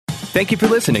Thank you for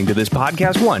listening to this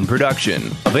Podcast One production.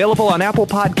 Available on Apple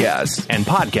Podcasts and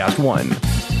Podcast One.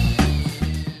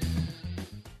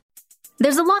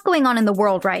 There's a lot going on in the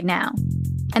world right now,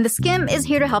 and The Skim is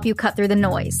here to help you cut through the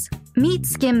noise. Meet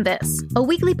Skim This, a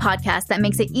weekly podcast that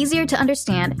makes it easier to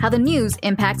understand how the news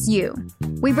impacts you.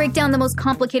 We break down the most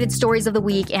complicated stories of the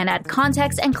week and add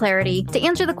context and clarity to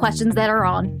answer the questions that are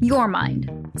on your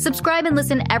mind. Subscribe and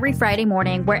listen every Friday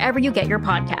morning wherever you get your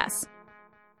podcasts.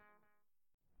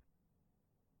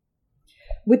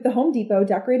 With the Home Depot,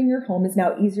 decorating your home is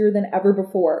now easier than ever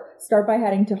before. Start by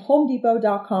heading to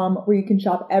homedepot.com, where you can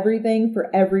shop everything for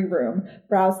every room.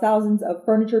 Browse thousands of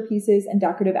furniture pieces and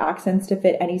decorative accents to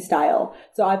fit any style.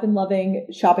 So I've been loving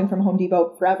shopping from Home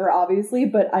Depot forever, obviously,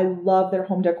 but I love their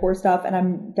home decor stuff, and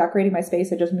I'm decorating my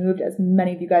space. I just moved, as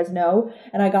many of you guys know,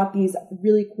 and I got these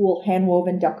really cool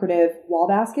hand-woven decorative wall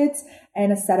baskets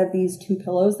and a set of these 2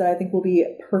 pillows that I think will be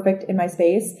perfect in my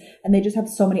space. And they just have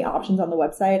so many options on the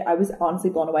website. I was honestly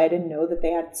blown away. I didn't know that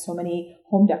they had so many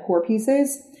home decor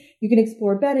pieces. You can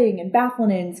explore bedding and bath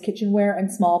linens, kitchenware, and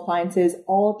small appliances,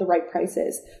 all at the right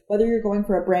prices. Whether you're going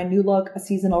for a brand new look, a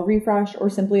seasonal refresh, or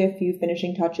simply a few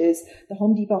finishing touches, the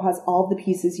Home Depot has all the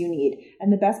pieces you need.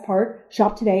 And the best part,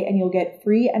 shop today and you'll get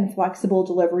free and flexible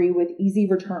delivery with easy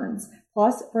returns.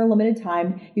 Plus, for a limited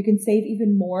time, you can save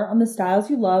even more on the styles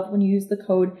you love when you use the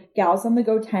code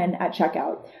GalsOnTheGo10 at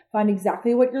checkout. Find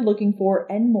exactly what you're looking for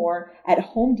and more at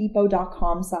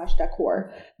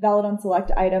homedepot.com/decor. Valid on select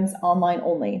items, online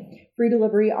only. Free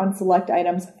delivery on select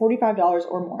items, $45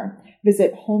 or more.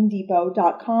 Visit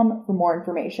homedepot.com for more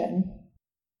information.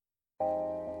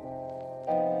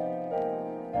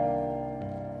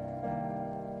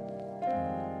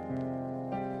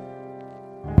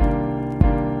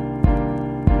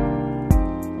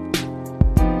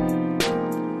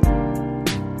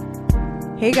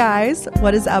 Hey guys,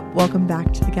 what is up? Welcome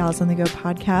back to the Gals on the Go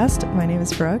podcast. My name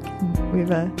is Brooke, and we have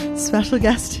a special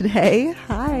guest today.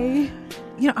 Hi.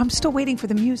 You know, I'm still waiting for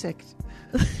the music.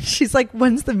 She's like,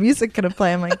 when's the music going to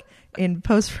play? I'm like, in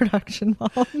post-production,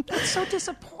 Mom. That's so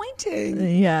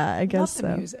disappointing. Yeah, I guess Love the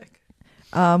so. music.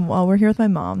 Well, we're here with my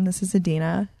mom. This is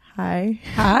Adina. Hi.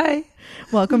 Hi.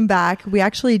 Welcome back. We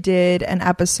actually did an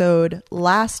episode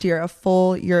last year, a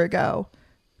full year ago,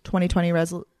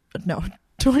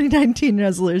 2019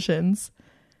 resolutions.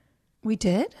 We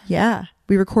did? Yeah.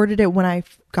 We recorded it when I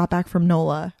got back from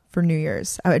NOLA for New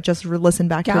Year's. I just listened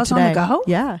back to it Gals on today. the Go?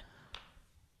 Yeah.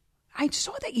 I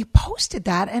saw that you posted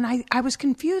that, and I was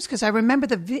confused because I remember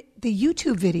the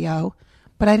YouTube video,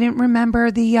 but I didn't remember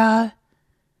I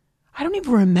don't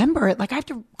even remember it. Like, I have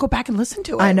to go back and listen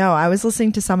to it. I know. I was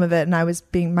listening to some of it,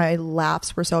 and my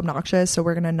laughs were so obnoxious, so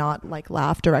we're going to not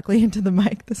laugh directly into the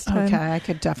mic this time. Okay, I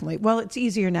could definitely. Well, it's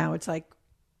easier now. It's like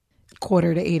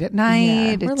 7:45 at night.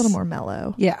 Yeah, we're a little more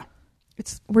mellow. Yeah.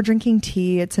 We're drinking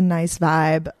tea. It's a nice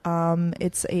vibe.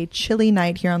 It's a chilly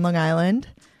night here on Long Island.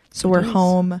 So we're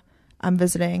home. I'm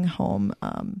visiting home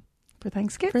For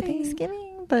Thanksgiving.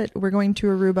 But we're going to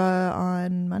Aruba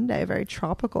on Monday. Very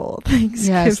tropical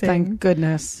Thanksgiving. Yes, thank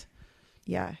goodness.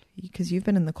 Yeah, because you've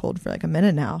been in the cold for like a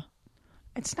minute now.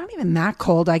 It's not even that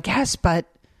cold, I guess, but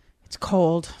it's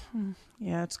cold.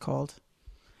 Yeah, it's cold.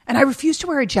 And I refuse to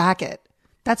wear a jacket.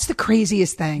 That's the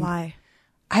craziest thing. Why?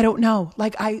 I don't know.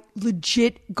 Like, I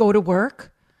legit go to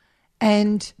work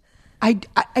and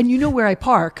and you know where I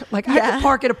park. Like, I have to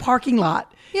park at a parking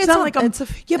lot. Yeah, it's not like I'm, it's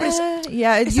you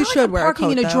should wear a parking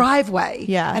coat, in a though. driveway.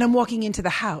 Yeah. And I'm walking into the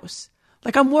house.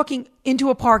 Like, I'm walking into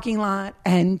a parking lot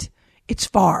and it's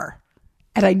far.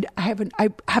 And I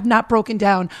have not broken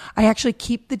down. I actually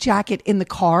keep the jacket in the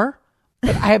car,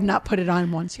 but I have not put it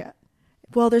on once yet.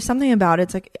 Well, there's something about it.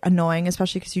 It's like annoying,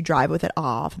 especially because you drive with it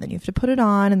off and then you have to put it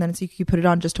on, and then it's like you put it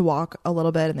on just to walk a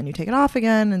little bit and then you take it off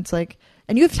again. And it's like,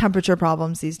 and you have temperature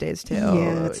problems these days too.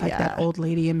 Yeah, it's like that old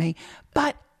lady in me.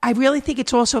 But I really think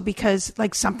it's also because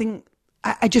like something,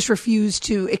 I just refuse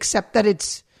to accept that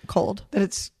it's cold, that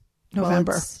it's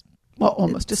November. Well,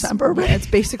 almost December. Yeah, it's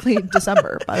basically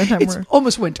December by the time it's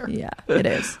almost winter. Yeah, it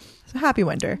is. So happy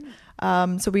winter.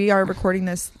 So we are recording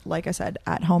this, like I said,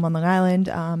 at home on Long Island.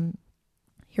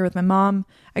 Here with my mom.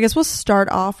 I guess we'll start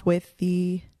off with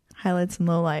the highlights and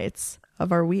lowlights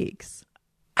of our weeks.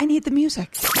 I need the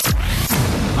music.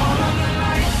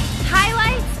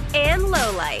 Highlights and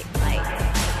lowlights.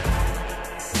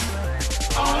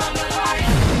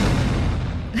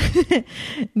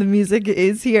 The music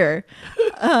is here.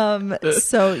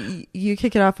 So you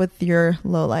kick it off with your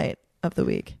lowlight of the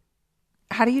week.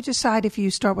 How do you decide if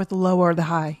you start with the low or the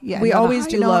high? Yeah, we always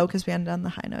do low because we ended on the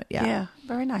high note. Yeah,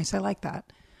 very nice. I like that.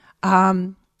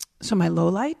 So my low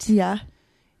light, yeah,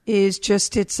 is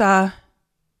just it's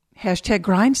Hashtag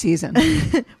grind season.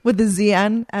 With the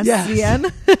ZN,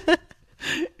 SZN.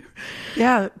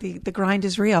 Yeah, the grind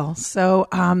is real. So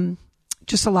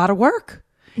just a lot of work.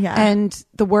 Yeah. And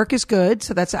the work is good.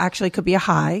 So that's actually could be a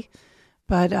high.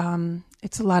 But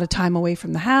it's a lot of time away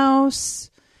from the house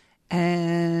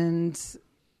and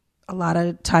a lot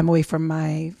of time away from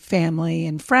my family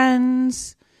and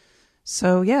friends.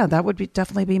 So yeah, that would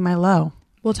definitely be my low.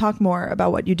 We'll talk more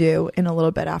about what you do in a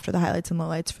little bit after the highlights and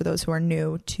lowlights for those who are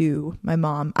new to my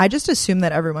mom. I just assume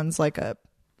that everyone's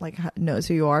knows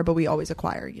who you are, but we always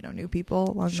acquire, new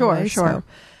people along the way. Sure.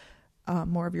 So,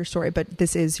 more of your story, but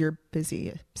this is your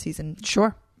busy season.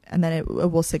 Sure. And then it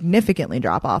will significantly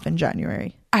drop off in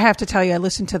January. I have to tell you, I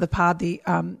listened to the pod. It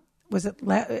must have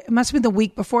been the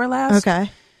week before last. Okay.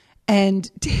 And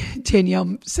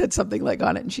Danielle said something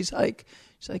on it, and she's like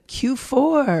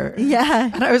Q4.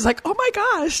 Yeah. And I was like, oh my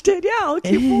gosh, Danielle,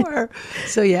 Q4.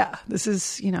 So yeah, this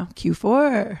is,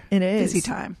 Q4. It is. Busy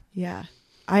time. Yeah.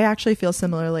 I actually feel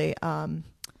similarly.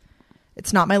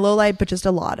 It's not my low light, but just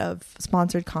a lot of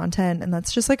sponsored content. And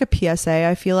that's just like a PSA.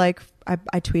 I feel like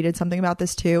I tweeted something about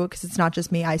this too, because it's not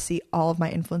just me. I see all of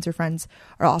my influencer friends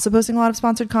are also posting a lot of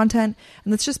sponsored content.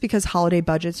 And that's just because holiday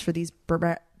budgets for these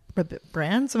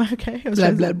brands. Am I okay?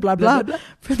 Blah, blah, blah.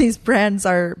 For these brands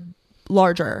are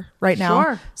larger right now.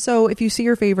 Sure. So if you see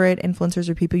your favorite influencers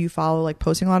or people you follow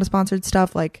posting a lot of sponsored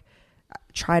stuff,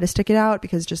 try to stick it out,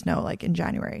 because just know in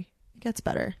January it gets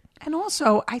better. And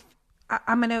also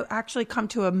I'm going to actually come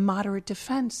to a moderate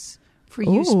defense for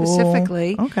you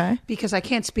specifically. Okay. Because I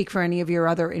can't speak for any of your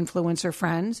other influencer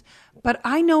friends, but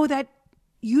I know that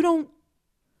you don't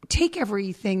take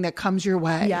everything that comes your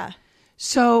way. Yeah.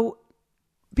 So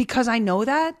because I know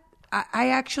that, I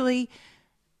actually,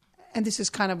 and this is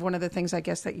kind of one of the things I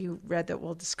guess that you read that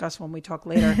we'll discuss when we talk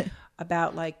later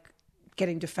about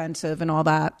getting defensive and all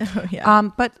that. Oh, yeah.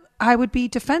 But I would be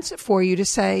defensive for you to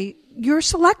say you're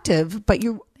selective, but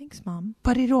Thanks, Mom.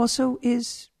 But it also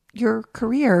is your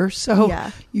career,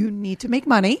 so you need to make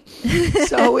money.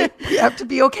 So you have to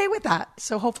be okay with that.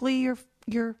 So hopefully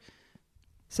your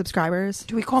subscribers.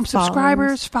 Do we call them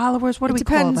subscribers, followers? What do we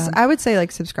call them? I would say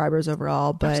subscribers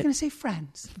overall, but I was going to say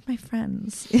friends. My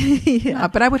friends. Yeah,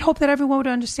 but I would hope that everyone would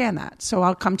understand that. So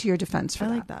I'll come to your defense for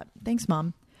that. I like that. Thanks,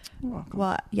 Mom. You're welcome.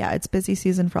 Well, yeah, it's busy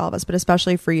season for all of us, but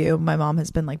especially for you. My mom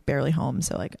has been barely home,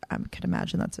 so I could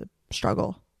imagine that's a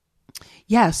struggle.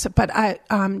 Yes, but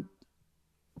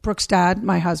Brooke's dad,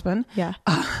 my husband. Yeah.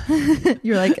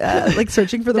 You're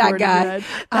searching for the that word. Guy. That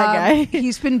guy.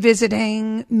 He's been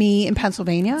visiting me in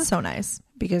Pennsylvania. So nice.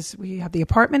 Because we have the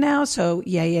apartment now. So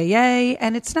yay.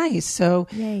 And it's nice. So,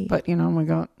 yay. But we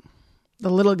got the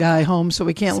little guy home, so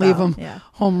we can't leave him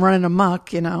home running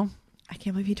amok, I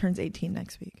can't believe he turns 18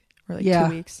 next week or 2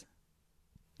 weeks.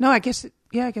 No, I guess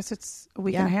it's a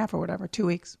week and a half or whatever. 2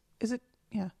 weeks. Is it?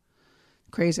 Yeah.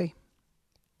 Crazy.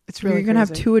 It's really You're going to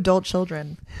have 2 adult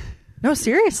children. No,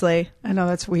 seriously. I know,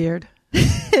 that's weird.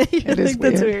 It is weird.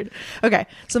 That's weird. Okay.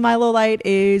 So my low light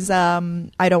is, I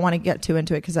don't want to get too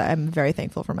into it because I'm very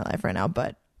thankful for my life right now,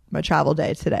 but my travel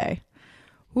day today.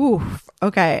 Ooh.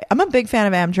 Okay. I'm a big fan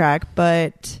of Amtrak,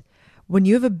 but when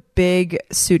you have a big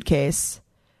suitcase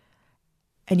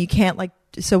and you can't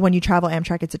so when you travel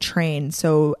Amtrak, it's a train.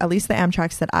 So at least the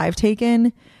Amtraks that I've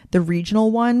taken, the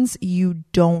regional ones, you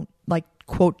don't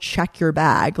quote check your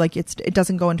bag. It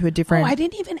doesn't go into a different. Oh, I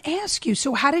didn't even ask you.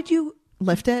 So how did you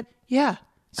lift it? Yeah.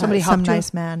 Somebody helped some you?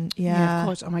 Nice man. Yeah. Of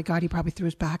course. Oh my God. He probably threw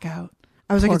his back out.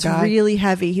 I was Poor it's guy. really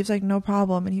heavy. He was no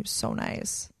problem. And he was so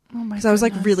nice. Oh my God. Because I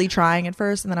was really trying at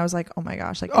first. And then I was oh my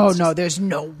gosh. Oh no, there's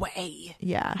no way.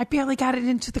 Yeah. I barely got it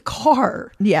into the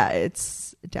car. Yeah.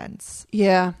 It's dense.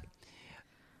 Yeah.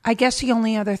 I guess the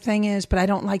only other thing is, but I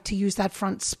don't like to use that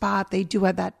front spot. They do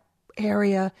have that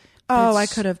area. Oh, I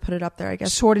could have put it up there, I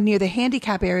guess. Sort of near the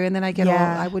handicap area, and then I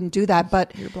I wouldn't do that,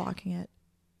 but you're blocking it.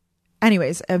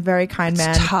 Anyways, a very kind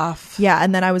man. Tough. Yeah,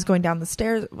 and then I was going down the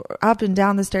stairs, up and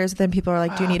down the stairs, and then people are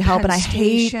do you need help? And I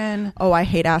hate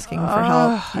asking for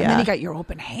help. And then you got your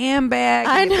open handbag.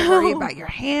 I know. know. You have to worry about your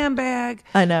handbag.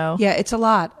 I know. Yeah, it's a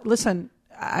lot. Listen,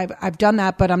 I've done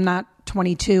that, but I'm not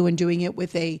 22 and doing it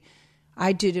with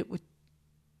I did it with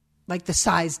the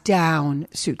size down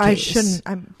suitcase. I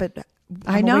shouldn't. But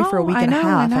I know away for a week and a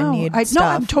half. I need stuff. No,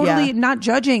 I'm totally not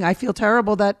judging. I feel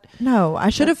terrible that. No, I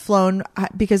should have flown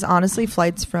because honestly,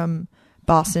 flights from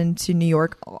Boston to New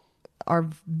York are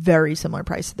very similar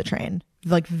price to the train.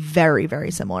 Very,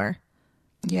 very similar.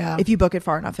 Yeah. If you book it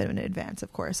far enough in advance,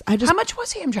 of course. How much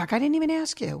was Amtrak? I didn't even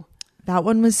ask you. That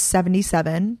one was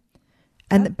 $77,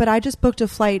 but I just booked a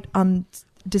flight on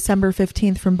December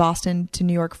 15th from Boston to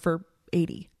New York for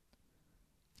 $80.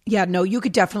 Yeah, no, you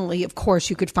could definitely, of course,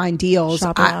 you could find deals.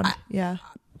 Shop around. Yeah.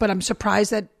 But I'm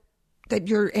surprised that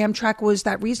your Amtrak was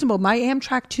that reasonable. My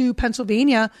Amtrak to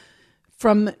Pennsylvania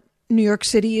from New York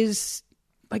City is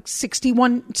like $62.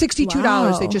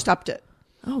 Wow. They just upped it.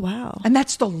 Oh, wow. And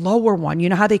that's the lower one. You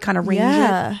know how they kind of range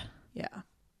Yeah. it? Yeah.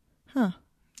 Huh.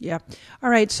 Yeah. All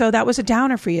right. So that was a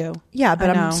downer for you. Yeah,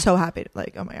 but I know. I'm so happy.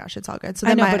 Like, oh my gosh, it's all good. So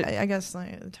I then know, but I guess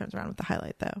like, it turns around with the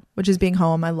highlight though, which is being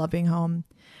home. I love being home,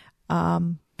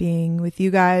 being with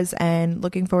you guys, and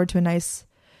looking forward to a nice.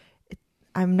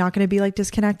 I'm not going to be like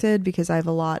disconnected because I have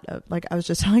a lot of, like I was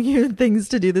just telling you, things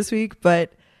to do this week,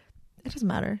 but it doesn't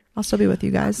matter. I'll still be with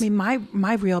you guys. I mean,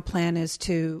 my real plan is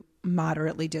to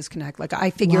moderately disconnect. Like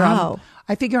I figure Wow.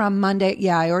 on Monday.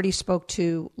 Yeah, I already spoke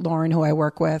to Lauren, who I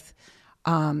work with.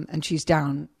 And she's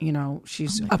down,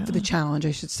 she's up for the challenge,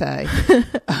 I should say.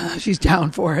 She's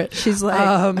down for it. She's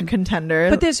like a contender.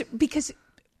 But because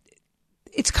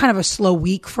it's kind of a slow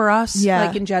week for us. Yeah.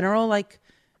 Like in general,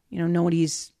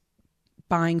 nobody's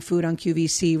buying food on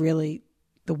QVC really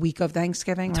the week of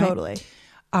Thanksgiving. Right? Totally.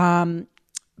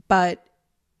 But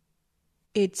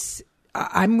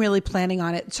I'm really planning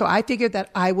on it. So I figured that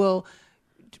I will.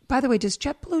 By the way, does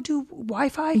JetBlue do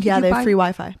Wi-Fi? Yeah, they have free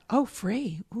Wi-Fi. Oh,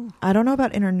 free. Ooh. I don't know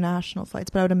about international flights,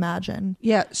 but I would imagine.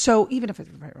 Yeah. So even if it's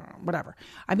whatever,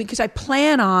 I mean, because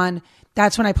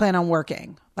that's when I plan on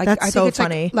working. Like, That's I think so it's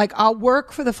funny. Like I'll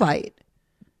work for the flight,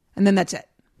 and then that's it.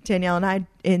 Danielle and I,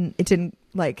 it didn't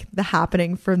like the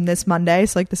happening from this Monday.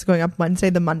 So like this is going up Wednesday,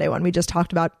 the Monday one. We just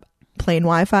talked about plain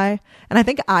Wi-Fi, and I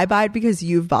think I buy it because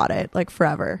you've bought it like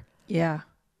forever. Yeah.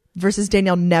 Versus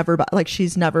Danielle never bought, like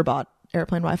she's never bought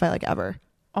airplane Wi-Fi like ever.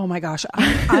 Oh my gosh,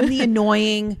 I'm the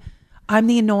annoying. I'm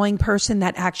the annoying person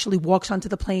that actually walks onto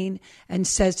the plane and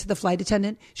says to the flight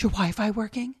attendant, "Is your Wi-Fi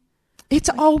working?" It's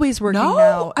always working No,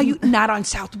 now. are you not on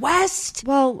Southwest?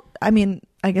 Well, I mean,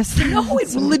 I guess No,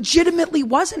 it legitimately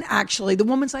wasn't actually. The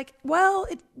woman's like, well,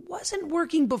 it wasn't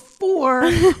working before.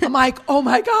 I'm like, oh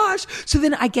my gosh. So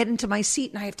then I get into my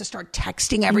seat and I have to start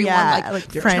texting everyone like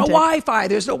there's frantic. no Wi-Fi.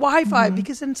 There's no Wi-Fi.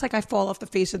 Because then it's like I fall off the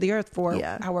face of the earth for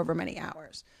however many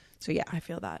hours. So yeah. I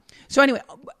feel that. So anyway,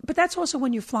 but that's also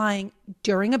when you're flying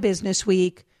during a business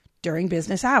week, during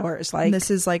business hours. Like And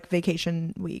this is like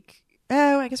vacation week.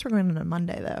 Oh, I guess we're going on a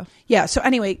Monday though. Yeah. So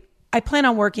anyway, I plan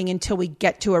on working until we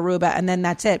get to Aruba, and then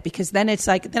that's it. Because then it's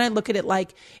like, then I look at it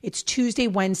like it's Tuesday,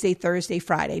 Wednesday, Thursday,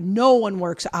 Friday. No one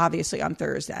works obviously on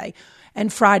Thursday,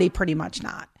 and Friday pretty much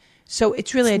not. So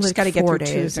it's really, I just got to get through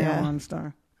Tuesday and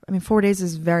Wednesday. I mean, 4 days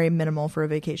is very minimal for a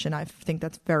vacation. I think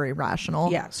that's very rational.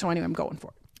 Yeah. So anyway, I'm going for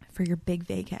it. For your big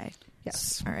vacay.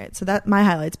 Yes. All right. So that my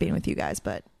highlight's being with you guys,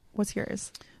 but what's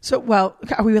yours? So, well,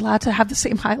 are we allowed to have the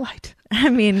same highlight? I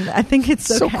mean, I think it's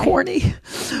so okay. corny.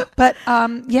 But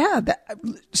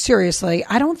seriously,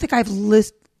 I don't think I've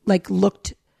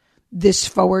looked this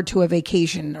forward to a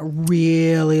vacation in a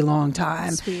really long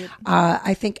time. Sweet.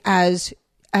 I think as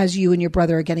you and your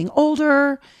brother are getting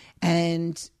older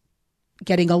and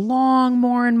getting along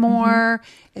more and more,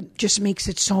 it just makes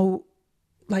it so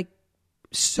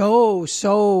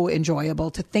so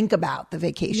enjoyable to think about the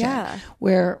vacation. Yeah.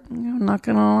 Where, I'm not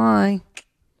gonna lie,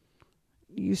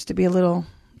 it used to be a little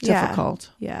difficult.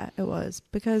 Yeah, it was,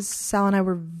 because Sal and I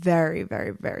were very,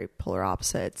 very, very polar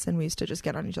opposites, and we used to just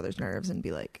get on each other's nerves and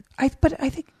be like, But I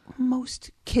think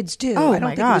most kids do. Oh I don't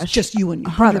my think it was gosh. just you and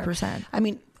your brother. 100%. I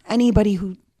mean, anybody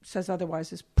who says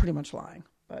otherwise is pretty much lying.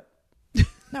 But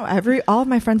no, all of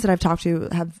my friends that I've talked to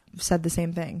have said the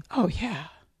same thing. oh yeah.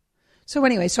 So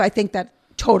anyway, I think that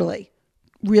totally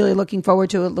really looking forward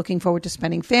to it, looking forward to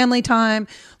spending family time,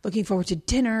 looking forward to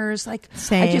dinners. Like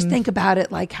Same. I just think about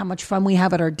it, like how much fun we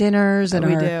have at our dinners and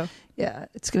We do. Yeah,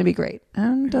 it's going to be great.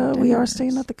 And we are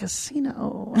staying at the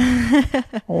casino.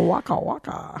 Waka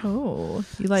waka. Oh,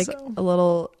 you like a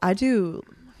little, I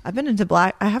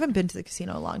haven't been to the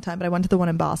casino in a long time, but I went to the one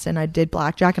in Boston. I did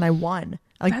blackjack and I won.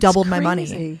 I That's doubled my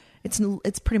crazy. money.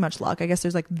 It's pretty much luck. I guess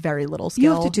there's like very little skill.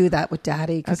 You have to do that with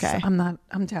Daddy. 'Cause Okay. I'm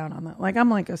down on that. Like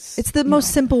I'm like It's the most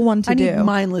simple one to I do. need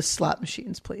mindless slot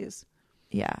machines, please.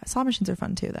 Yeah, slot machines are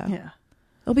fun too, though. Yeah.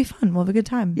 It'll be fun. We'll have a good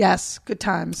time. Yes, good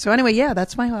times. So anyway, yeah,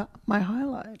 that's my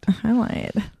highlight.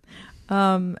 Highlight.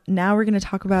 Now we're going to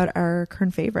talk about our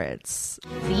current favorites.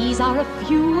 These are a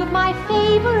few of my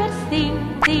favorite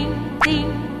things. I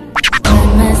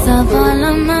myself all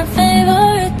of my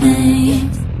favorite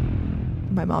things.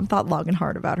 My mom thought long and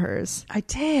hard about hers. I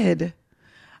did.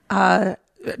 Do I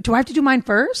have to do mine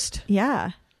first?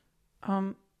 Yeah.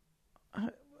 All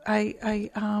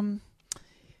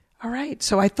right.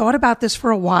 So I thought about this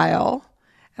for a while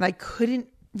and I couldn't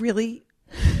really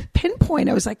pinpoint.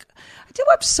 I was like, I do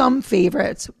have some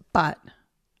favorites, but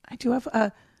I do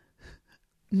have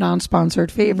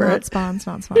non-sponsored favorite. Not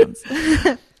spawns.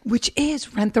 Which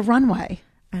is Rent the Runway.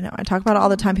 I know. I talk about it all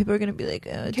the time. People are going to be like,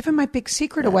 giving my big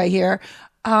secret away here.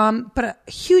 But a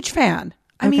huge fan.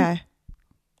 I mean,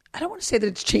 I don't want to say that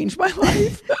it's changed my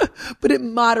life, but it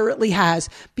moderately has,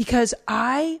 because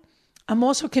I'm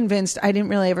also convinced I didn't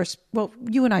really ever, well,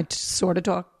 you and I sort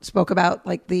of spoke about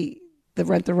like the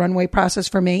Rent the Runway process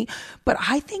for me. But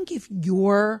I think if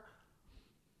you're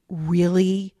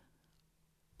really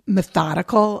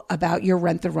methodical about your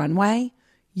Rent the Runway,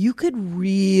 you could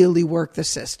really work the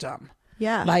system.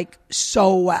 Yeah. Like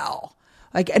so well.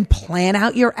 Like, and plan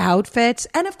out your outfits.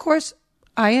 And of course,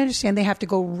 I understand they have to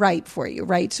go right for you,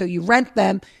 right? So you rent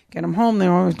them, get them home, they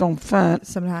always don't fit.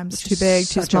 Sometimes too big,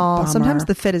 too small. Sometimes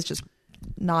the fit is just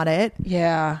not it.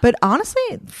 Yeah. But honestly,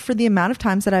 for the amount of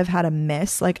times that I've had a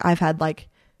miss, like I've had like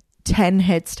 10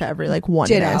 hits to every like one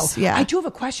miss. Yeah. I do have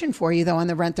a question for you though on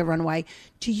the Rent the Runway.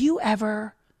 Do you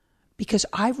ever, because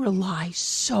I rely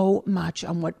so much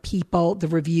on what people, the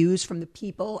reviews from the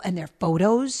people and their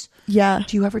photos. Yeah.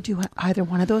 Do you ever do either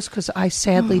one of those? Because I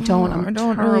sadly don't. I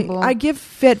don't really. I give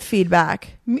fit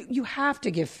feedback. You have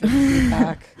to give fit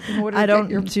feedback in order to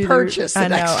get your purchase. I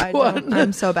know.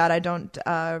 I'm so bad. I don't.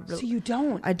 So you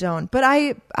don't. I don't. But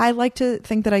I like to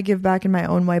think that I give back in my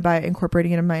own way by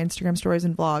incorporating it in my Instagram stories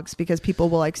and vlogs, because people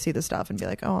will like see the stuff and be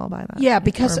like, oh, I'll buy that. Yeah,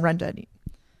 because or rent it.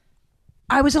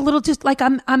 I was a little just like,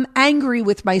 I'm angry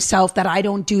with myself that I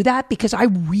don't do that, because I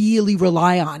really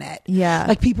rely on it. Yeah.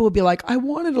 Like people would be like, I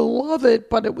wanted to love it,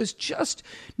 but it was just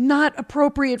not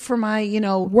appropriate for my,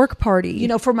 work party.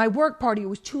 For my work party. It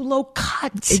was too low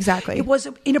cut. Exactly. It was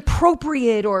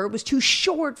inappropriate, or it was too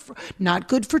short, not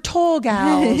good for tall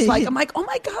gals. Like, I'm like, oh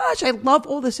my gosh, I love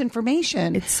all this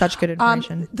information. It's such good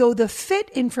information. Though the fit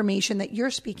information that you're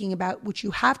speaking about, which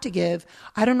you have to give,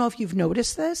 I don't know if you've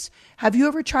noticed this. Have you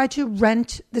ever tried to rent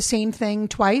the same thing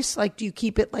twice? Like, do you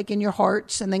keep it like in your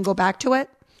hearts and then go back to it?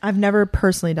 I've never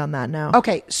personally done that, no.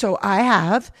 Okay, so I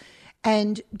have.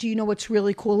 And do you know what's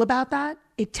really cool about that?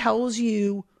 It tells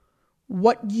you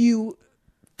what you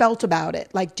felt about it.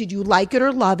 Like, did you like it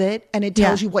or love it? And it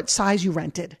tells you what size you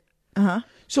rented. Uh-huh.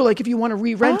 So like if you want to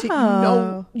re-rent it,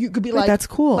 you could be like, that's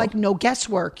cool. Like no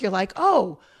guesswork. You're like,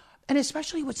 oh. And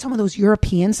especially with some of those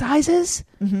European sizes,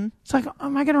 it's like,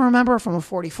 am I going to remember from a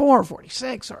 44 or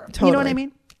 46 or, you know what I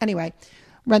mean? Anyway,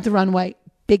 Rent the Runway,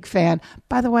 big fan.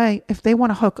 By the way, if they want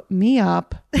to hook me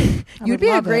up, you'd be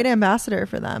a great ambassador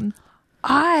for them.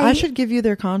 I should give you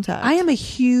their contact. I am a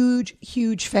huge,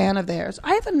 huge fan of theirs.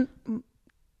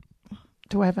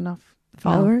 Do I have enough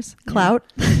followers? No. Clout?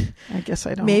 I guess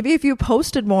I don't. Maybe if you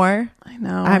posted more. I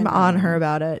know. I'm on her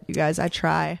about it. You guys, I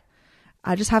try.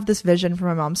 I just have this vision for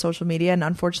my mom's social media, and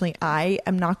unfortunately I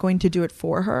am not going to do it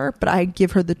for her, but I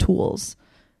give her the tools.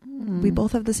 We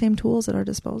both have the same tools at our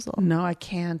disposal. No, I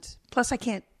can't. Plus I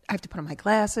have to put on my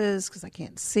glasses because I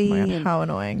can't see. Oh my God, how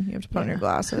annoying. You have to put on your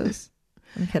glasses.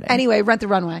 I'm kidding. Anyway, Rent the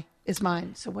Runway is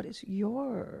mine. So what is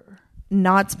your?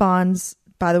 Not spawns,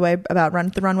 by the way, about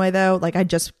Rent the Runway though. Like I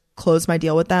just closed my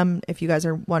deal with them, if you guys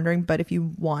are wondering, but if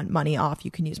you want money off,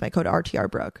 you can use my code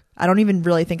RTRBrooke. I don't even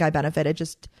really think I benefit. It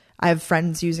just, I have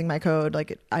friends using my code.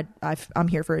 Like I'm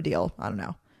here for a deal. I don't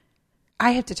know.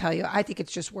 I have to tell you, I think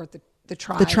it's just worth the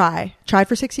try. Try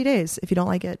for 60 days. If you don't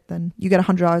like it, then you get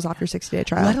 $100 off your 60-day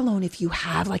trial. Let alone if you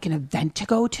have like an event to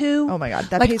go to. Oh my God,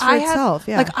 that pays for itself.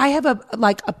 Yeah. Like I have a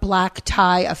black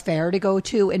tie affair to go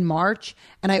to in March,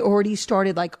 and I already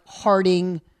started like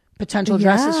hearting potential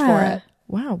dresses for it.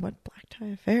 Wow, what black tie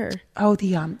affair? Oh,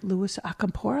 the Louis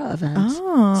Acampora event.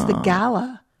 Oh, it's the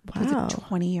gala for the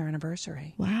 20-year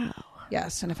anniversary. Wow.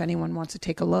 Yes, and if anyone wants to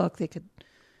take a look, they could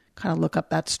kind of look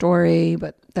up that story.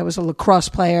 But there was a lacrosse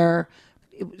player.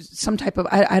 It was some type of,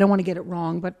 I don't want to get it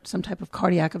wrong, but some type of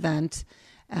cardiac event,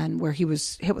 and where he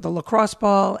was hit with a lacrosse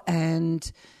ball, and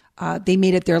they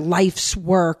made it their life's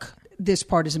work. This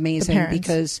part is amazing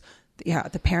because,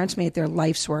 the parents made it their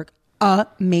life's work.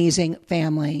 Amazing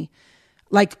family.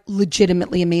 Like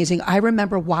legitimately amazing. I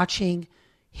remember watching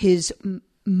his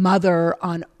mother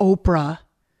on Oprah,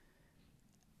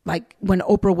 like when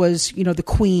Oprah was, the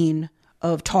queen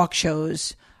of talk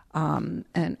shows. And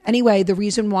anyway, the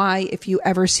reason why, if you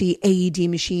ever see AED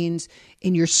machines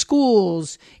in your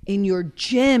schools, in your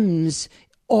gyms,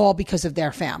 all because of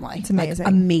their family. It's amazing.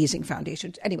 Like, amazing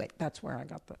foundations. Anyway, that's where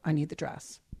I need the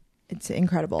dress. It's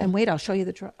incredible. And wait, I'll show you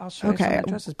the dress. I'll show you some of the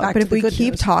dresses. But if we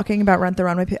keep talking about Rent the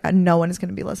Runway, no one is going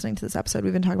to be listening to this episode.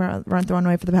 We've been talking about Rent the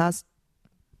Runway for the past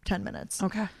 10 minutes.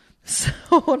 Okay. So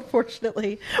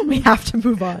unfortunately, we have to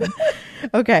move on.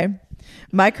 Okay.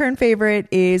 My current favorite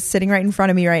is sitting right in front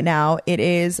of me right now. It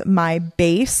is my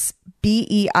base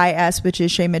BEIS, which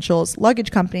is Shay Mitchell's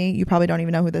luggage company. You probably don't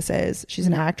even know who this is. She's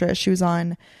an actress. She was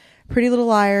on Pretty Little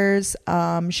Liars.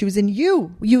 She was in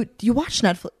You. You watched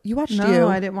Netflix. You watched You. No,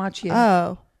 I didn't watch You.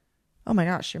 Oh my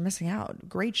gosh, you're missing out.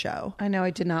 Great show. I know,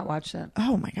 I did not watch that.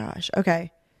 Oh my gosh.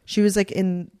 Okay. She was like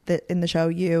in the show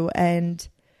You, and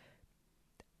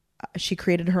she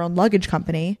created her own luggage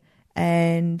company,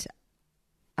 and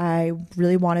I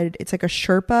really wanted, it's like a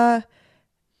Sherpa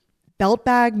belt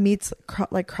bag meets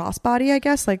like crossbody, I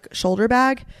guess, like shoulder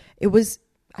bag. I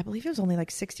believe it was only like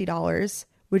 $60,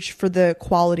 which for the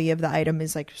quality of the item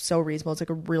is like so reasonable. It's like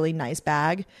a really nice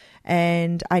bag.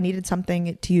 And I needed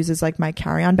something to use as like my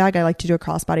carry-on bag. I like to do a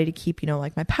crossbody to keep,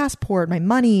 like my passport, my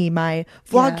money, my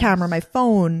vlog camera, my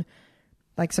phone,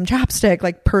 like some chapstick,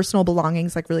 like personal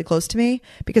belongings, like really close to me,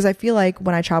 because I feel like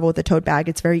when I travel with a tote bag,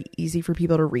 it's very easy for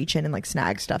people to reach in and like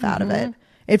snag stuff out of it.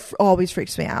 It always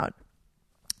freaks me out.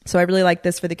 So I really like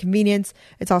this for the convenience.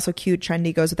 It's also cute,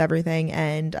 trendy, goes with everything.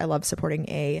 And I love supporting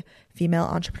a female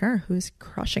entrepreneur who's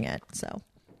crushing it. So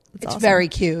it's awesome. Very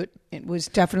cute. It was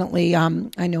definitely, I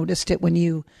noticed it when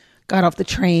you got off the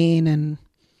train. And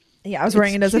yeah, I was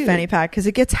wearing it as a fanny pack because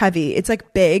it gets heavy. It's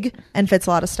like big and fits a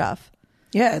lot of stuff.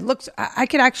 Yeah, it looks, I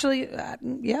could actually,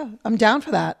 I'm down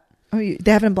for that. Oh,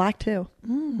 they have it in black too.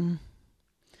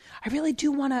 I really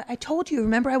do want to, I told you,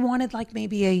 remember I wanted like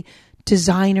maybe a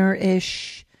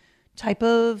designer-ish type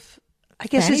of, I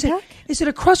guess, is it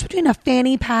a cross between a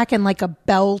fanny pack and like a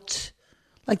belt?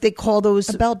 Like they call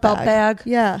those a belt bag?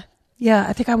 Yeah. Yeah,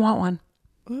 I think I want one.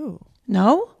 Ooh.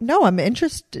 No, I'm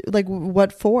interested. Like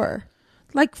what for?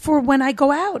 Like for when I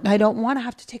go out and I don't want to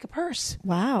have to take a purse.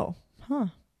 Wow. Huh.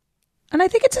 And I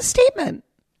think it's a statement.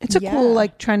 It's a cool,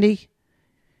 like trendy.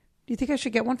 Do you think I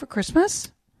should get one for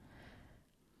Christmas?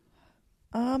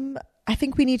 I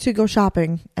think we need to go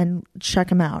shopping and check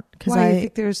them out. Because I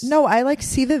think there's I like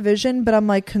see the vision, but I'm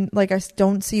like I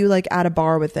don't see you like at a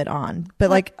bar with it on. But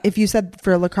like if you said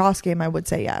for a lacrosse game, I would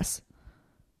say yes.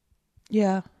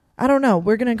 Yeah. I don't know.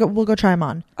 We'll go try them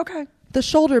on. Okay. The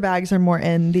shoulder bags are more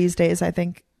in these days, I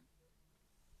think.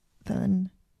 Than.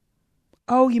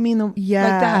 Oh, you mean like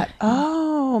that?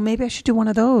 Oh, maybe I should do one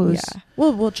of those. Yeah.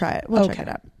 We'll try it. We'll check it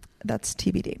out. That's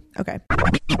TBD. Okay.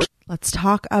 Let's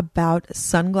talk about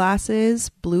sunglasses,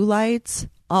 blue lights,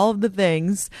 all of the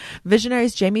things.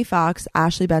 Visionaries Jamie Foxx,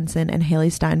 Ashley Benson, and Haley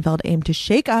Steinfeld aim to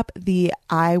shake up the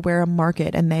eyewear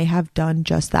market, and they have done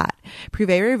just that.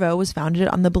 Privé Revaux was founded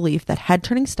on the belief that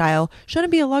head-turning style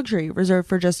shouldn't be a luxury reserved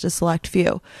for just a select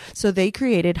few. So they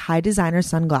created high designer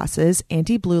sunglasses,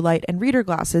 anti-blue light, and reader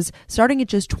glasses starting at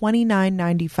just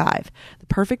 $29.95. The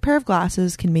perfect pair of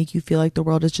glasses can make you feel like the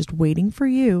world is just waiting for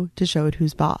you to show it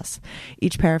who's boss.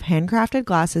 Each pair of handcrafted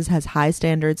glasses has high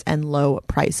standards and low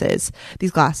prices.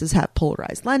 These glasses have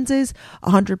polarized lenses,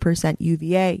 100%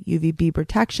 UVA, UVB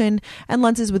protection, and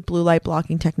lenses with blue light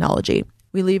blocking technology.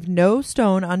 We leave no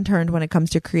stone unturned when it comes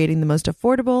to creating the most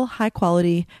affordable,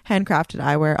 high-quality, handcrafted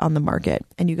eyewear on the market.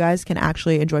 And you guys can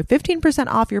actually enjoy 15%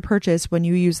 off your purchase when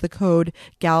you use the code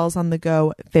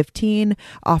GalsOnTheGo15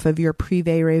 off of your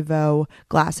Privé Revaux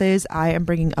glasses. I am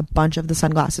bringing a bunch of the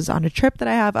sunglasses on a trip that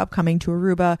I have upcoming to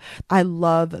Aruba. I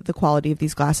love the quality of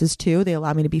these glasses too. They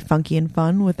allow me to be funky and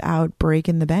fun without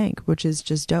breaking the bank, which is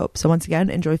just dope. So once again,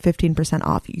 enjoy 15%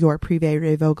 off your Privé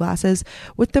Revaux glasses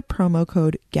with the promo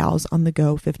code GalsOnTheGo15,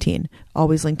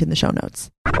 always linked in the show notes.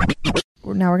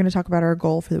 Now we're going to talk about our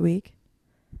goal for the week.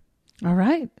 All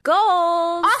right.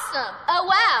 Goals. Awesome.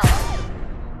 Oh,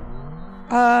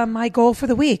 wow. My goal for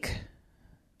the week.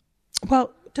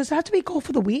 Well, does that have to be a goal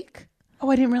for the week? Oh,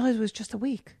 I didn't realize it was just a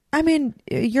week. I mean,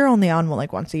 you're only on one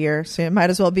like once a year, so it might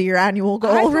as well be your annual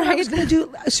goal, right? I was going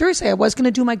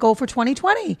to do my goal for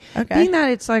 2020. Okay. Being that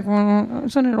it's like,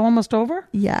 isn't it almost over?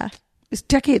 Yeah. This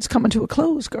decade's coming to a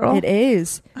close, girl. It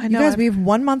is. I know. You guys, we have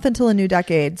 1 month until a new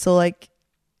decade. So, like,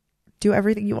 do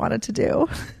everything you wanted to do.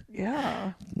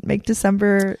 Yeah. Make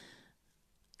December.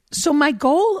 So my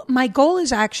goal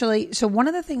is actually, so one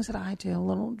of the things that I do, a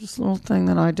little thing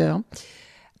that I do,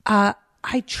 I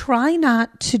try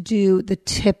not to do the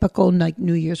typical like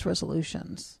New Year's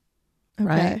resolutions. Okay.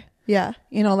 Right? Yeah.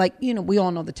 We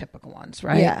all know the typical ones,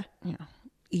 right? Yeah.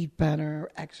 Eat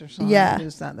better, exercise,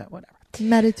 this, that, whatever.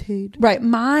 Meditate. Right.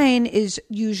 Mine is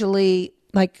usually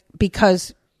like,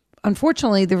 because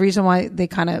unfortunately the reason why they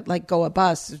kind of like go a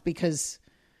bust is because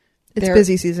it's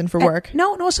busy season for work.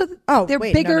 No, and also they're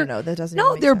wait, bigger. No, that doesn't.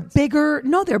 No, make they're sense. bigger.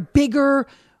 No, they're bigger.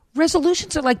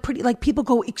 Resolutions are like pretty, like people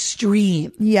go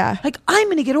extreme. Yeah. Like, I'm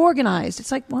going to get organized.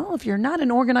 It's like, well, if you're not an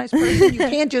organized person, you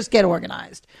can't just get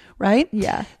organized. Right.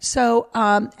 Yeah. So,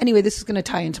 anyway, this is going to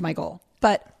tie into my goal,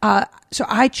 but, so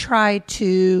I try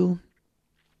to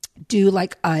do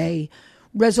like a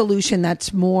resolution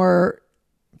that's more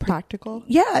practical.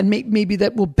 Yeah, and maybe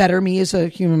that will better me as a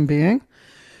human being.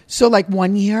 So like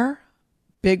 1 year,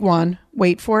 big one,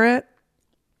 wait for it.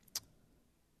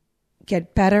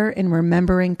 Get better in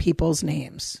remembering people's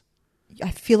names. I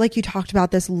feel like you talked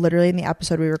about this literally in the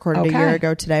episode we recorded a year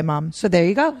ago today, Mom. So there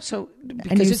you go. So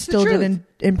because and you it's still didn't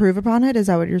improve upon it? Is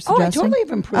that what you're suggesting? Oh, I totally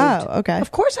have improved. Oh, okay.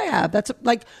 Of course I have. That's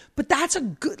like, but that's a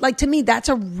good, like to me, that's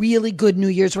a really good New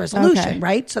Year's resolution,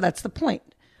 right? So that's the point.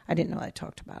 I didn't know I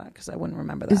talked about it because I wouldn't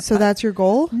remember that. So that's your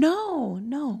goal? No.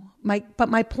 But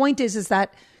my point is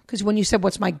that because when you said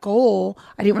what's my goal,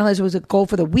 I didn't realize it was a goal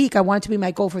for the week. I want it to be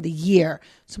my goal for the year.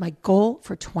 So my goal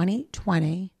for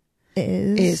 2020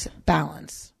 is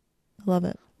balance. I love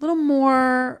it. A little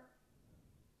more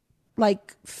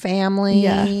like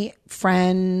family,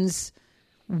 friends,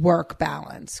 work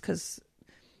balance. Because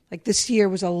like this year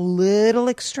was a little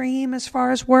extreme as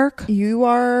far as work. You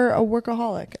are a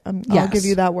workaholic. I'll give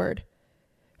you that word.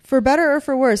 For better or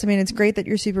for worse. I mean, it's great that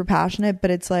you're super passionate,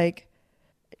 but it's like,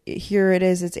 here it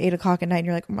is, it's 8:00 at night and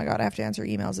you're like, oh my God, I have to answer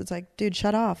emails. It's like, dude,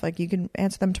 shut off. Like you can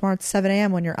answer them tomorrow at 7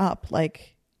 a.m. when you're up.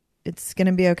 Like it's going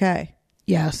to be okay.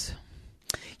 Yes.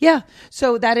 Yeah.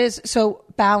 So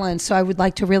balance. So I would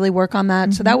like to really work on that.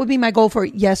 Mm-hmm. So that would be my goal for,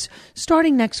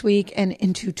 starting next week and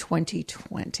into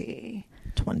 2020.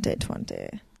 2020.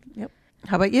 Yep.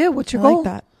 How about you? What's your goal?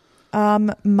 Like that.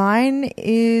 Mine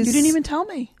is... You didn't even tell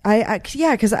me.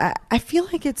 Because I feel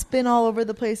like it's been all over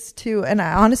the place too. And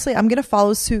honestly, I'm going to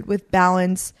follow suit with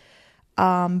balance.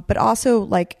 But also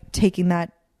like taking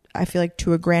that, I feel like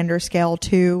to a grander scale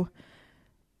too.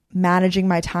 Managing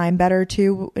my time better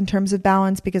too in terms of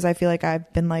balance, because I feel like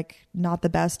I've been like not the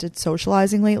best at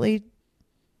socializing lately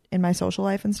in my social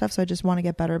life and stuff. So I just want to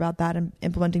get better about that and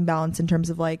implementing balance in terms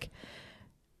of like,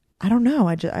 I don't know.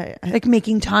 I like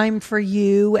making time for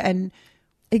you and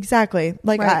exactly.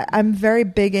 Like right. I'm very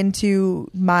big into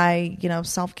my,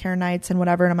 self-care nights and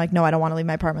whatever. And I'm like, no, I don't want to leave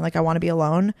my apartment. Like I want to be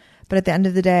alone. But at the end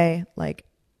of the day, like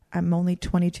I'm only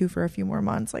 22 for a few more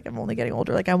months. Like I'm only getting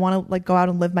older. Like I want to like go out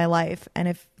and live my life. And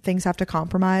if things have to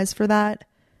compromise for that,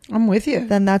 I'm with you.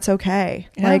 Then that's okay.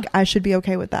 Yeah. Like I should be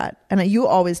okay with that. And you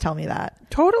always tell me that.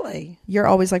 Totally. You're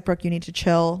always like, Brooke, you need to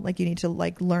chill. Like you need to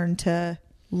like learn to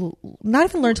not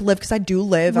even learn to live, because I do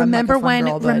live. Remember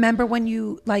I'm when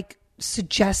you like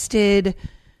suggested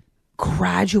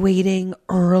graduating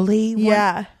early?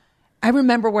 Yeah. I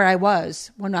remember where I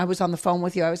was when I was on the phone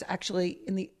with you. I was actually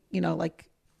in the, like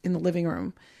in the living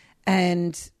room.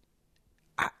 And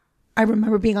I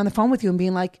remember being on the phone with you and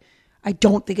being like, I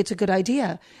don't think it's a good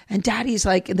idea. And Daddy's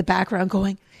like in the background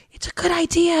going, it's a good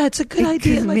idea. It's a good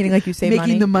idea. Like, meaning like you save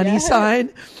making the money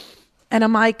sign. And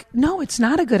I'm like, no, it's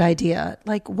not a good idea.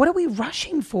 Like, what are we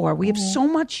rushing for? We have so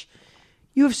much,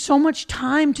 you have so much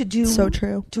time to do. So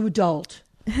true. To adult.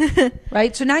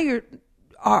 Right? So now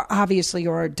obviously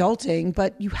you're adulting,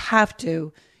 but you have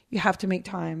to make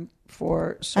time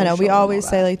for social. I know we always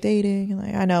say like dating, and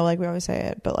like I know like we always say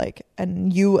it, but like,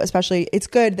 and you especially, it's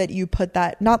good that you put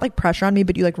that, not like pressure on me,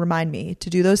 but you like remind me to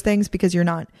do those things, because you're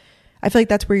not, I feel like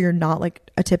that's where you're not like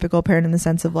a typical parent in the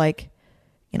sense of like,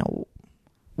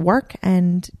 work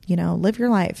and, live your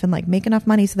life and like make enough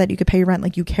money so that you could pay your rent.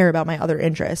 Like you care about my other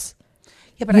interests.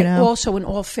 Yeah. But I also, in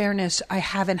all fairness, I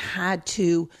haven't had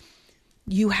to,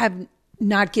 you have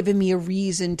not given me a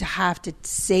reason to have to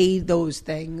say those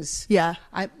things. Yeah.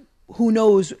 Who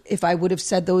knows if I would have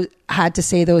had to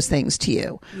say those things to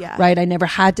you. Yeah. Right. I never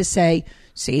had to say,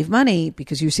 save money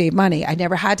because you save money. I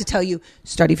never had to tell you,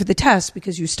 study for the test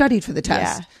because you studied for the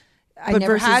test. Yeah. I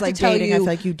never had to tell you, I feel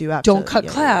like you do have don't cut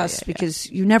class because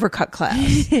you never cut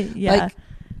class. Yeah. Like,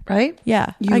 right?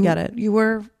 Yeah. I get it. You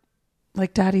were,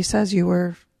 like Daddy says, you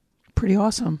were pretty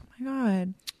awesome. Oh my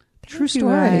God. True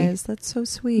story. Guys. That's so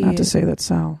sweet. Not to say that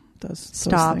Sal does.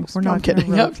 Stop. Those things. We're not I'm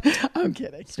kidding. I'm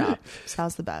kidding. Stop.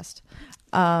 Sal's the best.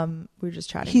 We're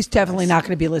just chatting. He's definitely not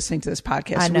going to be listening to this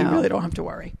podcast. I know. So we really don't have to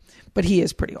worry. But he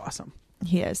is pretty awesome.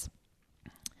 He is.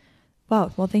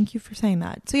 Well, thank you for saying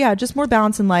that. So yeah, just more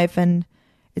balance in life, and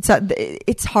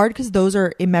it's hard because those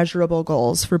are immeasurable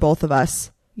goals for both of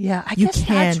us. Yeah, I guess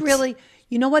that's really,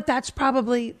 you know what? That's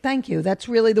probably, thank you. That's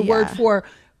really the word for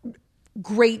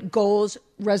great goals,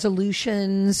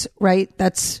 resolutions, right?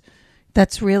 That's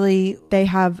really, they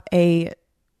have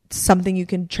something you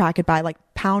can track it by, like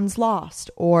pounds lost,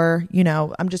 or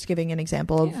I'm just giving an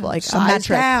example of like a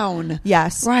metric down.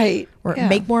 Yes, right. Or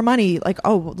make more money, like,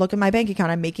 oh, look at my bank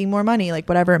account, I'm making more money, like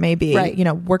whatever it may be. Right.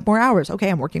 Work more hours, okay,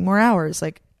 I'm working more hours,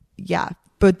 like, yeah.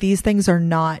 But these things are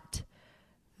not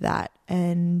that.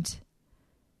 And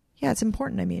yeah, it's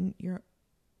important. I mean,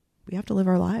 we have to live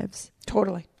our lives.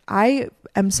 Totally. I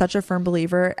am such a firm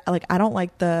believer, like I don't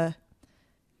like the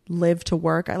live to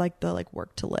work. I like the like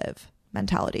work to live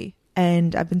mentality.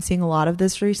 And I've been seeing a lot of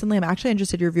this recently. I'm actually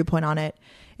interested in your viewpoint on it.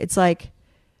 It's like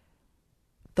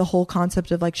the whole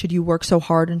concept of like, should you work so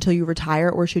hard until you retire,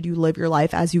 or should you live your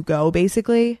life as you go,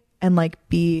 basically, and like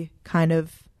be kind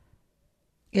of.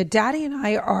 Yeah, Daddy and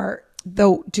I are,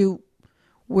 though,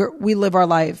 we live our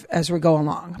life as we go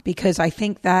along, because I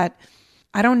think that,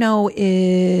 I don't know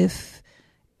if,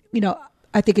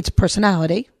 I think it's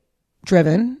personality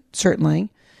driven, certainly.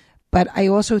 But I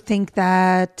also think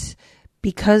that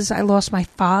because I lost my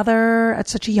father at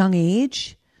such a young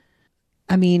age,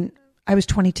 I mean, I was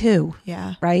 22.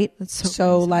 Yeah. Right? That's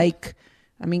so crazy. like,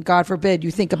 I mean, God forbid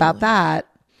you think about that.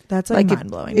 That's like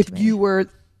mind-blowing If to me. you were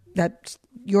that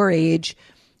your age,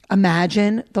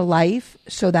 imagine the life.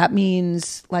 So that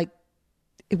means like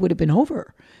it would have been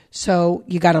over. So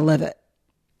you got to live it.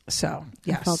 So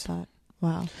yes. I felt that.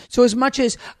 Wow. So as much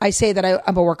as I say that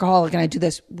I'm a workaholic and I do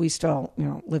this, we still,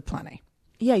 live plenty.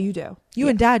 Yeah, you do. You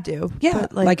and Dad do. Yeah.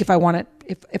 But like if I want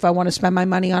to spend my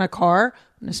money on a car,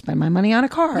 I'm going to spend my money on a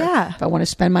car. Yeah. If I want to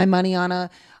spend my money on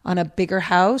a bigger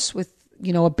house with,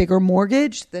 a bigger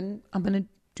mortgage, then I'm going to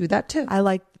do that too. I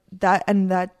like that.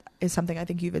 And that is something I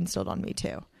think you've instilled on me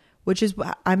too, which is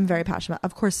what I'm very passionate about.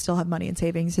 Of course, still have money and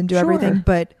savings and do everything,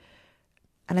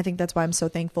 and I think that's why I'm so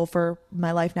thankful for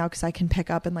my life now, because I can pick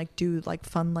up and like do like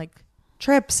fun like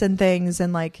trips and things,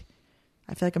 and like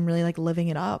I feel like I'm really like living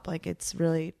it up. Like it's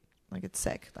really like it's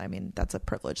sick. I mean, that's a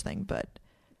privilege thing, but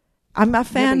I'm a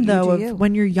fan though of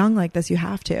when you're young like this, you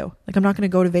have to. Like I'm not going to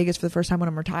go to Vegas for the first time when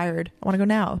I'm retired. I want to go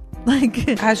now. Like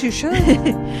as you should.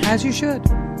 As you should.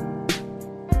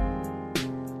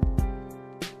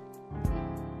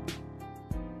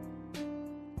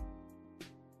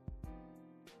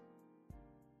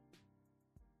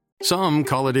 Some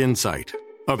call it insight.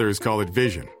 Others call it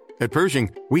vision. At Pershing,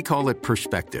 we call it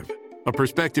perspective. A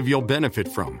perspective you'll benefit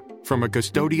from a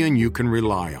custodian you can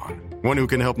rely on. One who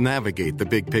can help navigate the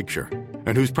big picture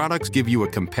and whose products give you a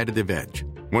competitive edge.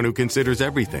 One who considers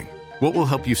everything. What will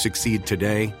help you succeed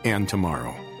today and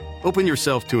tomorrow. Open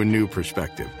yourself to a new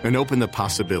perspective and open the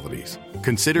possibilities.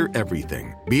 Consider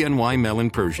everything. BNY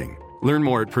Mellon Pershing. Learn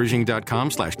more at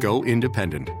Pershing.com/go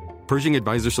independent. Pershing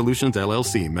Advisor Solutions,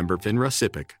 LLC, member FINRA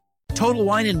SIPC. Total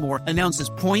Wine & More announces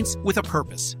points with a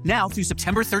purpose. Now through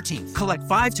September 13th, collect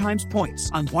 5 times points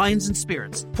on wines and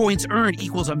spirits. Points earned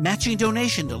equals a matching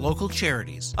donation to local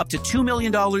charities. Up to $2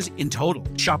 million in total.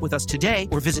 Shop with us today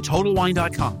or visit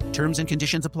TotalWine.com. Terms and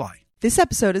conditions apply. This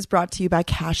episode is brought to you by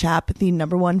Cash App, the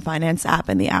 #1 finance app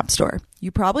in the App Store.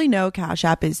 You probably know Cash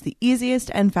App is the easiest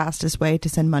and fastest way to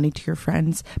send money to your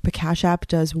friends, but Cash App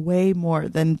does way more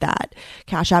than that.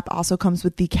 Cash App also comes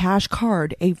with the Cash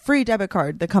Card, a free debit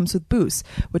card that comes with boosts,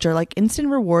 which are like instant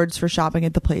rewards for shopping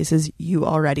at the places you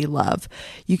already love.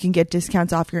 You can get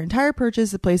discounts off your entire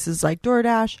purchase at places like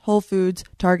DoorDash, Whole Foods,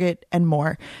 Target, and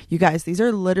more. You guys, these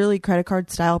are literally credit card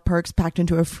style perks packed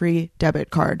into a free debit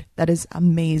card. That is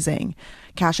amazing.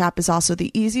 Cash App is also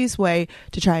the easiest way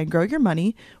to try and grow your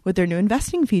money with their new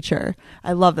investing feature.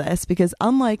 I love this because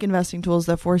unlike investing tools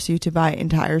that force you to buy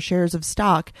entire shares of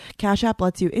stock, Cash App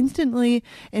lets you instantly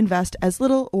invest as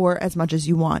little or as much as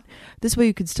you want. This way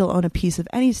you could still own a piece of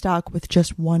any stock with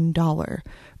just $1.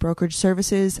 Brokerage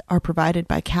services are provided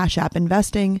by Cash App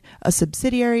Investing, a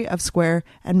subsidiary of Square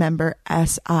and member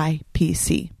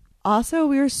SIPC. Also,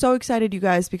 we are so excited, you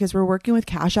guys, because we're working with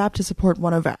Cash App to support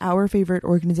one of our favorite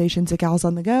organizations at Gals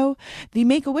on the Go, the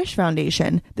Make-A-Wish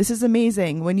Foundation. This is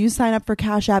amazing. When you sign up for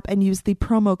Cash App and use the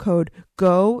promo code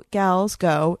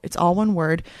GOGALSGO, it's all one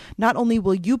word, not only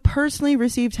will you personally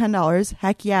receive $10,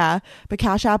 heck yeah, but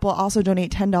Cash App will also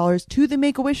donate $10 to the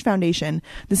Make-A-Wish Foundation.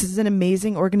 This is an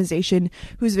amazing organization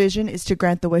whose vision is to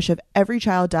grant the wish of every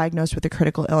child diagnosed with a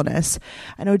critical illness.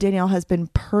 I know Danielle has been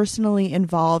personally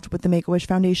involved with the Make-A-Wish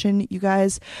Foundation, you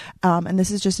guys, and this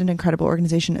is just an incredible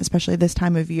organization, especially this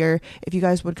time of year. If you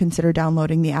guys would consider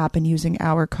downloading the app and using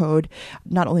our code,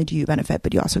 not only do you benefit,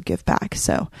 but you also give back.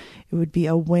 So it would be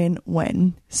a win-win.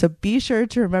 So be sure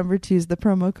to remember to use the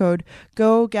promo code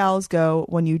GOGALSGO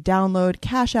when you download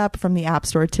Cash App from the App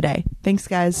Store today. Thanks,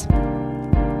 guys.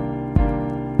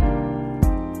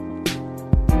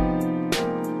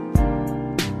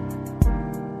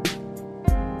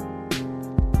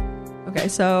 Okay,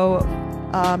 so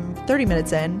 30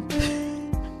 minutes in.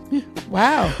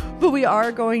 Wow. But we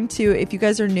are going to, if you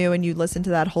guys are new and you listen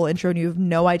to that whole intro and you have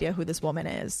no idea who this woman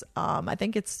is, I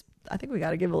think we got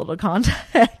to give a little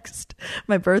context.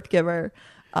 My birth giver.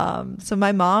 So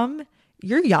my mom,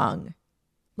 you're young.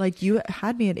 Like you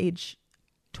had me at age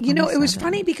 27. It was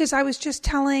funny because I was just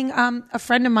telling a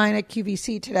friend of mine at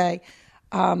QVC today,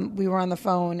 we were on the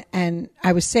phone and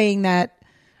I was saying that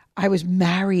I was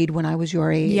married when I was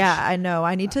your age. Yeah, I know.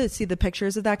 I need to see the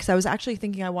pictures of that because I was actually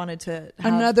thinking I wanted to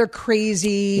have... Another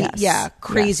crazy, Yes.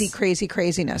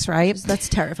 craziness, right? That's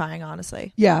terrifying,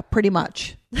 honestly. Yeah, pretty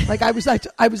much. Like I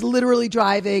was literally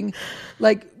driving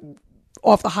like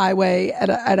off the highway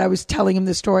and I was telling him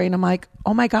this story and I'm like,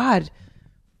 oh my God,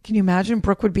 can you imagine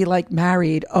Brooke would be like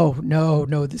married? Oh no,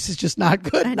 this is just not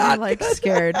good. And not you're like good.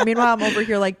 scared. Meanwhile, I'm over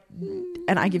here like,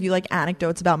 and I give you like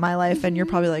anecdotes about my life and you're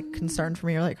probably like concerned for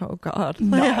me. You're like, oh God.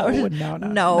 No,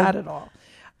 not at all.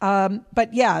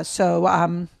 But yeah,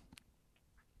 so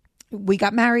we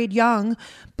got married young,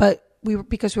 but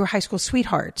because we were high school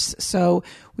sweethearts. So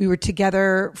we were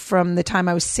together from the time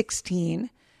I was 16.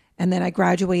 And then I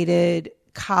graduated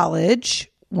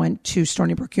college, went to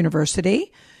Stony Brook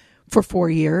University for 4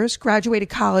 years, graduated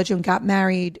college and got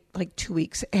married like 2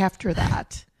 weeks after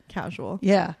that. Casual.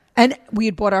 Yeah. And we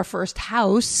had bought our first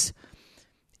house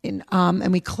and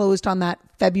we closed on that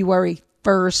February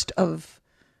 1st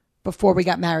before we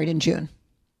got married in June.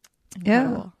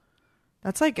 Incredible. Yeah.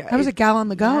 That's like... I was a gal on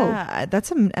the go. Yeah,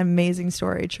 that's an amazing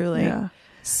story, truly. Yeah.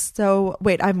 So,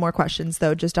 wait, I have more questions,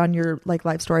 though, just on your like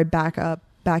life story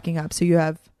backing up. So you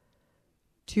have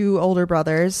 2 older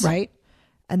brothers. Right.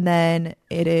 And then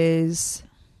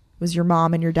was your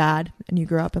mom and your dad, and you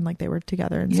grew up and like they were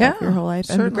together and stuff your whole life.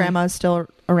 Certainly. And grandma's still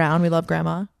around. We love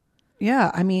grandma.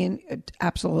 Yeah, I mean,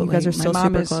 absolutely. You guys are still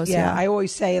super close. Yeah, I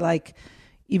always say like,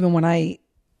 even when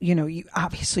you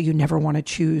obviously you never want to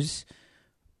choose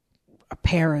a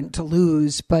parent to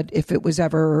lose, but if it was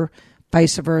ever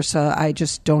vice versa, I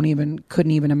just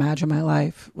couldn't even imagine my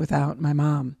life without my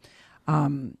mom. I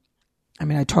mean,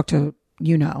 I talk to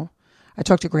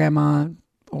grandma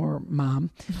or mom.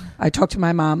 I talk to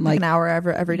my mom like an hour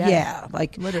every day. Yeah,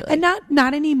 like literally. And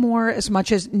not anymore as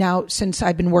much as now since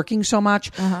I've been working so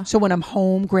much. So when I'm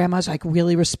home, grandma's like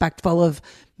really respectful of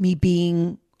me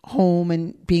being home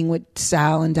and being with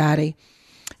Sal and Daddy.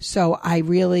 So I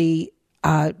really,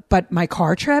 but my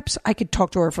car trips, I could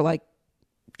talk to her for like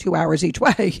 2 hours each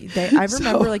way. I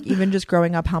remember like even just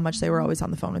growing up how much they were always on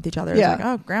the phone with each other. It's like,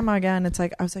 oh, grandma again. It's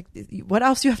like, I was like, what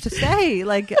else do you have to say?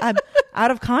 Like, I'm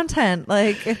out of content.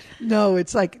 Like, no,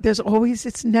 it's like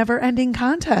it's never ending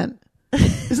content.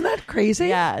 Isn't that crazy?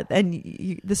 Yeah.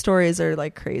 And the stories are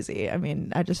like crazy. I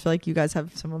mean, I just feel like you guys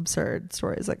have some absurd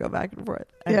stories that go back and forth.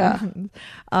 Yeah.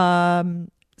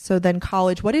 So then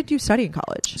college, what did you study in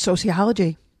college?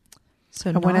 Sociology. So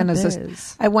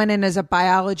I went in as a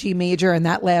biology major, and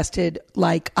that lasted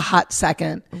like a hot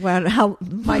second. Wow,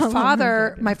 my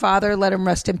father, let him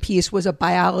rest in peace, was a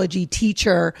biology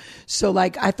teacher. So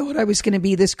like, I thought I was going to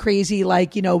be this crazy,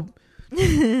 like,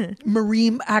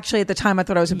 marine. Actually, at the time, I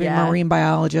thought I was a big marine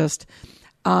biologist,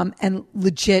 and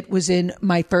legit was in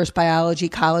my first biology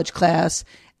college class,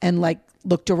 and like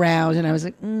looked around, and I was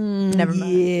like, never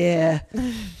mind. Yeah.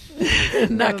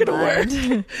 Not going to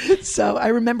work. So I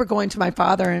remember going to my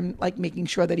father and like making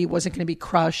sure that he wasn't going to be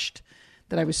crushed,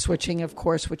 that I was switching, of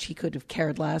course, which he could have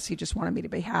cared less. He just wanted me to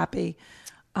be happy.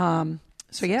 So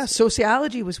yeah,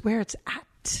 sociology was where it's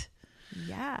at.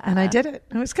 Yeah. And I did it.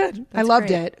 It was good. I loved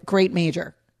it. Great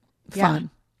major. Fun.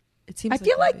 It seems. I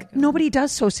feel like nobody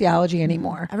does sociology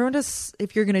anymore. Everyone does.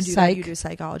 If you're going to do that, you do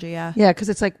psychology. Yeah. Yeah. Cause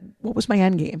it's like, what was my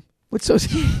end game? With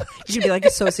sociology? You could be like a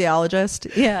sociologist.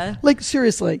 Yeah. Like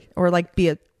seriously. Or like be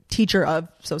a teacher of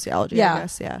sociology, I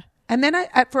guess. Yeah. And then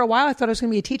for a while I thought I was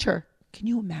going to be a teacher. Can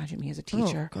you imagine me as a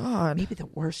teacher? Oh God. Maybe the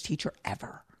worst teacher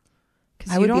ever.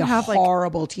 I would be a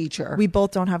horrible teacher. We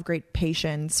both don't have great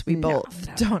patience. We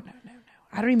both don't. No.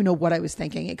 I don't even know what I was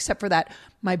thinking, except for that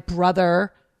my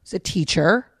brother was a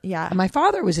teacher. Yeah. And my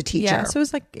father was a teacher. Yeah. So it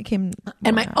was like, it came.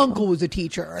 And my uncle was a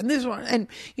teacher. And this one. And,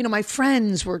 my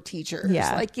friends were teachers.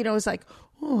 Yeah. Like, it was like,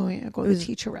 oh, yeah, go the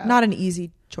teacher route. Not an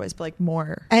easy choice, but like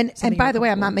more. And by the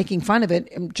way, I'm not making fun of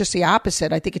it. I'm just the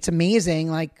opposite. I think it's amazing.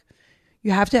 Like,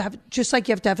 you have to have, just like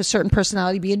you have to have a certain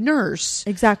personality to be a nurse.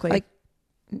 Exactly. Like,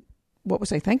 what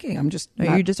was I thinking? You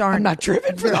just aren't. I'm not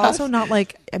driven for you're that. Also not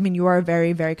like, I mean, you are a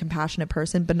very, very compassionate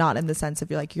person, but not in the sense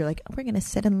of you're like, we're going to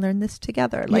sit and learn this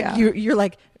together. Like you're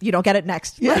like, you don't get it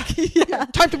next. Yeah.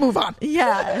 Like, Time to move on.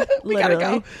 Yeah. We gotta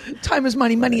go. Time is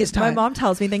money. Money is time. My mom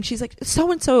tells me things. She's like,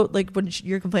 so-and-so, like when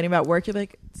you're complaining about work, you're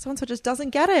like, so-and-so just doesn't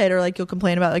get it. Or like you'll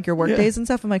complain about like your work days and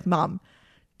stuff. I'm like, Mom,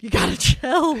 you gotta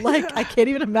chill. Like I can't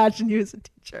even imagine you as a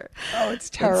teacher. Oh,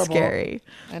 it's terrible. It's scary.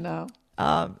 I know.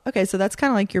 Okay, so that's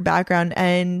kind of like your background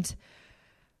and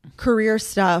career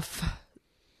stuff.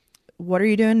 What are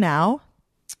you doing now?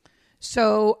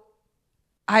 So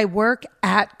I work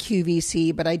at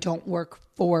QVC, but I don't work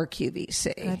for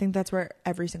QVC. And I think that's where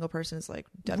every single person is like,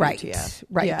 right. WTF.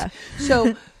 Right. Yeah.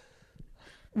 So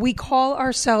We call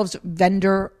ourselves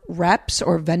vendor reps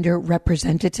or vendor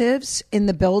representatives in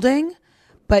the building,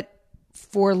 but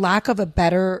for lack of a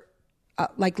better,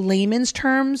 like layman's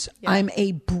terms, I'm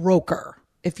a broker,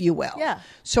 if you will. Yeah.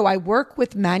 So I work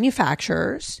with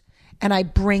manufacturers and I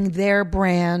bring their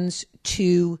brands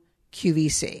to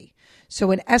QVC.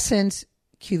 So in essence,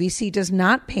 QVC does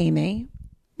not pay me.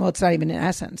 Well, it's not even in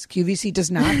essence. QVC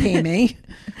does not pay me.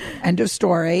 End of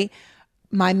story.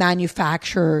 My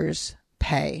manufacturers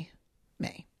pay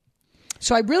me.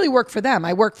 So I really work for them.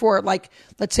 I work for, like,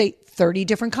 let's say 30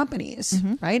 different companies,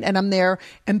 right? And I'm their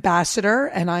ambassador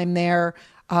and I'm their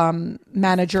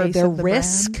manager of their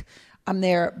risk. Brand. I'm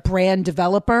their brand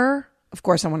developer. Of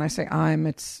course, and when I say I'm,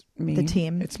 it's me. The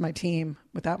team. It's my team.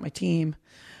 Without my team,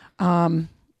 that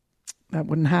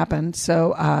wouldn't happen.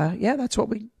 So, that's what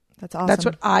That's awesome. That's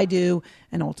what I do.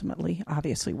 And ultimately,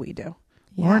 obviously, we do.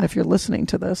 Yeah. Lauren, if you're listening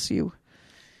to this, you're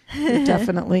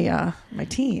definitely my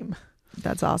team.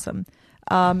 That's awesome.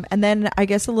 And then I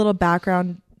guess a little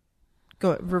background,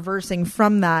 reversing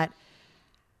from that.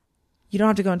 You don't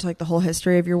have to go into like the whole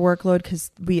history of your workload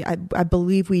because I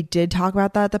believe we did talk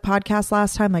about that at the podcast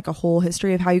last time, like a whole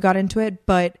history of how you got into it,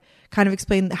 but kind of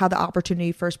explain how the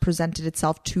opportunity first presented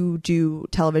itself to do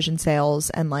television sales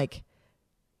and like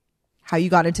how you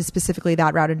got into specifically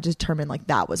that route and determined like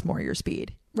that was more your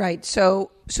speed. Right.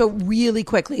 So really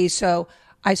quickly. So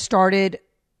I started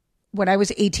when I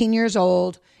was 18 years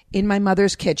old in my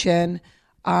mother's kitchen.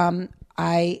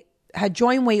 I had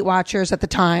joined Weight Watchers at the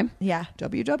time. Yeah.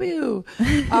 WW.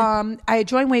 I had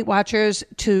joined Weight Watchers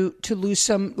to lose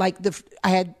some, like I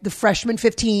had the freshman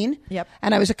 15. Yep.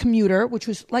 And I was a commuter, which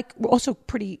was like also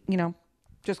pretty,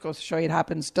 just goes to show you it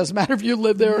happens. Doesn't matter if you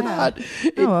live there or not.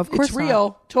 Of course it's real.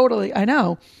 not. Totally. I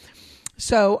know.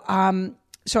 So,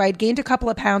 so I had gained a couple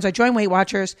of pounds. I joined Weight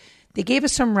Watchers. They gave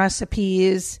us some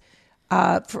recipes,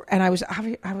 and I was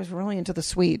really into the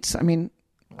sweets. I mean,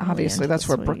 obviously that's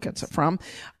where Brooke gets it from.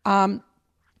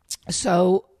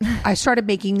 So I started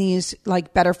making these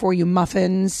like better for you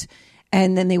muffins,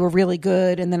 and then they were really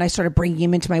good. And then I started bringing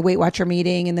them into my Weight Watcher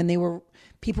meeting, and then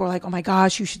people were like, "Oh my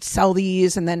gosh, you should sell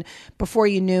these." And then before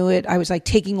you knew it, I was like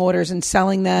taking orders and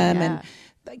selling them, and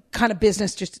like, kind of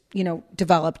business just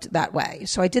developed that way.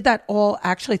 So I did that all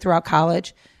actually throughout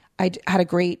college. I had a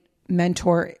great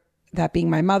mentor, that being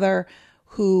my mother,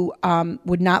 who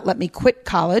would not let me quit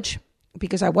college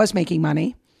because I was making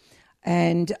money,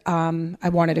 and I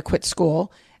wanted to quit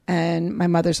school. And my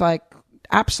mother's like,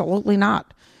 absolutely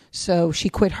not. So she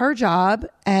quit her job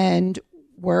and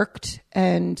worked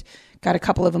and got a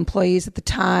couple of employees at the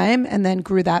time, and then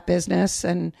grew that business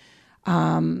and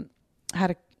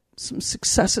had some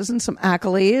successes and some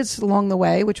accolades along the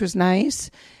way, which was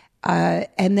nice.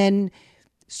 And then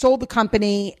sold the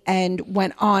company and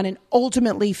went on and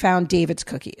ultimately found David's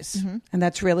Cookies. And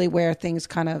that's really where things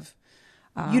kind of...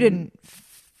 you didn't...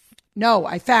 No,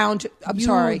 I found...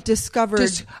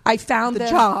 discovered I found the them,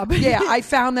 job. Yeah, I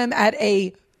found them at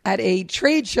a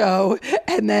trade show,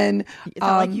 and then it's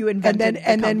not like you invented the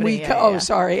company.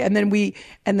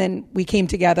 And then we came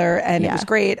together, and it was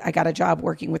great. I got a job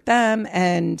working with them,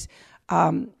 and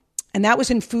that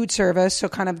was in food service, so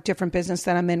kind of different business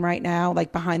than I'm in right now,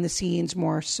 like behind the scenes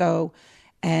more so.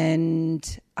 And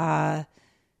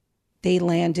they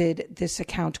landed this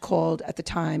account called at the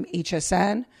time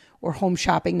HSN, or Home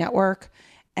Shopping Network,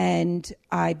 and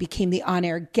I became the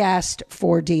on-air guest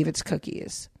for David's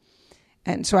Cookies.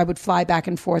 And so I would fly back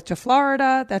and forth to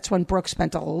Florida. That's when Brooke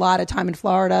spent a lot of time in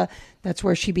Florida. That's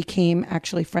where she became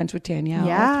actually friends with Danielle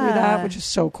through that, which is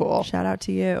so cool. Shout out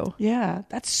to you. Yeah,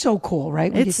 that's so cool,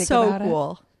 right? It's so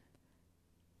cool.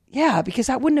 Yeah, because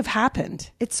that wouldn't have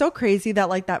happened. It's so crazy that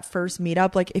like that first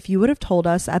meetup, like if you would have told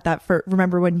us at that first,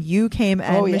 remember when you came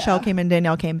and Michelle came and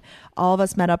Danielle came, all of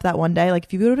us met up that one day. Like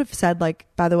if you would have said like,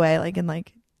 by the way, like in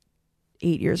like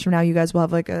 8 years from now, you guys will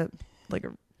have like a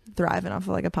thriving off of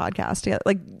like a podcast together.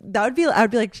 Like that would be, I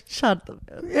would be like, shut the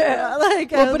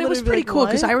but it was pretty cool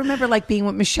because I remember like being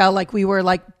with Michelle, like we were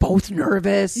like both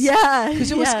nervous. Yeah.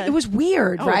 Because it was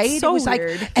weird, right? It's so it was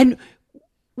weird. Like, and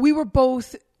we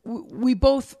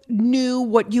both knew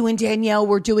what you and Danielle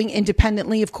were doing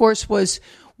independently, of course, was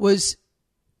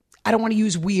I don't want to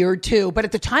use weird too, but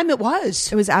at the time it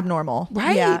was abnormal.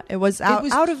 Right? Yeah. It was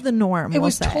out of the norm. It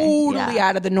was totally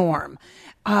out of the norm.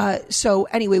 So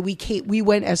anyway, we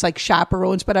went as like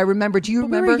chaperones, but I remember, do you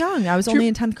remember? We were young. I was only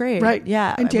in 10th grade. Right.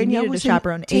 Yeah. And Danielle was in 8th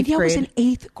grade. Danielle was in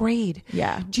 8th grade.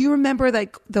 Yeah. Do you remember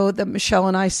like though that Michelle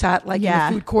and I sat like in the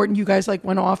food court and you guys like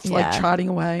went off like trotting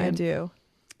away? I do.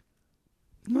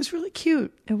 It was really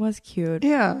cute. It was cute.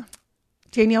 Yeah.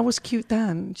 Danielle was cute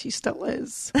then. She still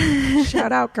is.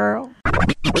 Shout out, girl.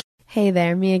 Hey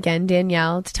there, me again,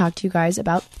 Danielle, to talk to you guys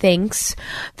about thanks.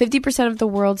 50% of the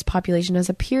world's population has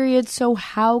a period, so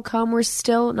how come we're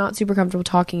still not super comfortable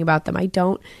talking about them? I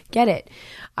don't get it.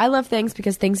 I love Thanks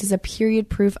because Thanks is a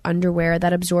period-proof underwear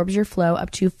that absorbs your flow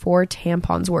up to 4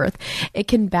 tampons worth. It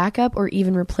can back up or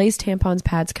even replace tampons,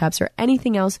 pads, cups, or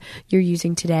anything else you're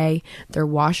using today. They're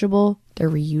washable. They're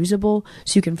reusable,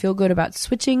 so you can feel good about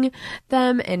switching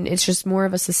them, and it's just more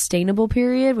of a sustainable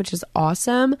period, which is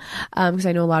awesome, because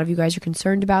I know a lot of you guys are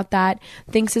concerned about that.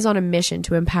 Thanks is on a mission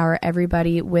to empower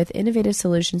everybody with innovative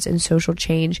solutions and social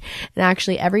change, and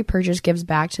actually every purchase gives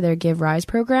back to their Give Rise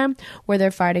program, where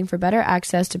they're fighting for better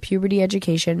access to puberty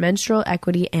education, menstrual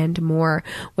equity, and more,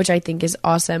 which I think is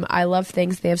awesome. I love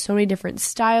Thanks. They have so many different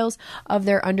styles of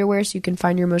their underwear, so you can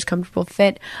find your most comfortable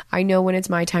fit. I know when it's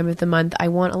my time of the month, I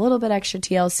want a little bit extra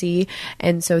TLC,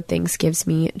 and so Thanks gives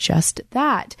me just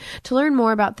that. To learn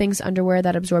more about Thanks underwear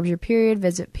that absorbs your period,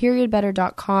 visit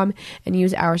periodbetter.com and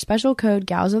use our special code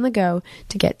GALSONTHEGO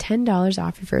to get $10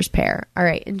 off your first pair. All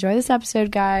right, enjoy this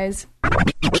episode, guys.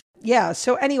 Yeah.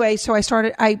 So anyway,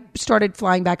 I started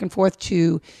flying back and forth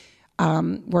to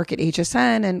work at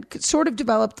HSN, and sort of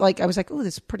developed, like, I was like, oh,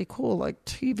 this is pretty cool, like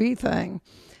TV thing.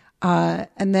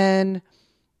 And then,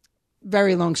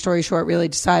 very long story short, really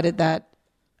decided that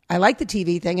I like the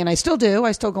TV thing, and I still do.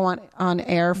 I still go on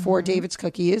air for David's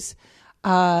Cookies.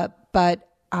 But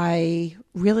I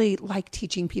really like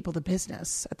teaching people the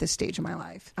business at this stage of my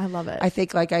life. I love it. I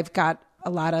think like I've got a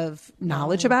lot of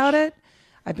knowledge about it.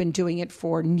 I've been doing it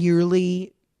for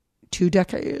nearly 2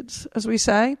 decades, as we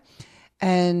say.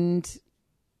 And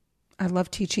I love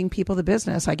teaching people the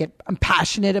business. I'm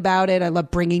passionate about it. I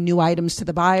love bringing new items to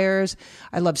the buyers.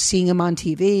 I love seeing them on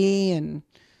TV and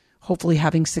hopefully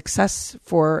having success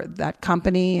for that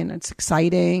company, and it's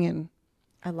exciting, and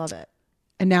I love it.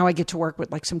 And now I get to work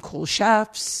with like some cool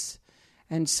chefs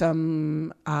and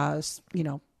some celebs.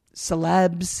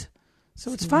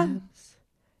 So it's fun.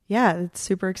 Yeah, it's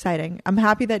super exciting. I'm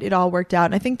happy that it all worked out.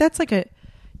 And I think that's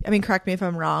correct me if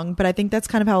I'm wrong, but I think that's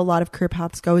kind of how a lot of career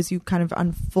paths go, is you kind of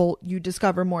unfold, you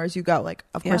discover more as you go. Like,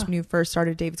 of course, when you first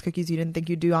started David's Cookies, you didn't think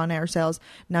you'd do on-air sales.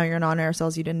 Now you're in on-air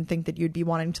sales. You didn't think that you'd be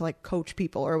wanting to like coach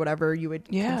people or whatever you would,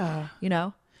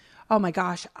 Oh my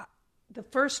gosh. The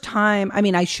first time,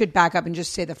 I should back up and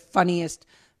just say the funniest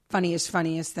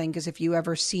thing, because if you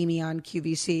ever see me on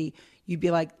QVC, you'd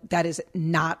be like, that is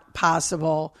not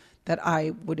possible that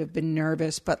I would have been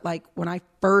nervous. But like when I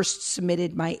first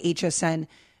submitted my HSN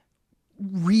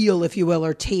reel, if you will,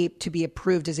 or tape to be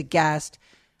approved as a guest,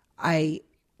 I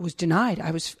was denied.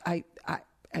 And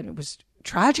it was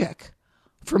tragic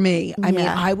for me. We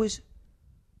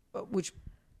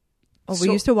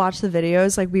used to watch the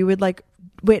videos. Like we would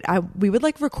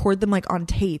record them like on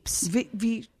tapes.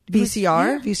 VCR?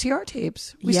 Yeah, VCR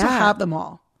tapes. We still have them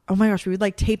all. Oh my gosh, we would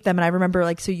like tape them. And I remember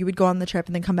like, so you would go on the trip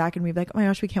and then come back and we'd be like, oh my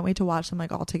gosh, we can't wait to watch them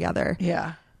like all together.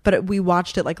 Yeah. But we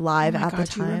watched it like live at the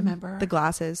time. Do you remember? The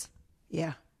glasses.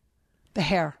 Yeah. The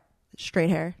hair. Straight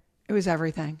hair. It was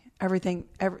everything.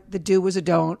 The do was a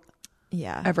don't.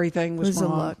 Yeah. Everything was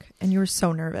wrong. A look. And you were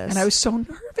so nervous. And I was so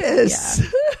nervous. Yeah.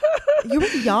 You were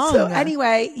young. So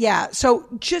anyway, yeah. So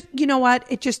just, you know what?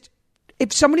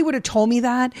 If somebody would have told me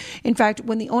that, in fact,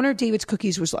 when the owner of David's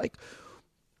Cookies was like,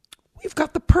 we've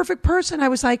got the perfect person, I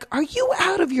was like, are you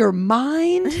out of your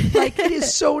mind? Like, it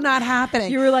is so not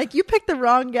happening. You were like, you picked the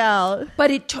wrong gal. But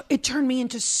it turned me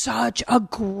into such a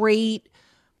great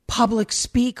public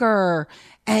speaker.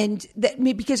 And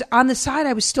because on the side,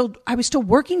 I was still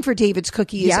working for David's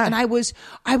Cookies. Yeah. And I was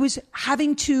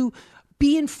having to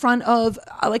be in front of,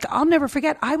 like, I'll never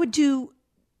forget, I would do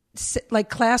like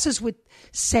classes with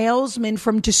salesmen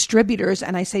from distributors.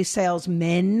 And I say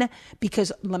salesmen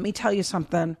because let me tell you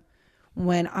something.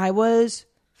 When I was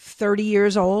 30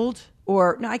 years old,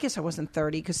 or no, I guess I wasn't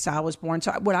 30 because Sal was born.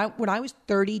 So when I was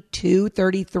 32,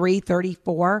 33,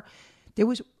 34, there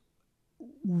was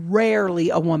rarely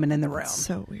a woman in the room. That's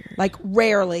so weird. Like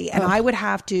rarely. And I would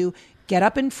have to get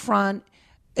up in front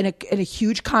in a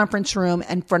huge conference room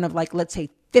in front of like, let's say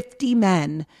 50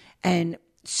 men and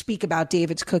speak about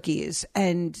David's Cookies.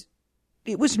 And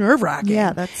it was nerve wracking.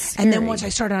 Yeah, that's scary. And then once I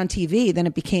started on TV, then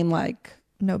it became like,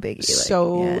 no biggie.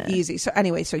 So easy. So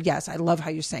anyway, so yes, I love how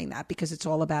you're saying that because it's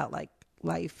all about like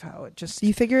life, how it just...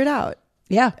 You figure it out.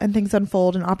 Yeah. And things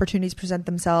unfold and opportunities present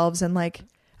themselves. And like,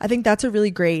 I think that's a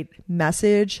really great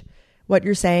message. What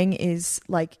you're saying is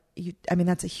like,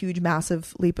 that's a huge,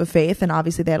 massive leap of faith. And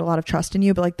obviously they had a lot of trust in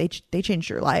you, but like they changed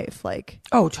your life. Like,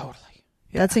 oh, totally.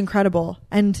 Yeah. That's incredible.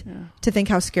 And to think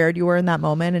how scared you were in that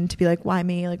moment and to be like, why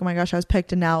me? Like, oh my gosh, I was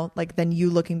picked. And now like, then you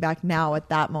looking back now at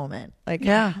that moment, like,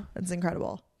 yeah, that's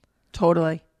incredible.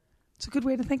 Totally. It's a good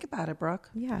way to think about it, Brooke.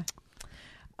 Yeah.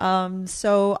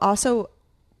 So also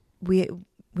we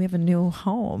have a new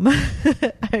home.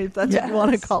 If that's what you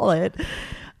want to call it.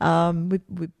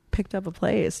 We picked up a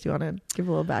place. Do you want to give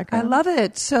a little background? I love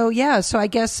it. So I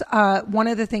guess one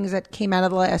of the things that came out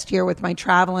of the last year with my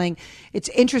traveling, it's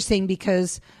interesting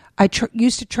because I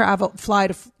used to fly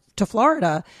to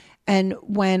Florida, and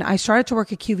when I started to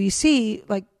work at QVC,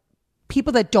 like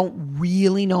people that don't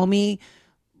really know me,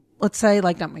 let's say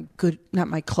like not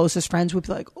my closest friends would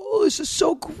be like, "Oh, this is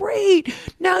so great.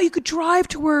 Now you could drive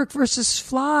to work versus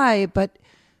fly," but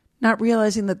not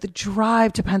realizing that the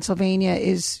drive to Pennsylvania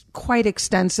is quite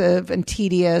extensive and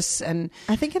tedious. And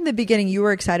I think in the beginning you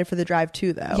were excited for the drive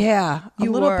too, though. Yeah, a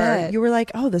little bit. You were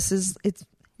like, "Oh,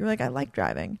 you're like, I like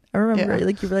driving." I remember,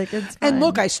 like you were like, "It's fine." And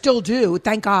look, I still do.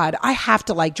 Thank God. I have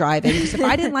to like driving because if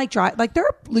I didn't like drive, like there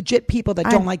are legit people that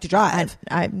don't like to drive.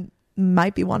 I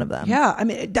might be one of them. Yeah, I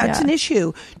mean that's an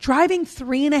issue. Driving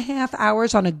 3.5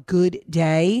 hours on a good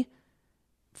day,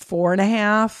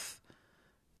 4.5.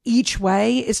 Each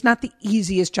way is not the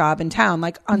easiest job in town.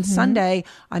 Like on Sunday,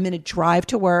 I'm going to drive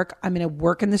to work. I'm going to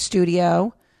work in the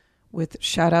studio with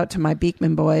shout out to my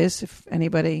Beekman boys. If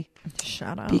anybody,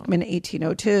 shout out Beekman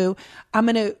 1802. I'm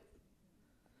going to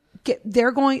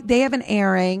they have an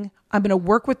airing. I'm going to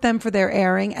work with them for their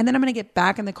airing. And then I'm going to get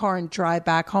back in the car and drive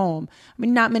back home. I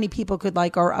mean, not many people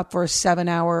are up for a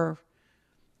 7-hour,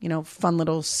 fun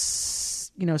little,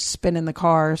 spin in the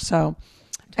car. So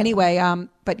anyway,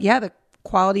 but yeah, the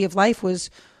quality of life was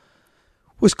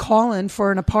calling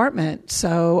for an apartment.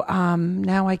 So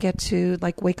now I get to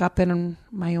like wake up in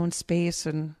my own space,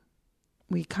 and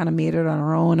we kind of made it on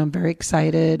our own. I'm very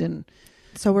excited. And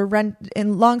so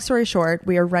and long story short,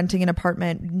 we are renting an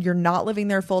apartment. You're not living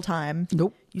there full time.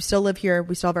 Nope. You still live here.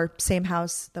 We still have our same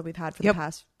house that we've had for the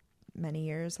past many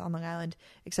years on Long Island,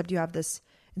 except you have this,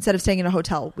 instead of staying in a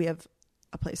hotel, we have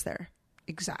a place there.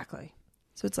 Exactly.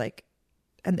 So it's like,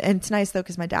 and it's nice though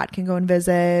because my dad can go and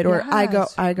visit, or I go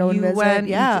and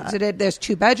visit. Visited. There's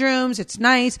 2 bedrooms. It's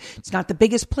nice. It's not the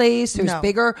biggest place. There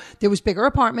was bigger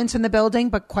apartments in the building,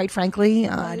 but quite frankly,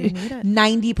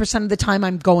 90% of the time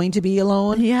I'm going to be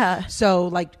alone. Yeah. So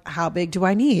like, how big do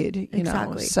I need?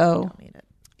 Exactly. So you don't need it.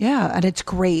 Yeah, and it's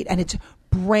great, and it's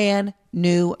brand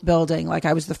new building. Like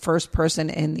I was the first person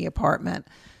in the apartment.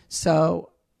 So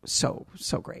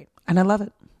great, and I love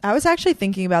it. I was actually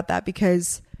thinking about that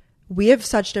because we have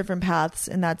such different paths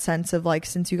in that sense of like,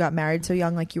 since you got married so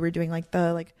young, like you were doing like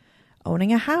the like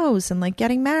owning a house and like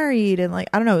getting married and like,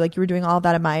 I don't know, like you were doing all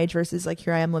that at my age versus like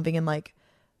here I am living in like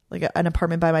an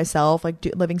apartment by myself, like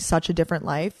living such a different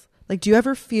life. Like, do you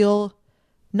ever feel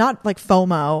not like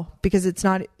FOMO, because it's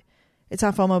not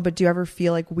FOMO, but do you ever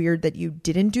feel like weird that you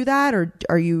didn't do that? Or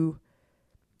are you,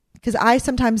 because I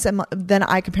sometimes then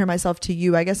I compare myself to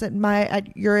you, I guess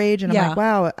at your age, and I'm like,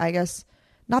 wow, I guess,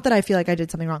 not that I feel like I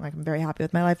did something wrong. Like I'm very happy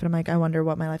with my life, and I'm like, I wonder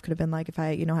what my life could have been like if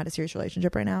I, had a serious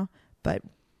relationship right now. But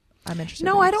I'm interested.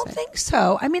 No, I don't think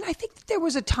so. I mean, I think that there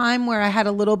was a time where I had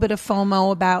a little bit of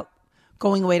FOMO about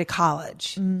going away to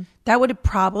college. That would have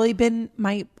probably been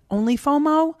my only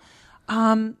FOMO.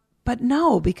 But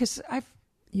no, because I've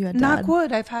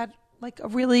had like a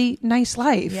really nice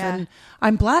life, and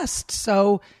I'm blessed.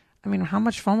 So, I mean, how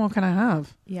much FOMO can I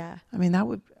have? Yeah. I mean,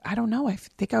 I don't know. I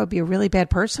think I would be a really bad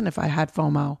person if I had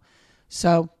FOMO.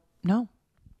 So, no,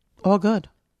 all good.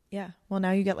 Yeah. Well,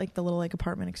 now you get like the little like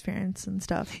apartment experience and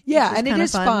stuff. Yeah. And it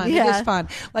is fun. Yeah. It is fun.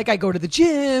 Like I go to the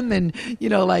gym and,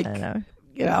 like, and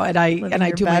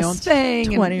I do my own thing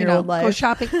 20-year-old life. Go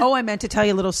shopping. Oh, I meant to tell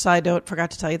you a little side note.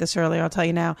 Forgot to tell you this earlier. I'll tell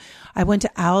you now. I went to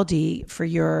Aldi for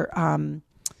your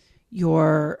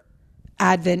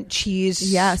Advent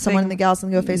cheese. Yeah. Someone in the Gals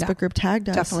and Go Facebook group tagged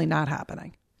us. Definitely not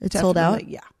happening. It's sold out?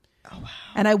 Yeah. Oh, wow.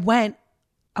 And I want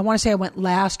to say I went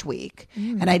last week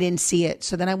and I didn't see it.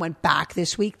 So then I went back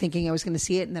this week thinking I was going to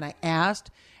see it. And then I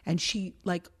asked, and she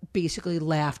like basically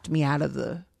laughed me out of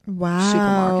the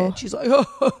supermarket. She's like,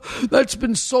 "Oh, that's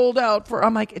been sold out for."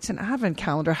 I'm like, "It's an advent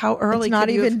calendar. How early? It's not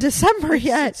even December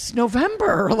yet. It's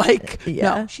November." Like,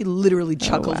 no, she literally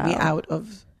chuckled me out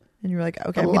of. And you were like,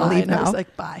 "Okay, I'm going to leave now." I was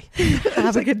like, "Bye.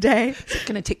 Have a good day." I'm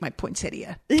going to take my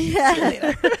poinsettia. Yeah. See you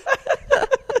later.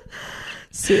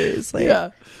 Seriously.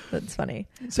 Yeah. That's funny.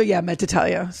 So yeah, I meant to tell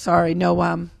you. Sorry,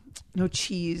 no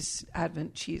cheese,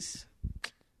 Advent cheese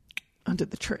under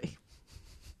the tree.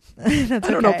 That's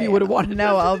I don't know if you would have wanted.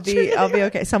 No, I'll be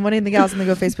okay. Someone in the Gals and the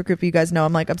Go Facebook group, you guys know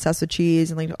I'm like obsessed with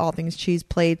cheese and like all things cheese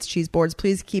plates, cheese boards.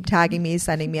 Please keep tagging me,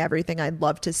 sending me everything. I'd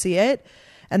love to see it.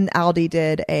 And Aldi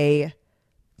did a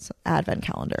advent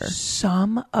calendar.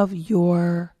 Some of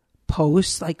your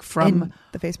posts, like from in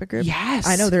the Facebook group, yes,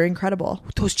 I know, they're incredible.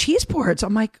 Those cheese boards,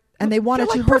 I'm like, And they want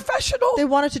They're professional. They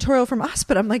want a tutorial from us,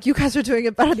 but I'm like, you guys are doing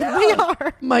it better than we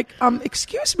are. I'm like,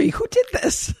 excuse me, who did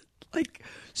this? Like,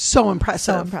 so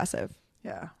impressive. So impressive.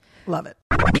 Yeah. Love it.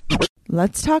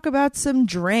 Let's talk about some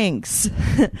drinks.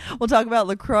 We'll talk about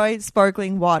LaCroix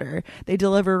sparkling water. They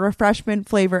deliver refreshment,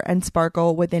 flavor, and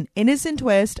sparkle with an innocent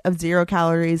twist of 0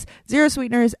 calories, 0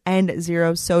 sweeteners, and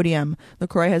 0 sodium.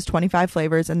 LaCroix has 25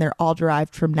 flavors, and they're all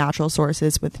derived from natural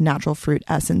sources with natural fruit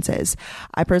essences.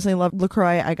 I personally love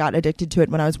LaCroix. I got addicted to it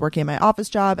when I was working at my office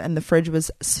job, and the fridge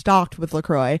was stocked with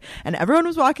LaCroix, and everyone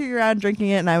was walking around drinking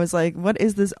it, and I was like, what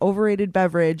is this overrated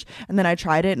beverage? And then I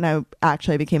tried it, and I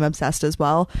actually became obsessed as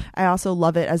well. I also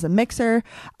love it as a mixer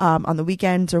on the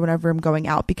weekends or whenever I'm going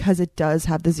out, because it does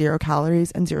have the 0 calories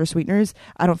and 0 sweeteners.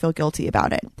 I don't feel guilty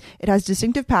about it. It has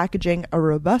distinctive packaging, a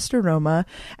robust aroma,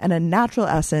 and a natural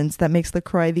essence that makes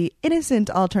LaCroix the innocent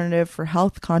alternative for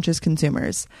health-conscious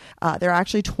consumers. There are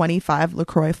actually 25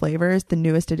 LaCroix flavors. The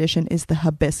newest addition is the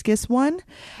hibiscus one.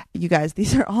 You guys,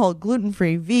 these are all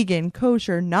gluten-free, vegan,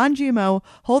 kosher, non-GMO,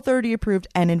 Whole30 approved,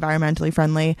 and environmentally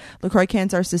friendly. LaCroix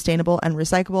cans are sustainable and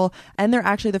recyclable, and they're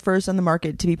actually the first on the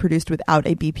market to be produced without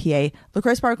a BPA.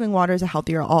 LaCroix sparkling water is a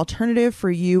healthier alternative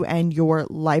for you and your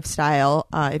lifestyle.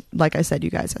 Like I said, you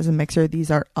guys, as a mixer,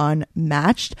 these are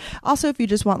unmatched. Also, if you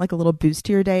just want like a little boost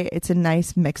to your day, it's a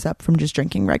nice mix up from just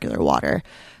drinking regular water.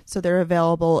 So they're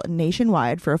available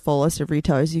nationwide. For a full list of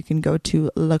retailers, you can go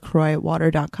to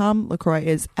LaCroixwater.com. LaCroix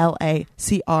is LACROIX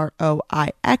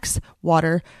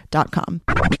water.com.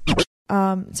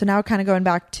 So now kind of going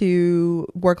back to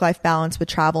work-life balance with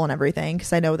travel and everything,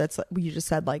 because I know that's what you just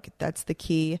said, like that's the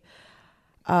key.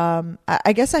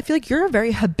 I guess I feel like you're a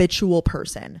very habitual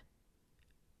person.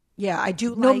 Yeah, I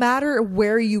do. No matter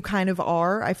where you kind of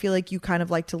are, I feel like you kind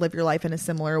of like to live your life in a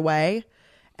similar way.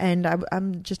 And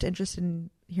I'm just interested in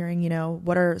hearing,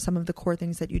 what are some of the core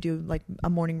things that you do, like a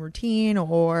morning routine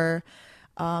or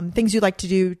things you like to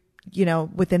do,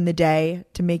 within the day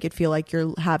to make it feel like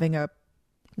you're having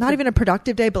not even a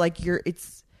productive day, but like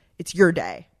it's your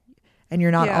day and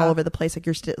you're not all over the place. Like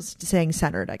you're still staying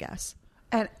centered, I guess.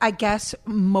 And I guess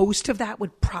most of that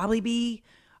would probably be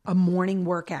a morning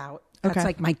workout. That's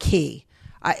like my key.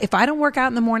 If I don't work out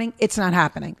in the morning, it's not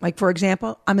happening. Like, for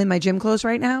example, I'm in my gym clothes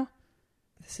right now.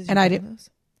 This is your gym clothes?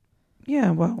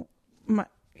 Yeah, well,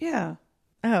 yeah.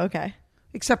 Oh, okay.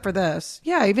 Except for this.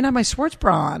 Yeah, I even have my sports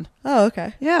bra on. Oh,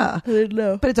 okay. Yeah. I didn't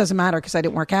know. But it doesn't matter because I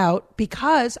didn't work out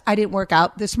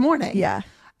this morning. Yeah.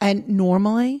 And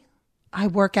normally I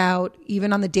work out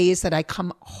even on the days that I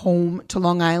come home to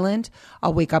Long Island.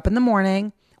 I'll wake up in the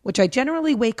morning, which I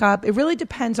generally wake up. It really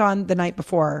depends on the night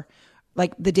before,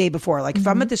 like the day before. Like if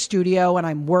I'm at the studio and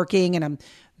I'm working and I'm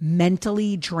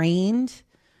mentally drained,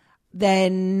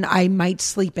 then I might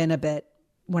sleep in a bit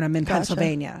when I'm in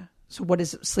Pennsylvania. So what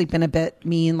does sleep in a bit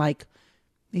mean? Like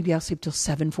maybe I'll sleep till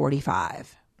 7:45,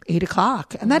 8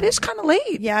 o'clock. And that is kind of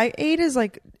late. Yeah, 8 is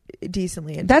like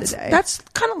decently into the day. That's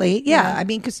kind of late. Yeah. I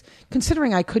mean, because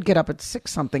considering I could get up at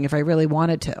 6 something if I really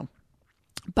wanted to.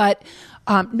 But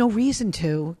no reason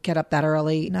to get up that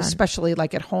early, especially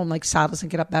like at home, like Sal doesn't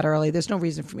get up that early. There's no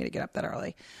reason for me to get up that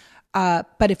early.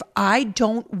 But if I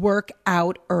don't work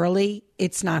out early,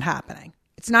 it's not happening.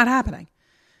 It's not happening.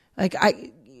 Like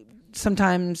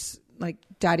sometimes like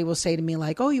Daddy will say to me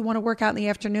like, oh, you want to work out in the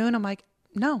afternoon? I'm like,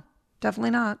 no,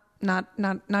 definitely not.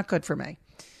 Not good for me.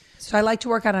 So I like to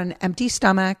work out on an empty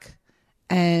stomach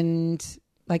and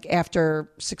like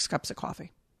after 6 cups of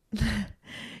coffee.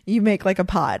 You make like a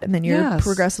pot and then you're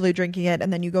progressively drinking it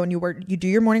and then you go and you do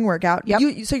your morning workout.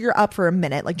 Yep. So you're up for a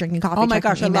minute, like drinking coffee. Oh my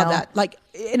gosh, email. I love that. Like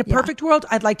in a perfect world,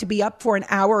 I'd like to be up for an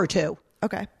hour or two.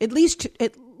 Okay. At least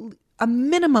a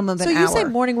minimum of an hour. So you say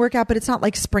morning workout, but it's not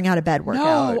like spring out of bed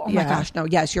workout. No. Oh my gosh. No.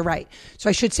 Yes, you're right. So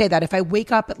I should say that if I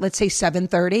wake up at, let's say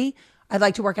 7:30, I'd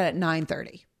like to work out at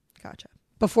 9:30. Gotcha.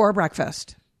 Before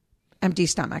breakfast. Empty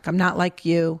stomach. I'm not like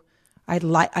you. I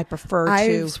prefer to.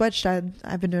 I've switched.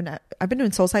 I've been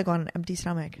doing Soul Cycle on an empty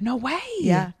stomach. No way.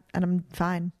 Yeah. And I'm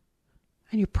fine.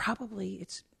 And you probably,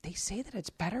 they say that it's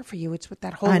better for you. It's with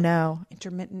that whole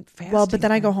intermittent fasting. Well, but then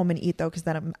I go home and eat though, because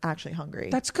then I'm actually hungry.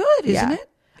 That's good, isn't it?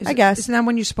 I guess. Isn't that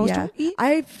when you're supposed to eat?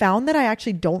 I found that I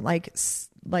actually don't like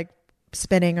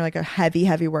spinning or like a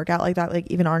heavy workout like that, like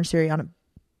even Orange Theory on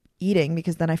eating,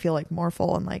 because then I feel like more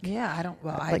full and like,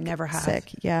 I never have.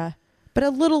 Sick. Yeah. But a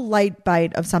little light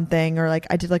bite of something, or like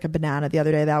I did like a banana the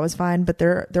other day. That was fine. But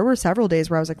there were several days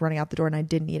where I was like running out the door and I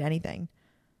didn't eat anything.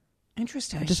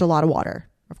 Interesting. Just a lot of water,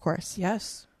 of course.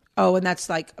 Yes. Oh, and that's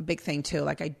like a big thing too.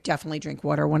 Like I definitely drink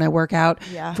water when I work out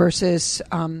versus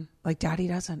like Daddy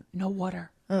doesn't. No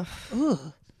water.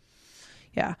 Ugh.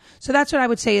 Yeah. So that's what I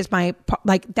would say is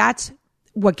that's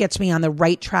what gets me on the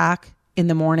right track in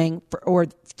the morning or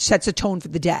sets a tone for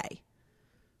the day,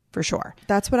 for sure.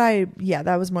 That's what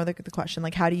that was more the question.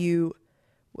 Like, how do you,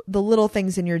 the little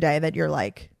things in your day that you're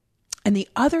like, and the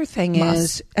other thing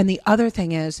is,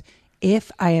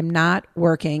 if I am not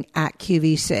working at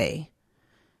QVC,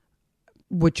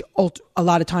 which a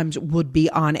lot of times would be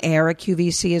on air at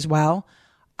QVC as well,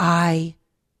 I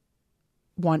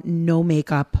want no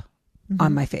makeup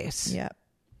on my face. Yeah.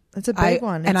 That's a big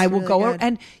one. And I will really go, good.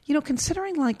 and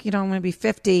considering like, I'm going to be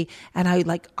 50 and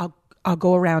I'll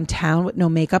go around town with no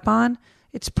makeup on.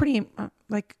 It's pretty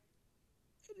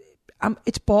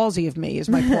it's ballsy of me is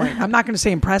my point. I'm not going to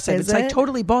say impressive. It's like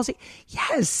totally ballsy.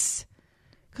 Yes.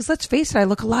 Because let's face it, I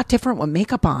look a lot different with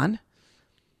makeup on.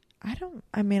 I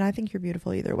think you're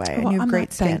beautiful either way. Well, and you have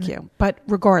great skin. Thank you. But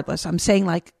regardless, I'm saying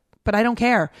but I don't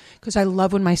care because I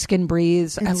love when my skin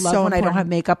breathes. I love when I don't have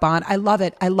makeup on. I love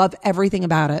it. I love everything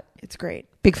about it. It's great.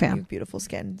 Big fan. You have beautiful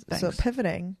skin. Thanks. So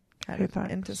pivoting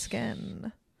into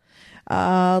skin.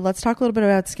 Let's talk a little bit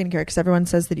about skincare because everyone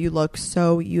says that you look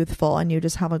so youthful and you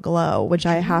just have a glow, which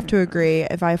I have to agree.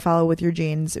 If I follow with your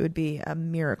genes, it would be a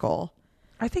miracle.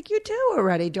 I think you do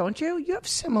already, don't you? You have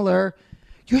similar.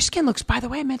 Your skin looks, by the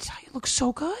way, I meant to tell you, it looks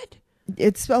so good.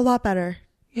 It's a lot better.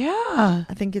 Yeah.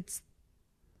 I think it's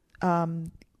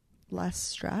less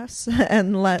stress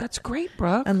and less. That's great,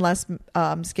 Brooke. And less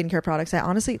skincare products. I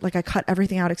honestly, I cut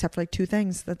everything out except for 2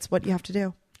 things. That's what you have to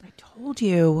do. I told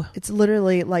you. It's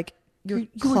literally you're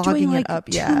clogging doing it up.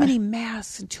 Too many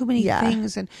masks and too many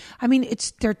things. And I mean,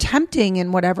 they're tempting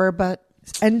and whatever, but.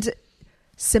 And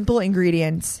simple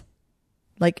ingredients.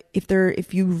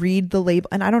 If you read the label,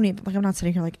 and I don't even, I'm not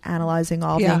sitting here analyzing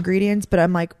all the ingredients, but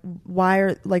I'm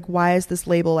why is this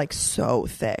label so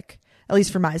thick? At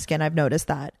least for my skin, I've noticed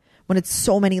that when it's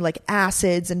so many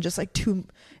acids and just too,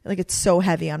 it's so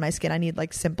heavy on my skin. I need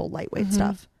simple, lightweight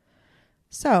stuff.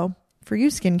 So for you,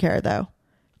 skincare though,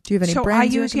 do you have any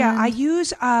brands? I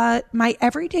use my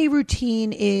everyday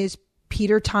routine is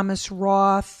Peter Thomas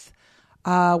Roth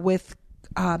with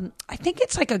I think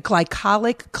it's a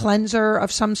glycolic cleanser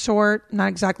of some sort. Not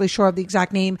exactly sure of the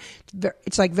exact name.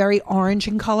 It's very orange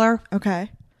in color. Okay.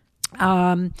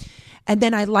 And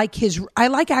then I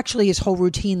like actually his whole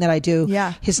routine that I do.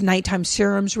 Yeah. His nighttime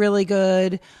serum's really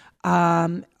good.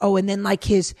 And then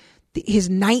his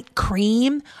night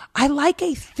cream. I like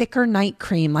a thicker night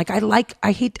cream.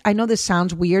 I know this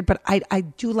sounds weird, but I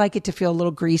do like it to feel a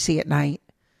little greasy at night.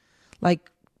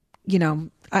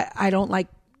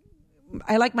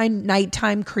 I like my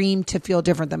nighttime cream to feel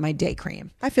different than my day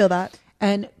cream. I feel that.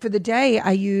 And for the day,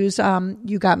 I use,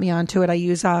 you got me onto it. I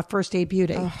use First Aid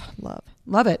Beauty. Oh,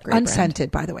 Love it. Great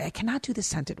unscented, by the way. I cannot do the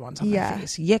scented ones on my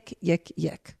face. Yick, yick,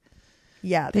 yick.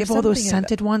 Yeah. They have all those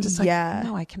scented ones. It's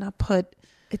no, I cannot put.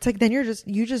 It's then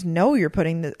you just know you're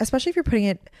putting especially if you're putting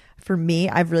it, for me,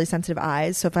 I have really sensitive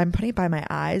eyes. So if I'm putting it by my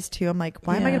eyes too, I'm like,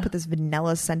 why am I going to put this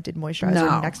vanilla scented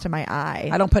moisturizer next to my eye?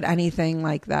 I don't put anything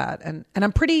like that. And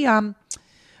I'm pretty, and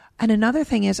another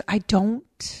thing is I don't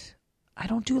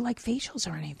do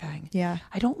facials or anything. Yeah.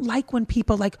 I don't like when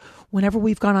people whenever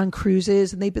we've gone on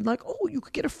cruises and they've been like, oh, you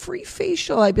could get a free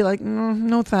facial. I'd be like,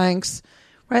 no, thanks.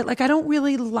 Right. I don't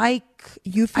really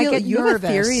you feel, you nervous. have a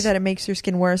theory that it makes your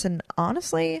skin worse. And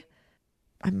honestly,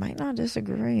 I might not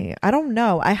disagree. I don't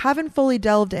know. I haven't fully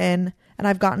delved in and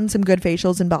I've gotten some good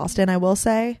facials in Boston, I will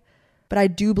say. But I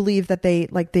do believe that they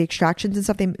the extractions and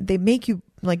stuff, they make you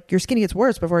your skin gets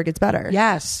worse before it gets better.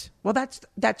 Yes. Well,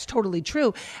 that's totally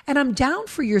true. And I'm down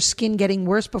for your skin getting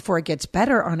worse before it gets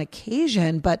better on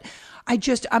occasion. But I'm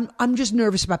just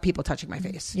nervous about people touching my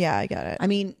face. Yeah, I get it. I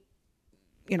mean,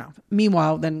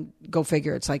 meanwhile, then go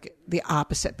figure. It's the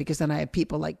opposite because then I have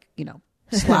people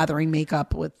slathering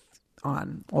makeup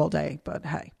on all day. But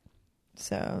hey.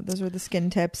 So those were the skin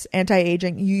tips.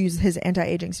 Anti-aging. You use his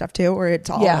anti-aging stuff too, or it's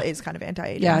all is kind of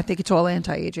anti-aging? Yeah, I think it's all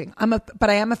anti-aging. But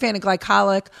I am a fan of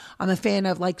glycolic. I'm a fan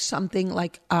of something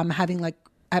having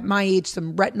at my age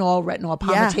some retinol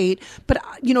palmitate. Yeah. But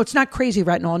it's not crazy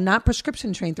retinol, not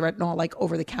prescription trained retinol,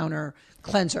 over the counter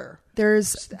cleanser.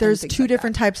 There's 2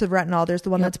 different types of retinol. There's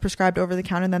the one that's prescribed over the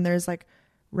counter, and then there's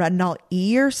retinol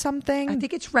E or something. I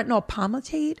think it's retinol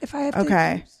palmitate. If I have to.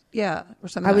 Okay. Yeah, or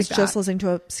something. I was just listening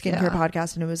to a skincare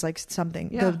podcast, and it was something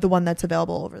the one that's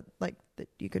available over that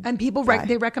you could. And people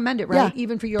they recommend it, right? Yeah.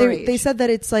 Even for your age. They said that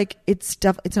it's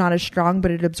it's not as strong, but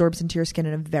it absorbs into your skin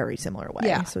in a very similar way.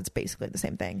 Yeah. So it's basically the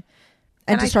same thing.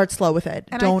 And to start slow with it.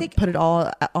 Don't put it all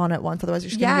on at once, otherwise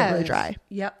your skin will get really dry.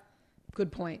 Yep.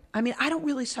 Good point. I mean, I don't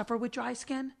really suffer with dry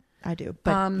skin. I do,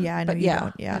 but I know you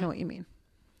don't. Yeah, I know what you mean.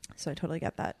 So I totally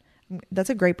get that. That's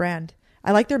a great brand.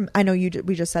 I like their. I know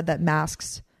we just said that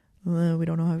masks. We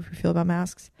don't know how we feel about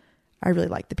masks. I really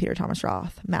like the Peter Thomas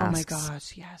Roth masks. Oh my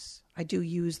gosh, yes. I do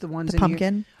use the ones the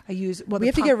pumpkin. I use. We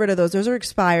have to get rid of those. Those are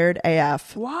expired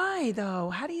AF. Why though?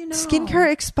 How do you know?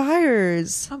 Skincare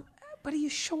expires. But are you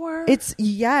sure? It's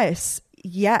yes,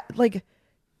 yeah. Like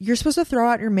you're supposed to throw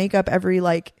out your makeup every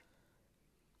like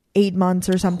 8 months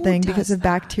or something because of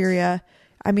bacteria.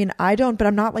 I mean, I don't, but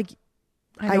I'm not like.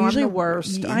 I know usually I'm the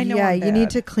worst. I know. Yeah, I'm you need bad.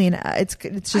 to clean it.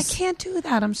 It's just. I can't do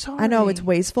that. I'm sorry. I know it's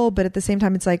wasteful, but at the same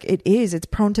time, it's like it's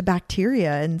prone to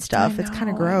bacteria and stuff. It's kind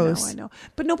of gross. I know.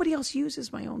 But nobody else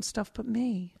uses my own stuff but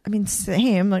me. I mean,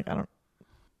 same. Like I'm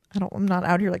not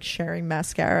out here like sharing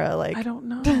mascara. Like I don't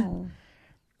know.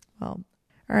 Well,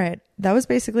 all right. That was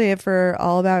basically it for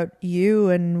all about you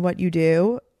and what you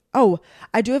do. Oh,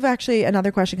 I do have actually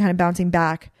another question, kind of bouncing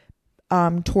back.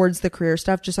 Towards the career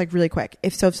stuff, just like really quick.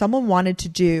 If someone wanted to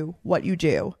do what you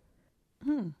do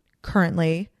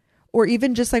currently, or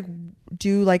even just like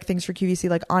do like things for QVC,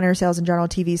 like on-air sales in general,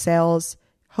 TV sales,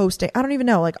 hosting, I don't even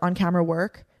know, like on camera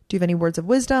work. Do you have any words of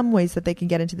wisdom, ways that they can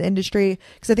get into the industry?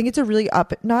 Because I think it's a really I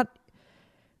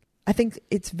think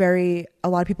it's a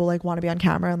lot of people like want to be on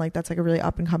camera and like that's like a really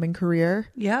up and coming career.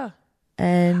 Yeah.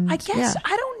 And I guess,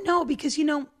 I don't know, because,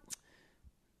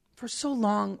 for so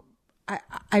long,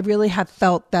 I really have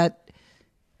felt that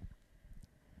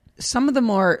some of the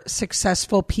more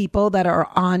successful people that are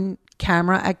on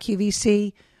camera at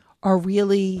QVC are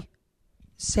really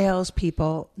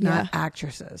salespeople, not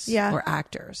actresses or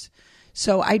actors.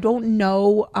 So I don't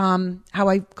know how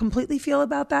I completely feel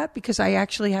about that, because I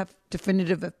actually have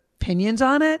definitive opinions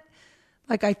on it.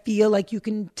 Like I feel like you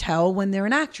can tell when they're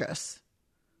an actress.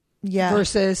 Yeah.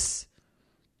 Versus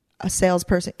a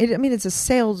salesperson. It's a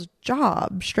sales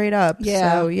job straight up.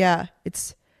 Yeah. So yeah,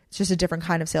 it's just a different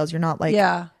kind of sales. You're not like,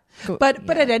 but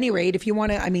at any rate, if you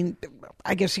want to,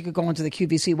 I guess you could go onto the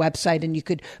QVC website and you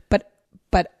could, but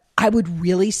I would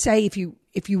really say if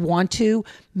you want to,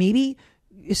 maybe,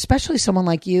 especially someone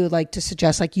like you, like to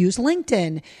suggest like use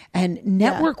LinkedIn and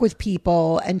network with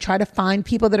people and try to find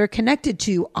people that are connected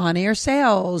to on-air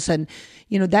sales. And,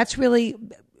 that's really,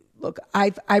 look,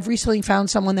 I've recently found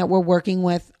someone that we're working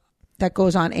with that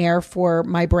goes on air for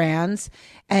my brands,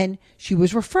 and she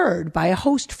was referred by a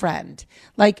host friend.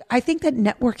 Like, I think that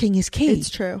networking is key. It's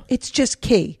true. It's just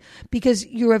key, because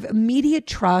you have immediate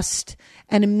trust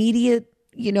and immediate,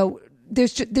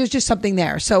 there's just something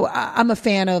there. So I'm a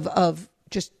fan of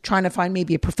just trying to find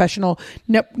maybe a professional,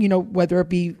 whether it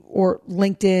be or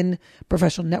LinkedIn,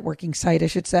 professional networking site, I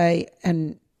should say,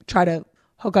 and try to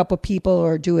hook up with people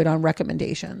or do it on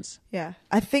recommendations. Yeah.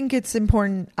 I think it's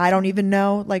important. I don't even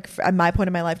know, like at my point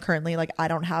in my life currently, like I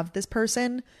don't have this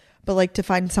person, but like to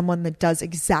find someone that does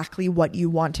exactly what you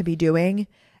want to be doing,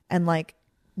 and like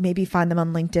maybe find them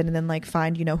on LinkedIn, and then like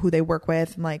find, who they work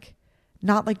with, and like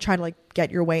not like try to like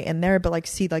get your way in there, but like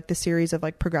see like the series of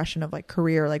like progression of like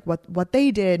career, like what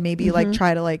they did, maybe like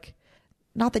try to like,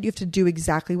 not that you have to do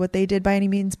exactly what they did by any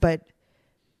means, but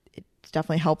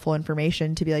definitely helpful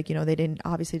information to be like, they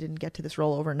obviously didn't get to this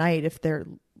role overnight if they're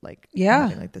like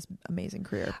having like this amazing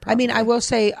career. Probably. I will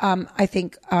say, I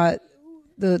think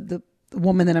the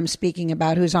woman that I'm speaking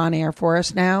about who's on air for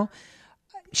us now,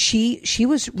 she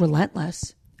was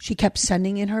relentless. She kept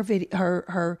sending in her video,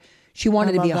 her she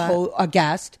wanted to be a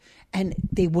guest, and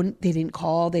they didn't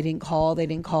call,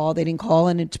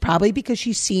 and it's probably because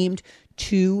she seemed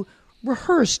too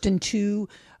rehearsed and too,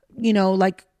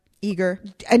 like eager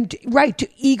and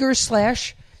eager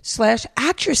slash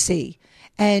actressy.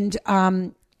 And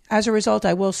as a result,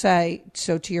 I will say,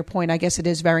 so to your point, I guess it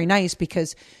is very nice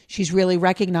because she's really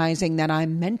recognizing that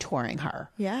I'm mentoring her.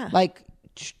 Yeah. Like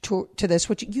to this,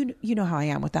 which you know how I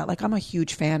am with that. Like I'm a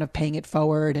huge fan of paying it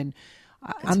forward, and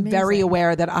I'm amazing. Very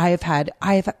aware that I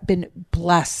have been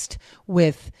blessed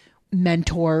with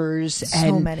mentors,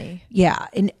 so many. Yeah.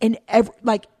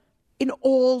 In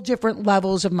all different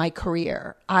levels of my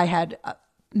career, I had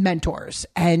mentors.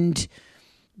 And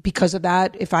because of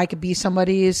that, if I could be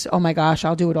somebody's, oh my gosh,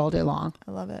 I'll do it all day long.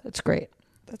 I love it. That's great.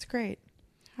 That's great.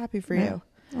 Happy for you.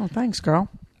 Oh, thanks, girl.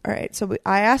 All right. So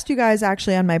I asked you guys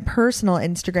actually on my personal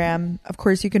Instagram. Of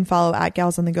course, you can follow at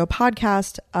Gals on the Go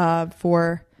podcast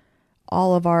for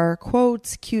all of our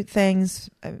quotes, cute things.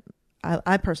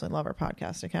 I personally love our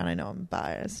podcast account. I know I'm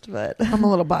biased, but I'm a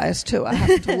little biased too. I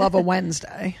happen to love a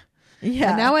Wednesday. Yeah.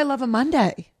 And now I love a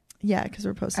Monday. Yeah, because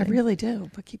we're posting. I really do,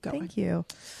 but keep going. Thank you.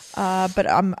 But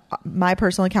my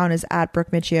personal account is at Brooke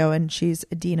Miccio, and she's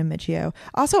Adina Miccio.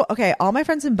 Also, okay, all my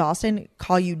friends in Boston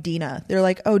call you Dina. They're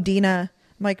like, oh, Dina.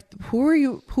 I'm like, who are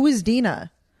you? Who is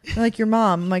Dina? They're like, your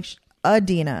mom. I'm like,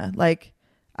 Adina. Like,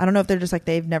 I don't know if they're just like,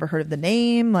 they've never heard of the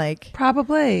name. Like,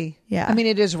 probably. Yeah. I mean,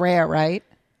 it is rare, right?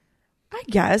 I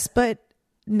guess, but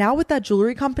now with that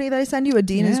jewelry company that I send you,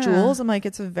 Adina's Jewels, I'm like,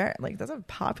 it's a very, like, that's a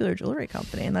popular jewelry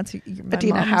company, and that's my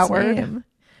Adina mom's Howard. name.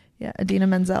 Yeah, Adina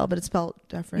Menzel, but it's spelled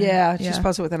different. Yeah, she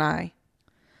spells it with an I.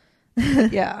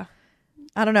 Yeah.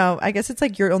 I don't know. I guess it's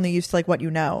like you're only used to like what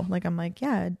you know. Like I'm like,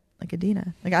 yeah, like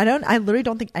Adina. Like I literally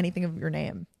don't think anything of your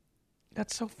name.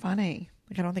 That's so funny.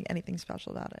 Like I don't think anything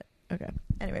special about it. Okay.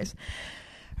 Anyways.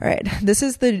 All right. This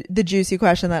is the juicy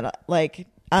question that like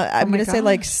I'm going to say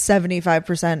like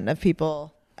 75% of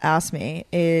people ask me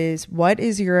is, what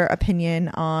is your opinion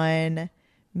on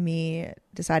me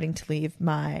deciding to leave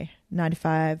my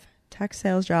 9-to-5 tech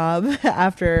sales job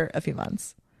after a few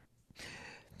months?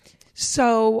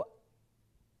 So,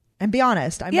 and be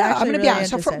honest. I'm going to be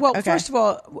honest. So first of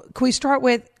all, can we start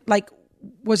with like,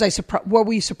 was I surprised? Were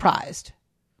we surprised?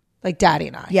 Like Daddy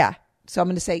and I. Yeah. So I'm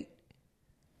going to say,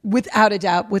 without a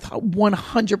doubt, with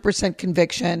 100%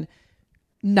 conviction,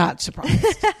 not surprised.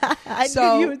 I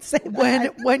knew you would say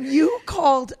that. When you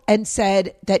called and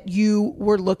said that you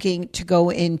were looking to go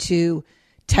into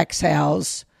tech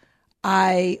sales,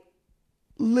 I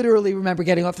literally remember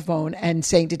getting off the phone and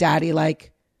saying to Daddy,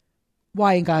 like,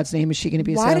 why in God's name is she going to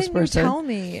be a salesperson? Why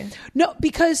didn't you tell me? No,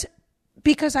 because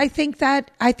I think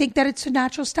that it's a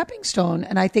natural stepping stone,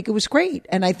 and I think it was great,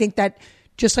 and I think that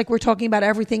just like we're talking about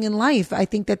everything in life, I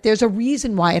think that there's a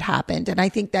reason why it happened, and I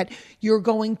think that you're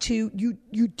going to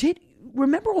you did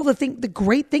remember all the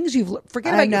great things you've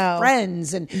forget about your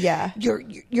friends and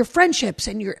your friendships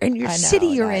and your city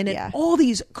you're in and all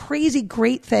these crazy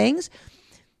great things.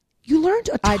 You learned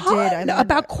a ton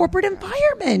about corporate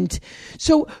environment.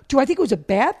 So do I think it was a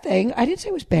bad thing? I didn't say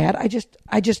it was bad. I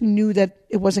just knew that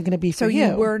it wasn't going to be for you.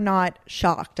 So you were not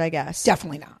shocked, I guess.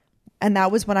 Definitely not. And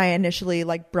that was when I initially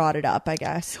like brought it up, I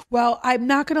guess. Well, I'm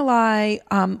not going to lie.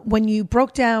 When you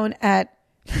broke down at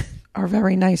our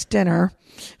very nice dinner.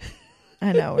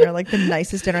 I know. We were like the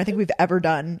nicest dinner I think we've ever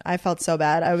done. I felt so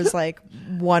bad. I was like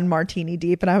one martini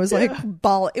deep and I was like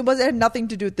it had nothing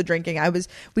to do with the drinking.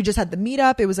 We just had the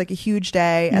meetup. It was like a huge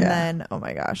day. And then, oh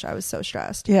my gosh, I was so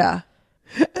stressed. Yeah.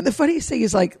 And the funniest thing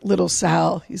is like little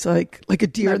Sal. He's like a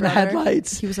deer in the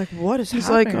headlights. He was like, what is He's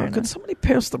happening? He's like, can somebody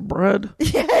pass the bread?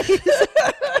 Yeah. He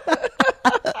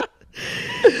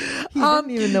didn't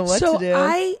even know what to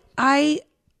do.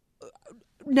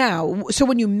 Now, so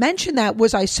when you mentioned that,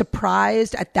 was I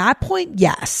surprised at that point?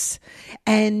 Yes.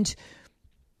 And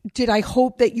did I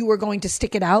hope that you were going to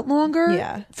stick it out longer?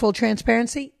 Yeah. Full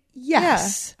transparency?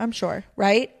 Yes. Yeah, I'm sure.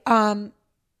 Right?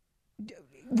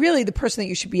 Really, the person that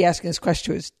you should be asking this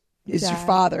question is your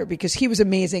father, because he was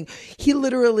amazing. He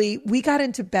literally, we got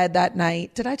into bed that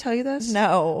night. Did I tell you this?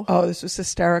 No. Oh, this was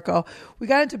hysterical. We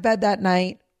got into bed that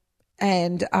night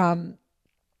and,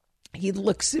 he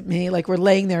looks at me like we're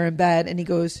laying there in bed and he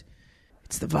goes,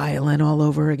 it's the violin all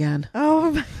over again.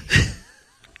 Oh, my.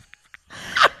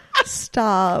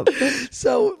 Stop.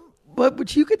 So,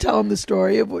 but you could tell him the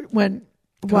story of when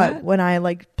I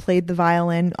like played the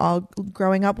violin all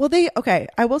growing up. Well,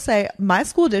 I will say my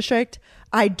school district,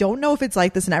 I don't know if it's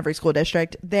like this in every school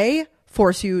district. They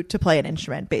force you to play an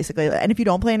instrument basically. And if you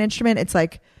don't play an instrument, it's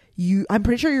like, I'm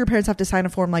pretty sure your parents have to sign a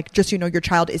form like, just so you know, your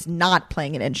child is not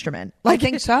playing an instrument. Like, I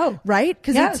think so. Right?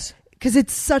 Because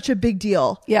it's such a big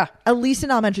deal. Yeah. At least in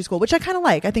elementary school, which I kind of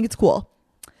like. I think it's cool.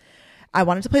 I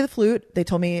wanted to play the flute. They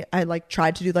told me I like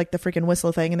tried to do like the freaking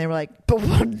whistle thing, and they were like,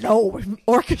 "But no,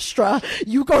 orchestra.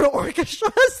 You go to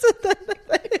orchestra." So then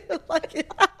they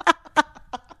like.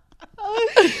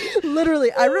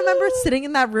 Literally, I remember sitting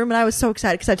in that room and I was so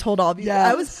excited because I told all of you,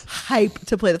 I was hyped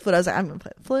to play the flute. I was like, I'm gonna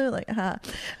play the flute, like,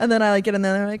 and then I like get in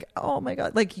there and they're like, oh my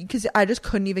god, like, because I just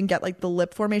couldn't even get like the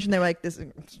lip formation. They were like, this is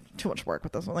too much work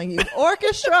with this one. Like, you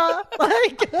orchestra,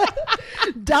 like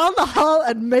down the hall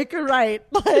and make a right.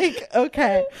 Like,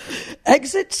 okay,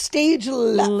 exit stage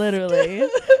left. Literally.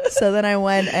 So then I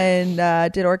went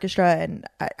and did orchestra, and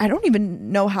I don't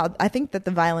even know how. I think that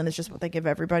the violin is just what they give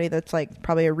everybody that's like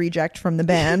probably a reject from the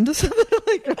band. So they're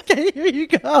like, okay, here you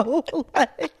go.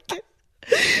 Like,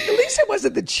 at least it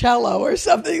wasn't the cello or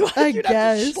something. Like, I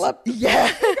guess.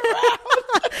 Yeah.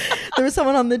 There was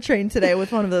someone on the train today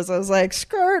with one of those. I was like,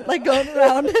 skirt, like going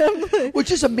around him,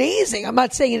 which is amazing. I'm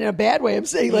not saying it in a bad way. I'm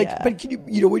saying like, but can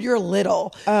you know, when you're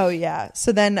little. Oh yeah.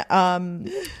 So then I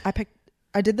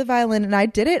did the violin, and I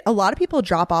did it. A lot of people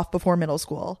drop off before middle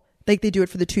school. Like they do it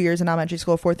for the 2 years in elementary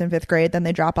school, 4th and 5th grade, then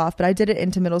they drop off. But I did it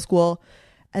into middle school.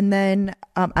 And then,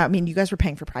 I mean, you guys were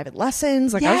paying for private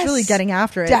lessons. Like, I was really getting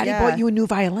after it. Daddy bought you a new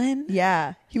violin.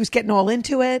 Yeah. He was getting all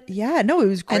into it. Yeah. No, it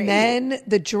was great. And then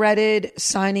the dreaded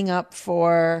signing up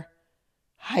for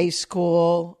high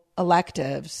school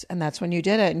electives. And that's when you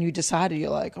did it. And you decided, you're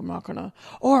like, I'm not going to.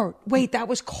 Or, wait, that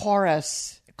was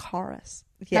chorus. Chorus.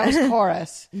 That was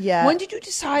chorus. Yeah. When did you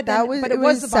decide that? It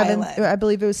was the violin. I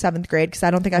believe it was 7th grade because I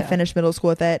don't think I finished middle school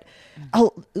with it. I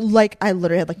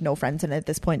literally had like no friends in it at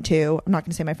this point too. I'm not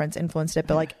going to say my friends influenced it,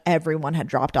 but like everyone had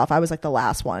dropped off. I was like the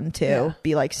last one to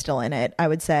be like still in it, I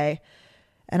would say.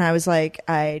 And I was like,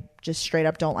 I just straight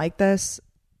up don't like this.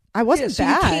 I wasn't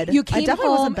bad. You came I definitely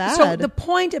home. wasn't bad. So the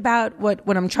point about what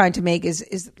I'm trying to make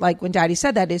is like when Daddy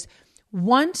said that is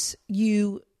once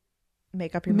you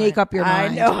make up your mind. I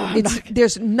know.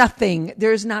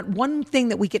 There's not one thing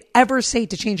that we could ever say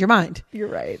to change your mind. You're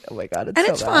right. Oh my God.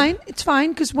 It's fine. It's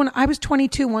fine. Because when I was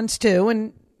 22 once too,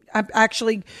 and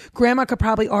actually grandma could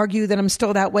probably argue that I'm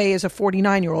still that way as a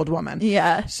 49-year-old woman.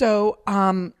 Yeah. So,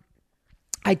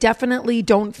 I definitely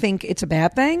don't think it's a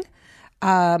bad thing.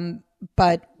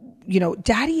 But you know,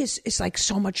 Daddy is like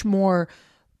so much more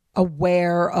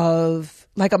aware of,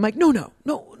 like, I'm like, no,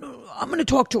 I'm going to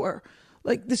talk to her.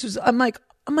 Like I'm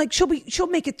like, she'll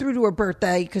make it through to her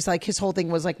birthday. Cause like his whole thing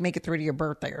was like, make it through to your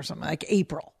birthday or something, like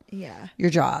April. Yeah.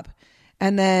 Your job.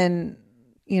 And then,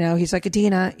 you know, he's like,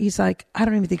 Adina, he's like, I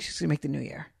don't even think she's gonna make the new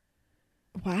year.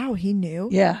 Wow. He knew.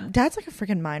 Yeah. Dad's like a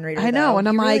freaking mind reader. I know. Though. And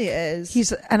I'm he like, really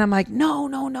is. I'm like,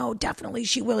 no, definitely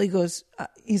she will. He goes,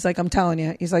 he's like, I'm telling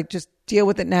you, he's like, just deal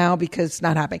with it now because it's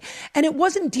not happening. And it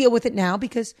wasn't deal with it now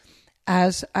because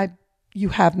as you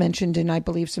have mentioned in, I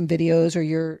believe, some videos or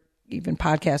your even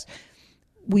podcast,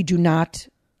 we do not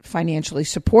financially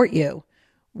support you.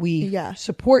 We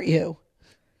support you.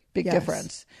 Big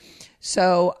difference.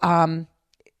 So,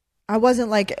 I wasn't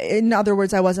like, in other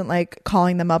words, I wasn't like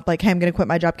calling them up like, hey, I'm going to quit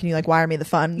my job. Can you like wire me the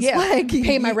funds? Yeah. Like,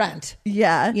 pay my rent.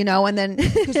 Yeah. You know, and then,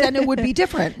 because then it would be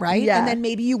different, right? Yeah. And then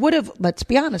maybe you would have, let's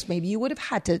be honest, maybe you would have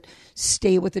had to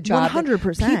stay with the job.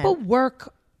 100%. People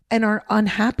work and are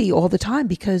unhappy all the time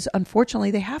because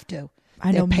unfortunately they have to.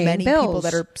 I know many bills. people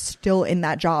that are still in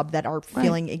that job that are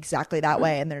feeling exactly that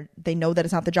way, and they know that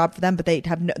it's not the job for them, but they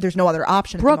have there's no other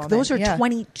option. Brooke, at the moment. those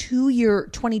are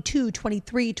 22,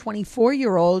 23,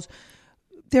 24-year-olds.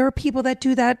 There are people that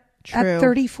do that at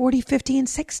 30, 40, 50, and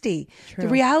 60. True. The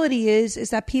reality is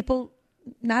that people,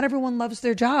 not everyone loves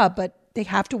their job, but they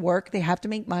have to work, they have to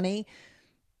make money,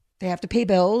 they have to pay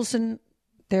bills, and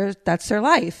that's their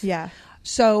life. Yeah.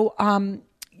 So,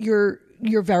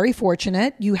 you're very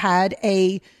fortunate. You had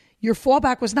your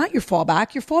fallback was not your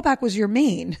fallback. Your fallback was your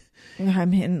main. I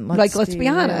mean, let's be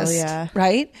honest, yeah.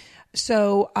 right?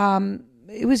 So,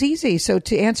 it was easy. So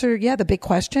to answer, the big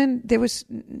question, there was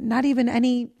not even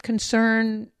any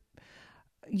concern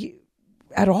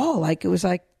at all. Like it was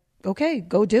like, okay,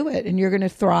 go do it, and you're going to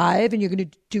thrive, and you're going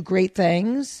to do great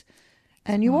things,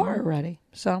 and you are already.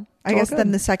 So I guess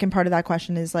then the second part of that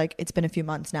question is like, it's been a few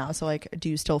months now. So like, do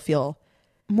you still feel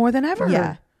more than ever?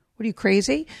 Yeah. What are you,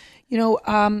 crazy? You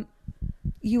know,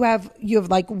 you have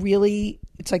like really,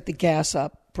 it's like the gas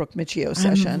up Brooke Miccio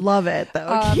session. I love it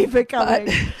though. Keep it coming.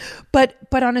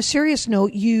 But on a serious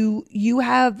note, you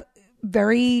have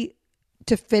very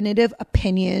definitive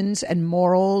opinions and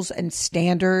morals and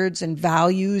standards and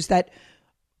values that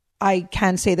I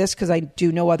can say this because I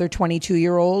do know other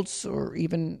 22-year-olds or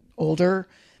even older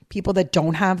people that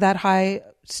don't have that high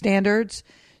standards.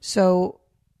 So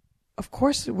of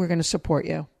course we're going to support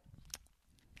you.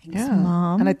 Thanks,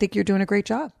 Mom. And I think you're doing a great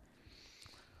job.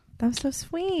 That was so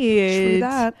sweet. True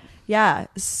that. Yeah.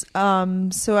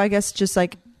 So I guess just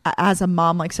like as a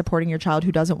mom, like supporting your child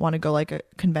who doesn't want to go like a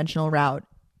conventional route,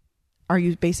 are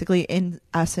you basically in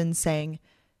essence saying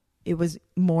it was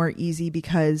more easy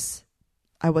because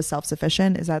I was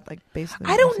self-sufficient? Is that like basically?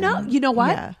 I don't know. You know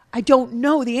what? Yeah. I don't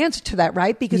know the answer to that,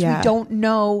 right? Because we don't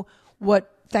know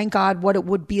thank God, what it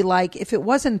would be like if it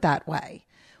wasn't that way.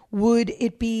 Would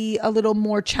it be a little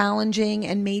more challenging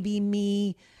and maybe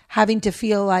me having to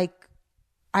feel like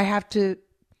I have to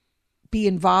be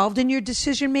involved in your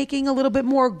decision making a little bit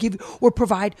more, give or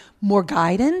provide more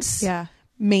guidance? Yeah.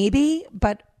 Maybe,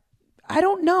 but I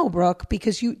don't know, Brooke,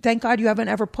 because thank God you haven't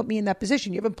ever put me in that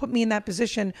position. You haven't put me in that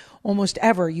position almost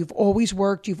ever. You've always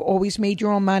worked. You've always made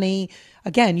your own money.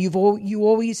 Again, you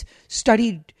always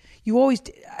studied.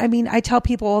 I mean, I tell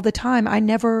people all the time, I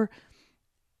never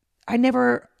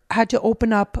had to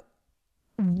open up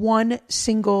one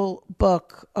single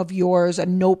book of yours, a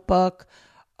notebook,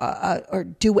 or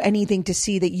do anything to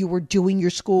see that you were doing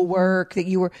your schoolwork, that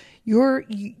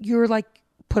you're like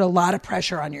put a lot of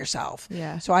pressure on yourself.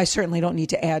 Yeah. So I certainly don't need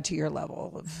to add to your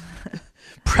level of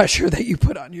pressure that you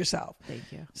put on yourself.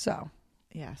 Thank you. So,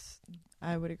 yes,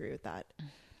 I would agree with that.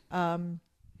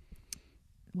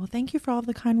 Well, thank you for all of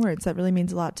the kind words. That really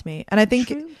means a lot to me. And I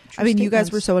think, I mean, you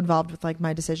guys were so involved with like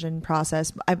my decision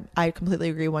process. I completely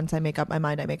agree. Once I make up my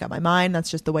mind, I make up my mind.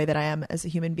 That's just the way that I am as a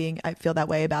human being. I feel that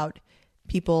way about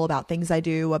people, about things I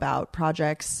do, about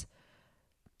projects.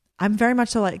 I'm very much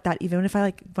so like that. Even if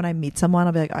when I meet someone,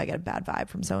 I'll be like, oh, I get a bad vibe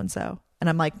from so-and-so. And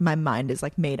I'm like, my mind is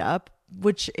like made up,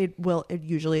 which it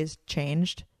usually is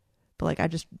changed. But like, I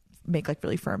just make like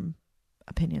really firm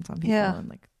opinions on people and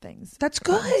like things. That's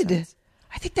good.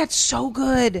 I think that's so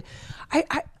good.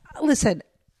 I listen,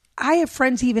 I have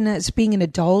friends even as being an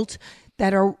adult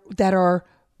that are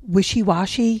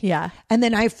wishy-washy. Yeah. And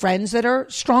then I have friends that are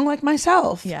strong like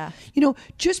myself. Yeah. You know,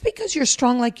 just because you're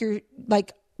strong like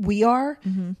we are,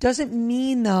 doesn't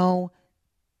mean though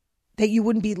that you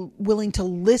wouldn't be willing to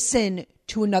listen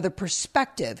to another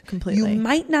perspective. Completely. You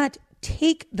might not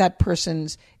take that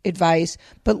person's advice,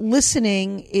 but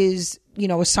listening is, you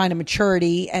know, a sign of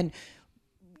maturity. And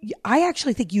I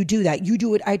actually think you do that. You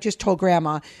do it. I just told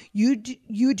Grandma, you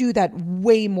do that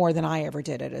way more than I ever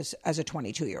did it as a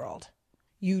 22-year-old.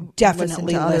 You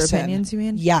definitely listen to other opinions, you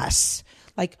mean? Yes.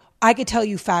 Like I could tell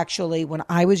you factually, when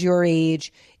I was your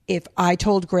age, if I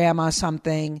told Grandma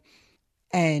something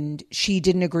and she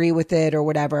didn't agree with it or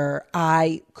whatever,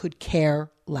 I could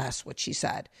care less what she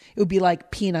said. It would be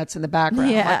like peanuts in the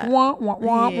background. Yeah. Like, wah, wah,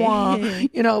 wah, wah.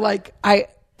 You know, like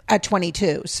at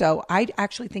 22. So I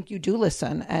actually think you do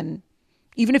listen. And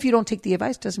even if you don't take the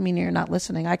advice, doesn't mean you're not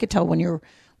listening. I could tell when you're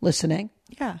listening.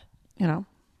 Yeah. You know,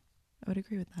 I would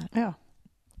agree with that. Yeah.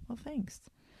 Well, thanks.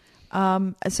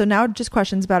 So now just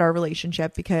questions about our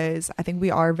relationship, because I think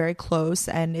we are very close,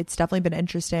 and it's definitely been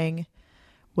interesting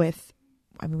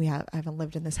I haven't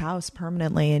lived in this house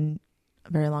permanently in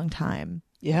a very long time.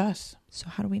 Yes. So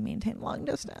how do we maintain long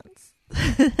distance?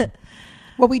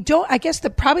 Well, we don't, I guess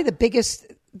probably the biggest,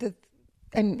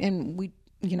 and we,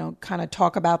 you know, kind of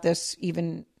talk about this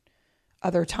even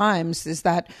other times, is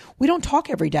that we don't talk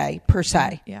every day per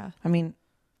se. Yeah. I mean,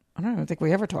 I don't even think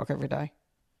we ever talk every day.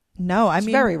 No, It's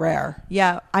very rare.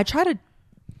 Yeah. I try to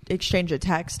exchange a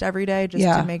text every day just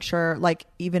to make sure, like,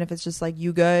 even if it's just like,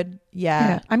 you good?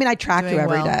 Yeah. I mean, I track you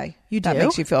every day. You do? That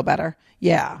makes you feel better.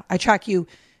 Yeah. I track you.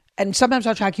 And sometimes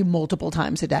I'll track you multiple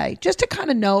times a day just to kind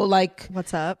of know, like,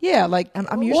 what's up? Yeah. Like,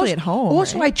 I'm usually at home.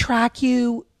 Also, right? I track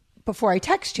you before I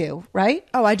text you, right?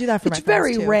 Oh, I do that for my friends too.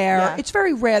 It's very rare. Yeah. It's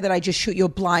very rare that I just shoot you a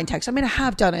blind text. I mean, I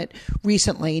have done it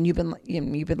recently, and you've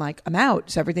been like, "I'm out.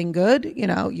 Is everything good? You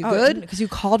know, you good?" Because you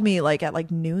called me like at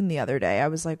like noon the other day. I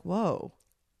was like, "Whoa."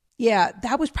 Yeah,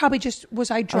 that was probably just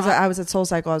I driving? I was at Soul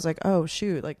Cycle. I was like, "Oh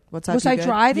shoot, like what's up?" Was I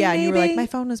driving? Yeah, maybe? you were like, "My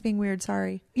phone was being weird.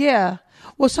 Sorry." Yeah.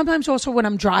 Well, sometimes also when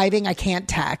I'm driving, I can't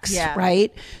text. Yeah.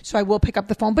 Right. So I will pick up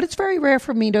the phone, but it's very rare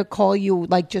for me to call you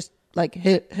like just like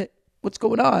hit. What's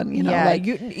going on? You know, like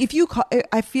if you call,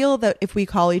 I feel that if we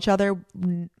call each other,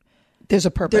 there's a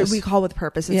purpose. We call with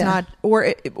purpose. It's not,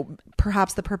 or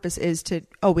perhaps the purpose is to,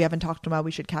 we haven't talked in a while,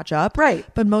 we should catch up. Right.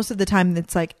 But most of the time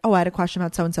it's like, I had a question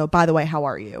about so-and-so. By the way, how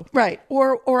are you? Right.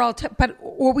 Or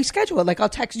or we schedule it. Like I'll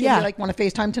text you and be like, want to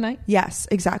FaceTime tonight? Yes,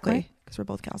 exactly. Because we're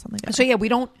both gals on the go. So yeah,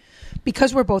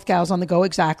 because we're both gals on the go.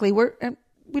 Exactly. We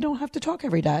don't have to talk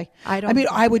every day.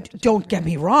 Don't get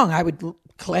me wrong. I would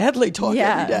gladly talk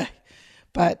every day.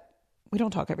 But we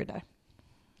don't talk every day.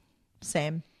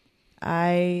 Same.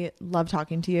 I love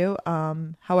talking to you.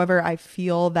 However, I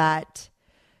feel that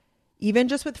even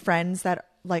just with friends that,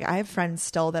 like, I have friends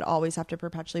still that always have to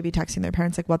perpetually be texting their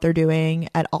parents, like, what they're doing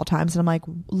at all times. And I'm like,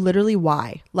 literally,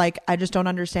 why? Like, I just don't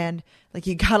understand. Like,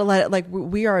 you gotta let it, like,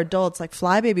 we are adults, like,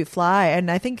 fly, baby, fly. And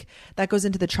I think that goes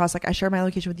into the trust. Like, I share my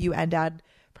location with you and Dad.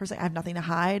 Personally, I have nothing to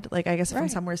hide. Like, I guess if I'm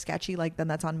somewhere sketchy, like, then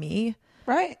that's on me.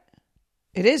 Right.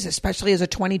 It is, especially as a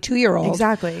 22-year-old.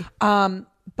 Exactly. And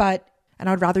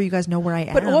I'd rather you guys know where I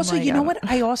am. But also, like, you know what?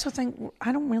 I also think why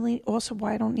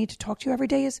I don't need to talk to you every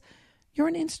day is you're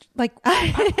an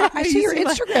I see your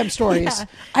Instagram stories. Yeah.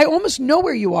 I almost know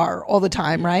where you are all the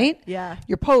time, right? Yeah.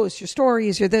 Your posts, your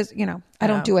stories, your this, you know. I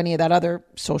don't do any of that other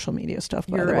social media stuff,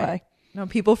 by the way. No,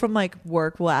 people from like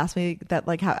work will ask me that,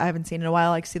 like, I haven't seen in a while,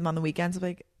 like see them on the weekends. I'm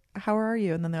like, how are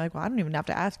you? And then they're like, well, I don't even have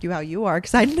to ask you how you are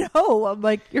because I know. I'm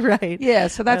like, you're right. Yeah,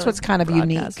 so that's what's kind of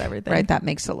unique, everything. Right? That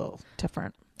makes it a little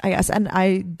different, I guess. And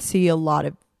I see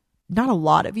not a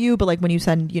lot of you, but like when you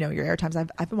send, you know, your air times,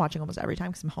 I've been watching almost every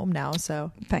time because I'm home now.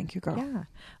 So thank you, girl. Yeah,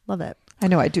 love it. I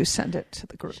know I do send it to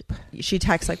the group. She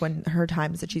texts like when her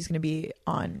times that she's going to be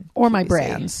on, or QVC. My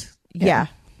brands. Yeah,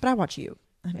 but I watch you.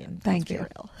 I mean, thank you.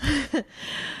 Real.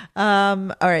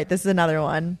 All right, this is another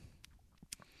one.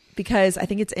 Because I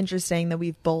think it's interesting that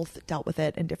we've both dealt with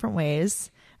it in different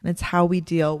ways, and it's how we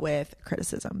deal with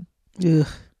criticism. Ugh.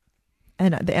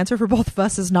 And the answer for both of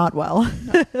us is not well.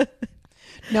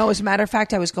 No, as a matter of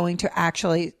fact, I was going to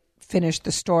actually finish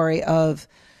the story of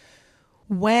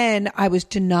when I was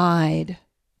denied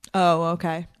Oh,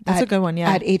 okay. That's a good one.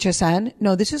 Yeah. At HSN.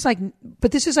 No, this is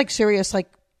like serious, like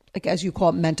as you call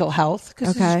it, mental health.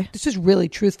 Okay. This is really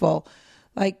truthful.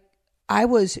 Like, I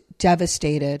was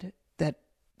devastated that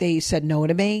they said no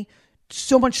to me.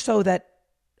 So much so that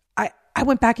I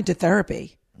went back into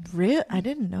therapy. Really? I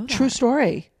didn't know that. True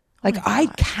story. Like, I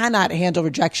cannot handle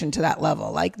rejection to that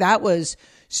level. Like, that was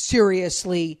serious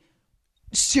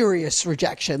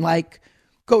rejection. Like,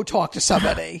 go talk to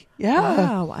somebody. Yeah.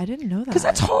 Wow. I didn't know that. Because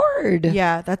that's hard.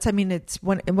 Yeah. That's, I mean, it's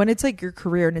when it's like your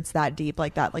career and it's that deep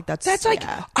like that. Like that's like,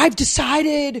 I've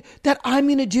decided that I'm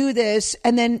going to do this.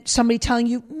 And then somebody telling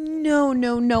you,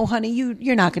 no, honey,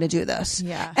 you're not going to do this.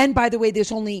 Yeah. And by the way,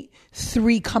 there's only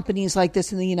 3 companies like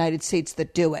this in the United States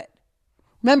that do it.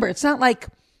 Remember, it's not like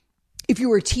if you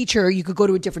were a teacher, you could go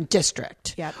to a different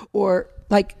district. Yeah. Or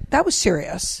like, that was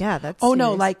serious. Yeah. That's no,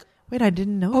 serious. like, wait, I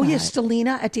didn't know oh that. yeah,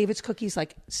 Stelina at David's Cookies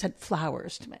like sent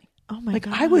flowers to me. Oh my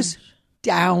god. I was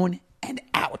down and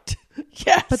out.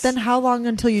 Yes. But then how long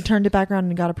until you turned it back around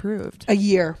and got approved? A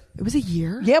year. It was a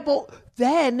year? Yeah, well,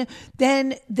 then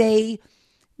they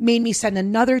made me send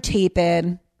another tape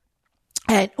in.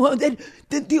 And then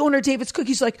the owner of David's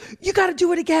Cookies like, you got to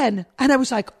do it again. And I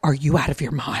was like, are you out of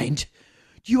your mind?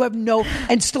 You have no.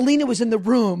 And Stelina was in the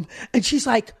room and she's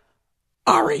like,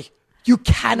 Ari, you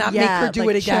cannot make her do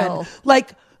it again. Chill.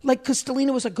 Like, because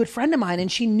Stelina was a good friend of mine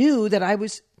and she knew that I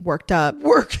was worked up.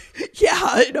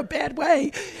 Yeah, in a bad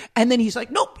way. And then he's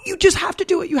like, nope, you just have to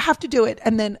do it. You have to do it.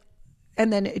 And then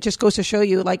it just goes to show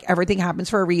you, like, everything happens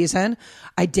for a reason.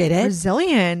 I did it.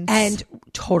 Resilient. And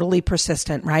totally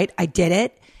persistent, right? I did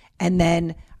it. And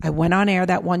then I went on air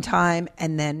that one time.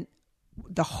 And then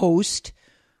the host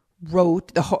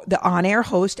wrote, the on-air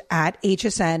host at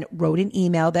HSN wrote an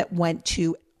email that went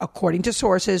to, according to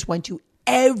sources, went to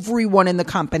everyone in the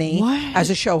company as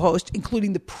a show host,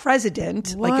 including the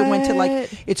president. What? Like, it went to, like,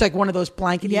 it's like one of those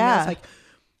blanket Yeah. emails. Like,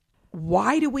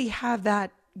 why do we have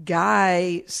that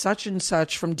guy such and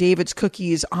such from David's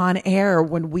Cookies on air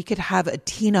when we could have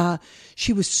Adina?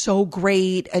 She was so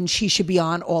great and she should be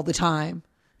on all the time.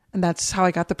 And that's how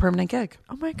I got the permanent gig.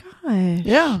 Oh my god.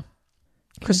 Yeah.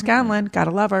 Chris Scanlon,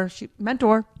 gotta love her. She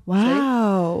mentor.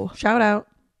 Wow. See? Shout out.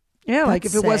 Yeah, like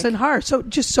if That's it wasn't sick. her. So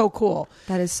just so cool.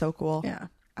 That is so cool. Yeah.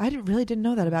 I really didn't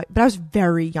know that about you. But I was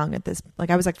very young at this. Like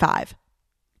I was like 5.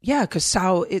 Yeah, because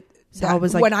Sal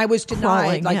was like when I was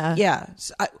denied, crawling,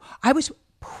 like I was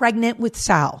pregnant with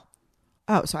Sal.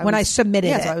 Oh, so I submitted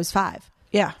it. so I was 5.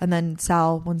 Yeah. And then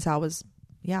when Sal was,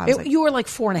 I was like, you were like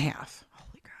 4.5.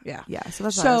 holy crap. Yeah. Yeah. So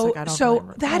that's why I was like, I don't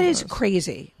remember. That is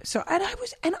crazy. So and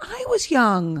I was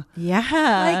young.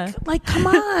 Yeah. Like come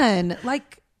on.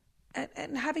 Like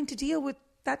and having to deal with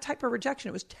that type of rejection.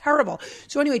 It was terrible.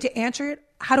 So anyway, to answer it,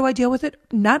 how do I deal with it?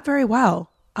 Not very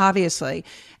well, obviously.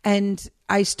 And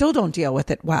I still don't deal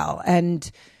with it well.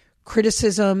 And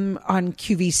criticism on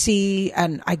QVC,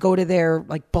 and I go to their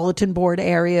like bulletin board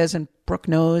areas, and Brooke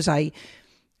knows I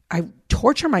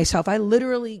torture myself. I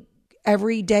literally,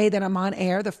 every day that I'm on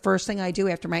air, the first thing I do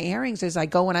after my airings is I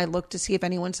go and I look to see if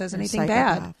anyone says anything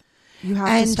bad. You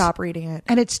have to stop reading it.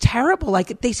 And it's terrible.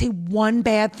 Like, if they say one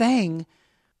bad thing,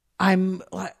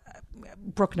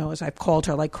 Brooke knows I've called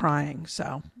her like crying.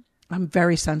 So I'm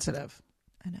very sensitive.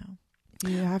 I know.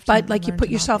 You have to. But like, you put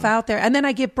yourself out there. And then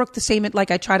I give Brooke the same,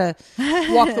 like I try to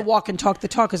walk the walk and talk the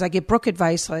talk, because I give Brooke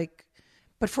advice, like,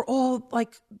 but for all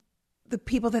like the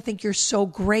people that think you're so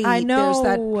great, I know.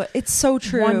 there's that it's so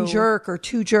true. one jerk or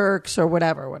 2 jerks or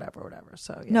whatever.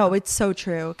 So yeah. No, it's so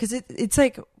true. Because it's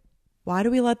like, why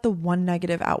do we let the one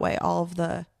negative outweigh all of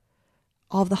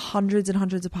the hundreds and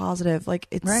hundreds of positive? Like,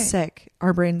 it's sick.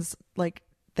 Our brains, like,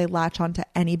 they latch onto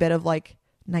any bit of like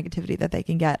negativity that they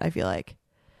can get, I feel like.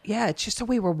 Yeah, it's just the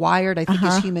way we're wired, I think,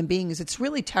 as human beings. It's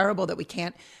really terrible that we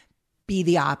can't be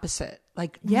the opposite.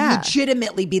 Like,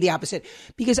 legitimately be the opposite.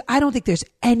 Because I don't think there's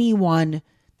anyone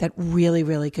that really,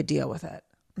 really could deal with it.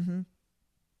 Mm-hmm.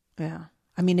 Yeah.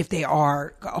 I mean, if they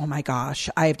are, oh my gosh,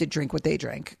 I have to drink what they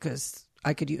drink because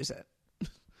I could use it.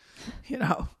 You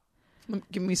know,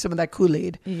 give me some of that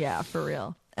Kool-Aid. Yeah, for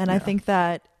real. And I think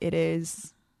that it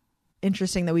is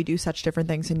interesting that we do such different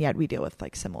things, and yet we deal with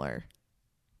like similar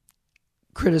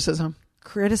criticism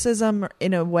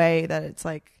in a way that it's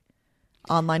like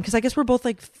online. Because I guess we're both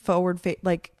like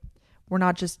like we're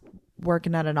not just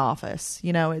working at an office.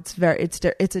 You know, it's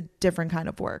a different kind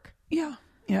of work. Yeah.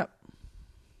 Yep.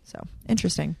 So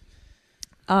interesting.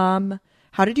 How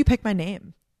did you pick my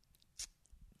name?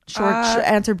 Short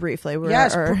answer briefly.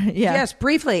 Yes,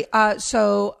 briefly.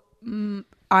 So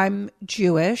I'm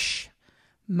Jewish.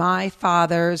 My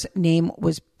father's name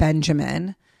was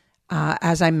Benjamin.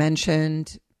 As I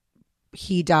mentioned,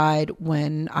 he died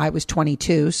when I was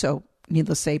 22, so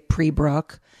needless to say,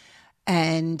 pre-Brooke.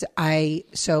 And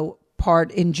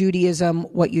part in Judaism,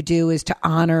 what you do is to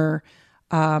honor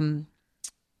the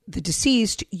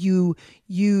deceased, you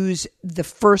use the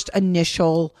first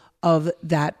initial of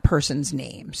that person's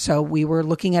name. So we were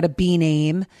looking at a B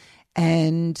name,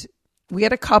 and we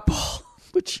had a couple,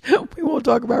 which we won't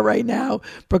talk about right now.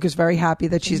 Brooke is very happy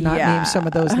that she's not named some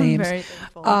of those names. I'm very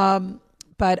thankful.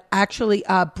 But actually,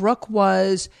 Brooke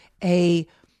was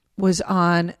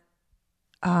on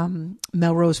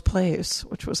Melrose Place,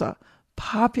 which was a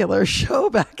popular show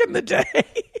back in the day.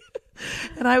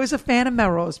 And I was a fan of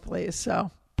Melrose Place.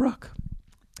 So, Brooke.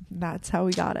 That's how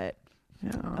we got it.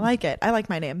 Yeah. I like it. I like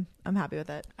my name. I'm happy with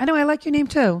it. I know. I like your name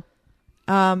too.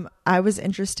 I was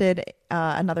interested.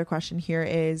 Another question here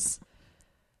is,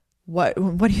 what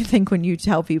do you think when you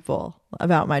tell people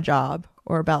about my job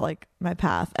or about like my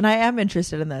path? And I am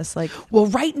interested in this. Like, well,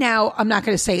 right now I'm not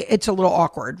going to say it's a little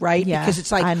awkward, right? Yeah, because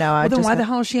it's like, I know. Well, then why the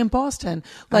hell is she in Boston?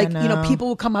 Like, people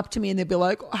will come up to me and they'll be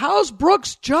like, "How's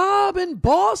Brooke's job in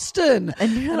Boston?"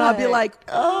 And I'll be like,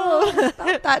 "Oh,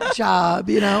 about that job,"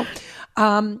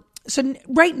 So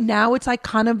right now it's like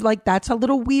kind of like that's a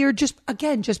little weird.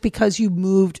 Just because you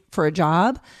moved for a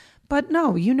job, but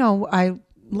no, I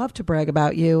love to brag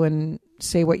about you and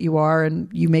say what you are, and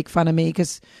you make fun of me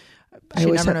because she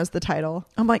never knows the title.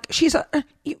 I'm like, she's a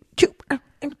YouTuber.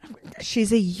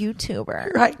 She's a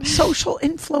YouTuber, right? Social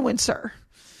influencer.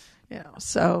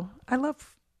 So I love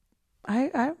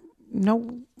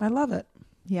it.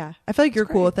 Yeah, I feel like you're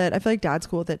cool with it. I feel like Dad's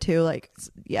cool with it too. Like,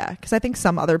 yeah, because I think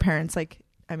some other parents, like,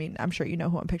 I mean, I'm sure you know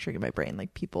who I'm picturing in my brain.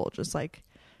 Like people just like,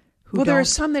 there are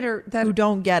some who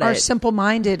don't get are it,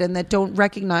 simple-minded, and that don't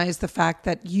recognize the fact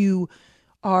that you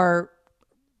are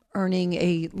earning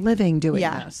a living doing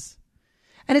this.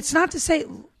 And it's not to say,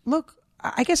 look,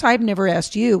 I guess I've never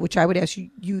asked you, which I would ask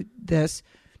you this.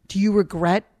 Do you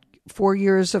regret 4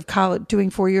 years of college, doing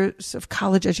 4 years of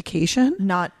college education?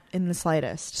 Not in the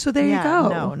slightest. So there you go.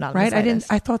 No, not right. In the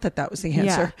slightest. I thought that was the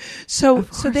answer. Yeah. So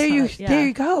there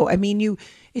you go. I mean,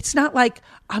 it's not like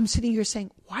I'm sitting here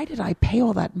saying, why did I pay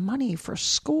all that money for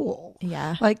school?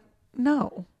 Yeah. Like,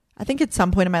 no. I think at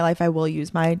some point in my life I will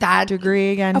use my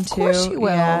degree again. Of course you will.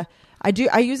 Yeah. I do.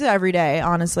 I use it every day.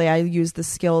 Honestly, I use the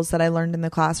skills that I learned in the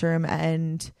classroom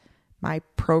and my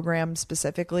program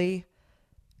specifically.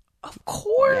 Of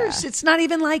course. Yeah. It's not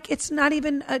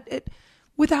even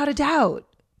without a doubt.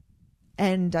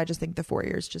 And I just think the 4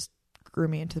 years just grew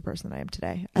me into the person that I am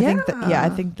today. I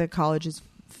think the college is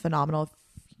phenomenal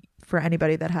for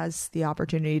anybody that has the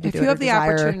opportunity to do it. If you have the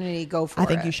opportunity, go for it. I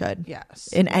think you should. Yes.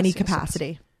 In any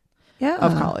capacity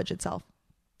of college itself.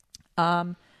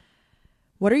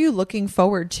 What are you looking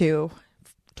forward to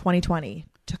 2020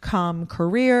 to come?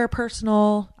 Career,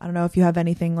 personal? I don't know if you have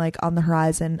anything like on the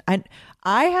horizon.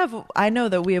 I know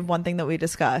that we have one thing that we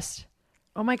discussed.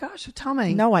 Oh my gosh, tell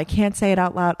me. No, I can't say it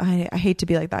out loud. I hate to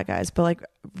be like that, guys. But like,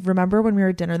 remember when we were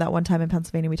at dinner that one time in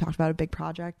Pennsylvania, we talked about a big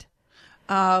project?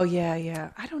 Oh,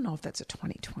 yeah. I don't know if that's a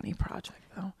 2020 project,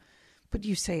 though. But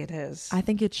you say it is. I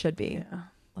think it should be. Yeah.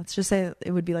 Let's just say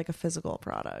it would be like a physical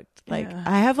product. Like,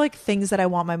 I have like things that I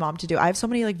want my mom to do. I have so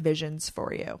many like visions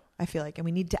for you, I feel like, and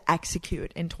we need to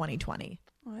execute in 2020.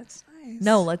 Oh, that's nice.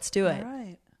 No, let's do it.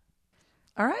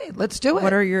 All right, let's do it.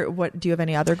 Do you have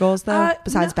any other goals though,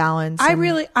 besides balance? I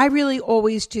really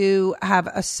always do have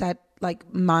a set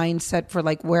like mindset for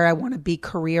like where I want to be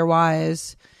career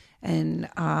wise. And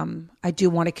I do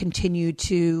want to continue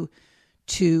to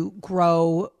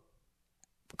grow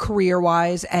career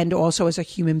wise and also as a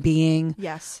human being.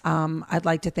 Yes. I'd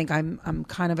like to think I'm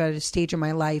kind of at a stage in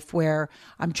my life where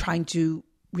I'm trying to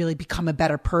really become a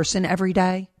better person every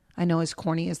day. I know, as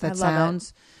corny as that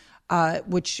sounds,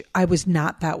 which I was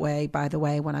not that way, by the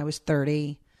way, when I was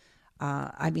 30.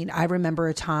 I mean, I remember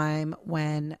a time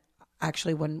when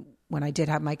I did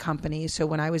have my company. So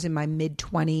when I was in my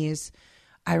mid-20s,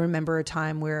 I remember a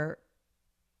time where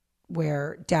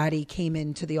Daddy came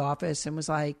into the office and was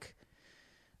like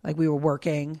we were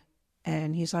working,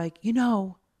 and he's like, you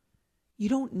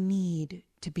don't need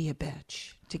to be a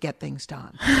bitch to get things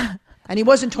done. And he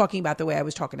wasn't talking about the way I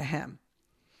was talking to him.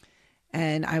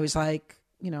 And I was like,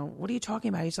 what are you talking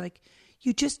about? He's like,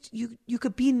 you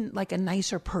could be like a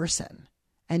nicer person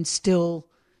and still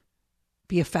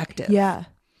be effective. Yeah.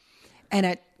 And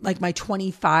at like my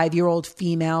 25-year-old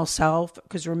female self,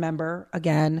 because remember,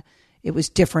 again, it was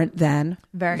different then.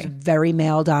 It was very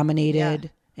male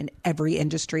dominated in every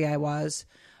industry I was.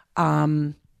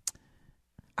 I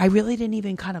really didn't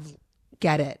even kind of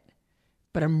get it,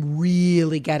 but I'm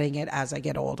really getting it as I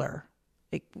get older,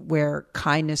 where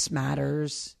kindness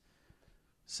matters.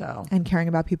 So, and caring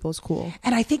about people is cool.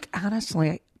 And I think,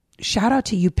 honestly, shout out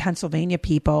to you Pennsylvania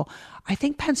people. I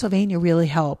think Pennsylvania really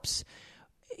helps.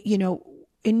 You know,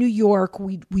 in New York,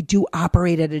 we do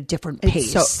operate at a different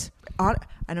pace.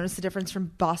 I noticed the difference from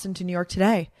Boston to New York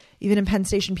today. Even in Penn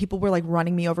Station, people were like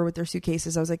running me over with their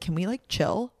suitcases. I was like, can we like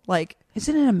chill? Like,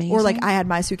 isn't it amazing? Or like I had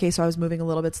my suitcase, so I was moving a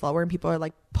little bit slower and people are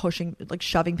like pushing, like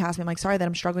shoving past me. I'm like, sorry that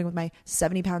I'm struggling with my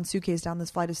 70-pound suitcase down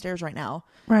this flight of stairs right now.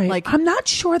 Right. Like, I'm not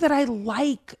sure that I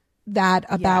like that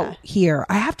about here.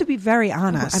 I have to be very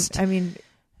honest. I mean,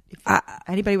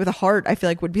 anybody with a heart, I feel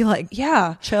like would be like,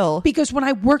 yeah, chill. Because when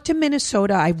I worked in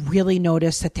Minnesota, I really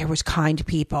noticed that there was kind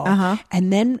people.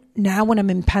 And then now when I'm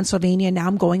in Pennsylvania, now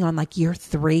I'm going on like year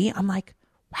 3. I'm like,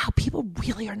 wow, people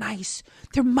really are nice.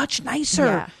 They're much nicer.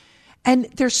 Yeah. And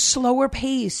they're slower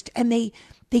paced and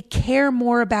they care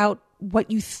more about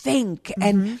what you think.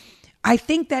 And I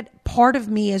think that part of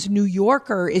me as a New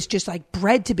Yorker is just like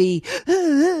bred to be.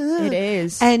 It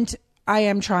is. And I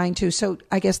am trying to. So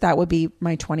I guess that would be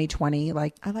my 2020.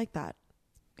 Like, I like that.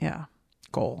 Yeah.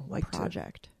 Goal. Like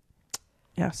project.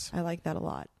 Yes. I like that a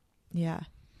lot. Yeah. All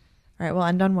right. Well,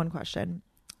 end on one question.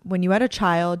 When you had a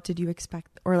child, did you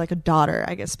expect, or like a daughter,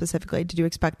 I guess specifically, did you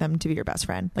expect them to be your best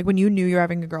friend? Like when you knew you were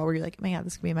having a girl, were you like, man,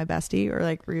 this could be my bestie? Or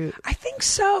like, were you? I think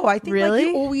so. I think really?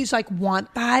 like you always like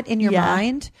want that in your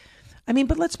mind. I mean,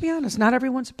 but let's be honest. Not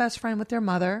everyone's a best friend with their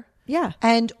mother. Yeah.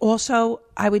 And also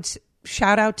I would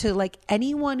shout out to like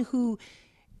anyone who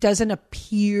doesn't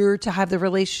appear to have the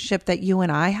relationship that you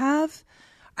and I have.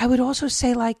 I would also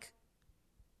say like,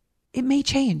 it may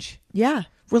change. Yeah.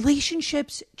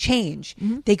 Relationships change.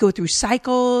 They go through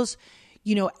cycles,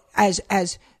 you know, as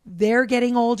they're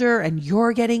getting older and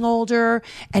you're getting older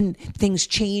and things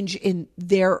change in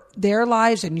their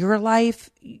lives and your life.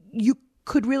 You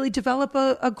could really develop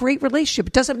a great relationship.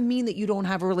 It doesn't mean that you don't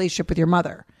have a relationship with your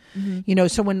mother. You know,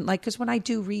 so when like, cause when I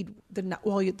do read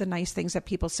all the nice things that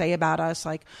people say about us,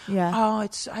 like, oh,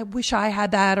 I wish I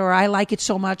had that, or I like it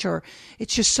so much, or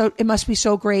it's just it must be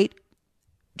so great.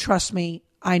 Trust me,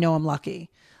 I know I'm lucky.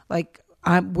 Like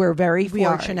we're very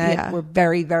fortunate. We're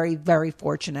very, very, very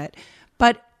fortunate.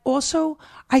 But also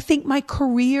I think my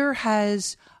career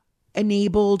has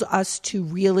enabled us to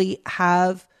really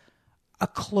have a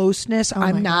closeness.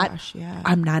 I'm not a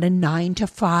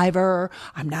 9-to-5er.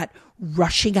 I'm not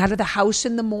rushing out of the house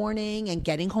in the morning and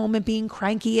getting home and being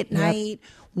cranky at night.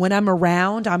 When I'm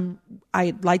around,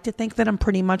 I like to think that I'm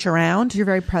pretty much around. You're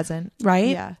very present. Right?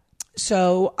 Yeah.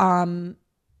 So, I'm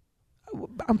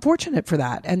fortunate for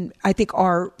that. And I think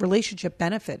our relationship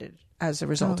benefited as a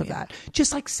result of that.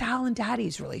 Just like Sal and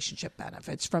Daddy's relationship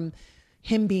benefits from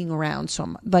him being around so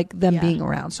much, like them being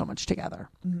around so much together.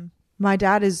 My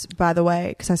dad is, by the way,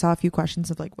 because I saw a few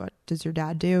questions of like, what does your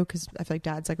dad do? Because I feel like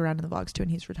dad's like around in the vlogs too,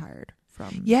 and he's retired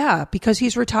from. Yeah, because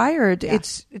he's retired. Yeah.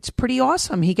 It's pretty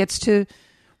awesome. He gets to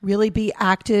really be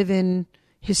active in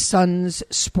his son's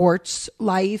sports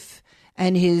life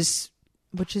and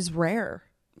which is rare.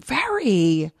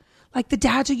 Very. Like the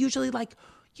dads are usually like,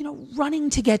 you know, running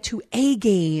to get to a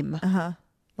game.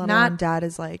 Not dad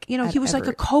is like, you know, he was like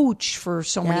a coach for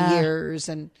so many years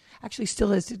and actually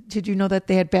still is. Did you know that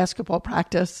they had basketball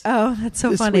practice? Oh, that's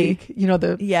so funny. Week? You know,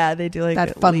 they do like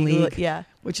that fun league. Yeah.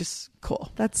 Which is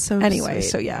cool. That's so anyway,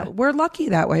 sweet. so yeah, we're lucky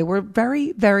that way. We're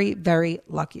very, very, very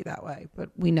lucky that way,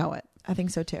 but we know it. I think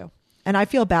so too. And I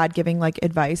feel bad giving like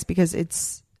advice because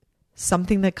it's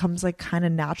something that comes like kind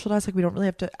of natural to us. Like we don't really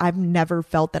have to, I've never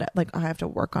felt that like I have to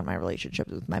work on my relationship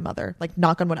with my mother. Like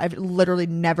knock on wood. I've literally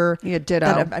never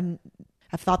ditto.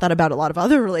 I've thought that about a lot of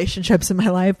other relationships in my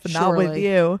life, but not with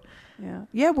you.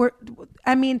 Yeah.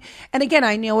 I mean, and again,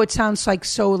 I know it sounds like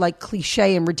so like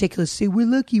cliche and ridiculous to say we're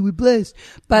lucky, we're blessed,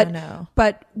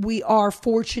 but we are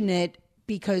fortunate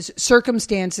because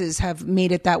circumstances have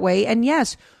made it that way. And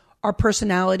yes, our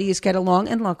personalities get along.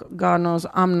 And look, God knows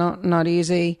I'm not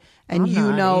easy. And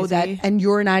you know that, and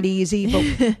you're not easy,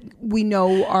 but we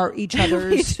know each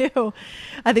other's. We do.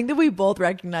 I think that we both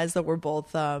recognize that we're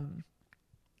both a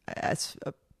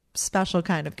special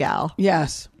kind of gal.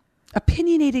 Yes.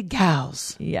 Opinionated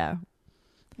gals. Yeah.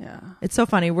 It's so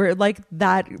funny. We're like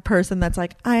that person that's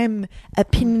like, I'm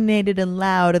opinionated and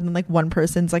loud. And then like one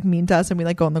person's like mean to us and we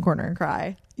like go in the corner and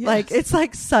cry. Yes. Like, it's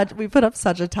like we put up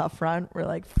such a tough front. We're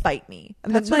like, fight me.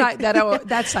 And that's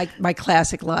that's like my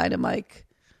classic line. I'm like,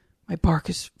 my bark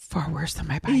is far worse than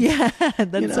my bite. Yeah,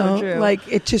 that's so true. Like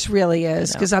it just really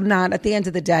is because I'm not. At the end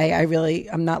of the day,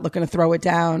 I'm not looking to throw it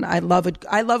down. I love it.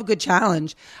 I love a good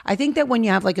challenge. I think that when you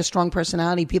have like a strong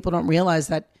personality, people don't realize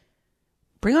that.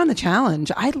 Bring on the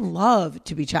challenge. I love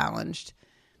to be challenged,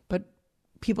 but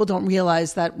people don't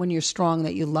realize that when you're strong,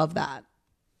 that you love that.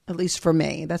 At least for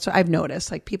me, that's what I've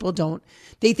noticed. Like people don't.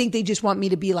 They think they just want me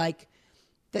to be like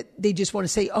that they just want to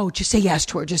say, oh, just say yes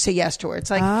to her. Just say yes to her. It's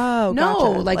like, oh, no,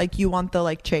 gotcha. like you want the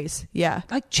like chase. Yeah.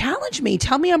 Like challenge me.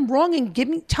 Tell me I'm wrong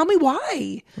and tell me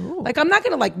why. Ooh. Like, I'm not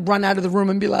going to like run out of the room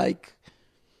and be like,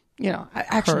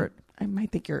 I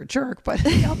might think you're a jerk, but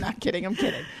I'm not kidding. I'm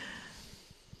kidding.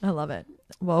 I love it.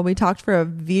 Well, we talked for a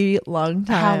very long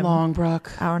time. How long,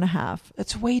 Brooke? Hour and a half.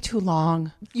 That's way too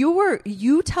long.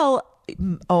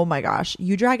 Oh my gosh,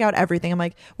 you drag out everything. I'm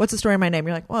like, what's the story of my name?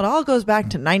 You're like, well, it all goes back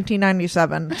to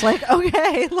 1997. It's like,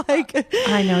 okay, like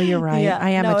I know you're right. Yeah,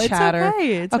 I am a chatter. It's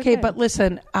okay. It's okay, but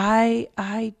listen, I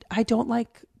don't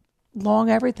like long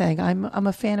everything. I'm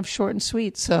a fan of short and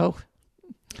sweet. So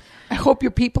I hope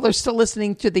your people are still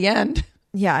listening to the end.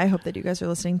 Yeah, I hope that you guys are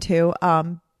listening too.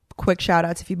 Quick shout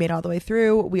outs if you made it all the way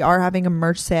through. We are having a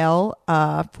merch sale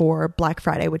for Black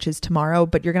Friday, which is tomorrow,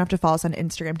 but you're gonna have to follow us on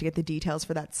Instagram to get the details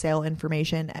for that sale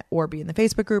information, or be in the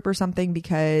Facebook group or something,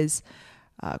 because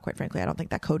quite frankly, I don't think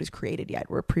that code is created yet.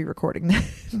 We're pre-recording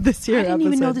this year. I didn't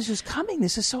even know this was coming.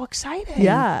 This is so exciting.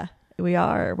 Yeah, we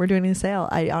are. We're doing a sale.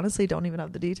 I honestly don't even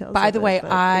have the details. By the way,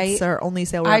 it's our only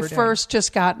sale. I first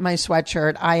just got my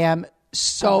sweatshirt. I am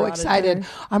so excited.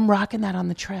 I'm rocking that on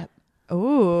the trip.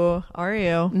 Ooh, are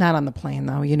you? Not on the plane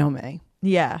though. You know me.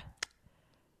 Yeah.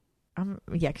 Yeah,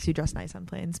 because you dress nice on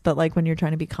planes, but like when you're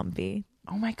trying to be comfy.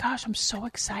 Oh my gosh, I'm so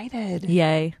excited.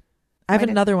 Yay. I have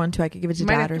another one too. I could give it to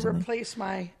Dad or something. Replace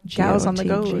my Gals on the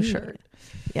Go shirt.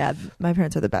 Yeah, my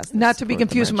parents are the best. Not to be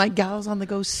confused with my Gals on the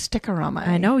Go sticker on my.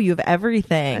 I know, you have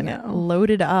everything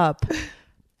loaded up.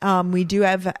 We do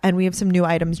have, and we have some new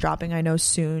items dropping, I know,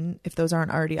 soon, if those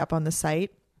aren't already up on the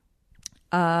site.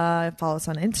 Follow us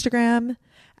on Instagram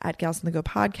at Gals on the Go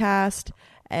podcast,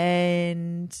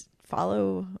 and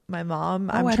follow my mom.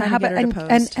 I'm trying to get her to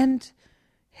post. And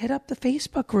hit up the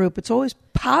Facebook group. It's always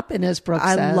popping, as Brooke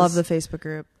says. I love the Facebook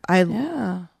group. I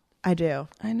do.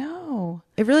 I know.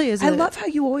 It really is. I love how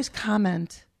you always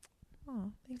comment.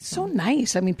 Oh, it's so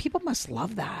nice. I mean, people must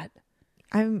love that.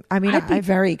 I'd be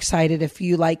very excited if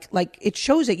you like it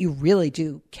shows that you really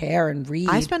do care and read.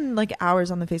 I spend like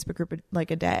hours on the Facebook group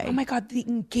like a day. Oh my God, the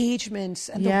engagements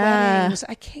and the weddings.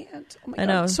 I can't. Oh my God,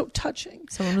 know. It's so touching.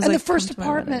 And the first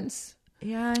apartments.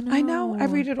 Yeah, I know. I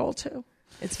read it all too.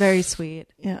 It's very sweet.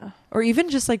 Yeah. Or even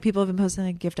just like people have been posting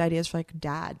like gift ideas for like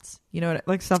dads. You know,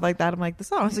 like stuff like that. I'm like, this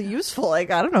sounds useful.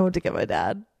 Like, I don't know what to get my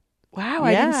dad. Wow,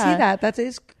 I didn't see that.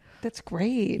 That's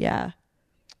great. Yeah.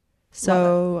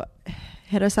 So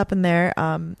hit us up in there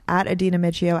at Adina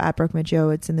Miccio, at Brooke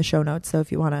Miccio. It's in the show notes. So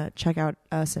if you want to check out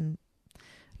us and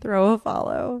throw a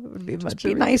follow, it would be Just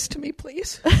be nice to me,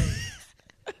 please.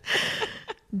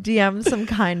 DM some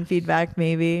kind feedback,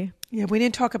 maybe. Yeah, we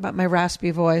didn't talk about my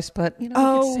raspy voice, but we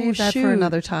could save that for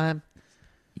another time.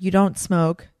 You don't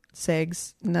smoke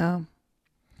cigs? No.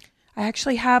 I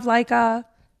actually have I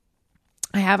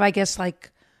guess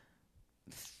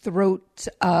throat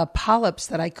polyps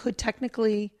that I could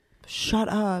technically. Shut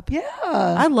up. Yeah.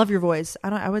 I love your voice.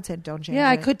 I would say don't change it.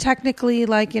 I could technically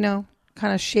kind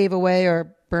of shave away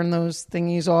or burn those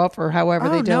thingies off or however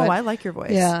they do it. I like your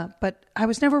voice. Yeah, but I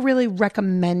was never really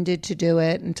recommended to do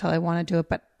it until I want to do it.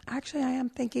 But actually, I am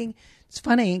thinking it's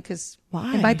funny because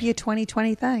it might be a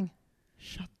 2020 thing.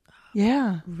 Shut up.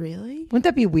 Yeah. Really? Wouldn't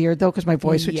that be weird though? Because my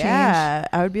voice would change. Yeah,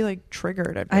 I would be like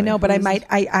triggered. I know, but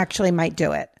I actually might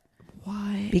do it.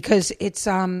 Why? Because it's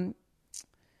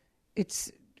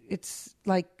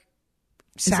like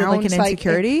sounds like an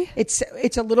insecurity.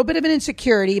 It's a little bit of an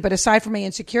insecurity, but aside from my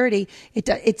insecurity,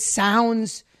 it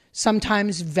sounds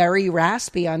sometimes very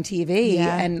raspy on TV,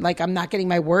 and like I'm not getting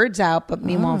my words out. But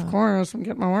meanwhile, of course, I'm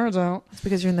getting my words out. It's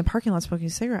because you're in the parking lot smoking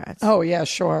cigarettes. Oh yeah,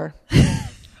 sure.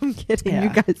 I'm kidding, you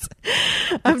guys.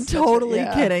 I'm totally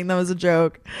kidding. That was a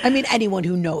joke. I mean, anyone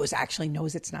who knows actually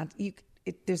knows it's not.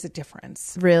 There's a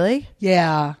difference. Really?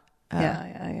 Yeah.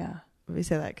 Yeah. We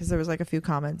say that because there was like a few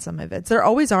comments on my vids. There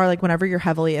always are, like whenever you're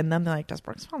heavily in them, they're like, does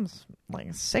Brooke sound like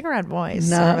a cigarette voice?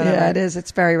 No, yeah, it is.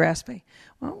 It's very raspy.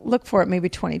 Well, look for it. Maybe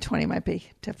 2020 might be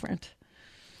different.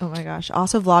 Oh my gosh.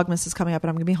 Also, Vlogmas is coming up and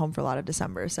I'm going to be home for a lot of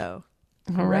December. So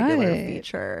a regular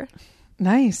feature.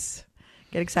 Nice.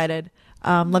 Get excited.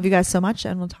 Love you guys so much.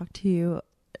 And we'll talk to you.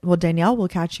 Well, Danielle will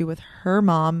catch you with her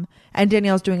mom. And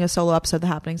Danielle's doing a solo episode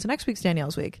that's happening. So next week's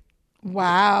Danielle's week.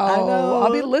 Wow.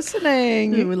 I'll be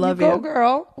listening. We love you. You go,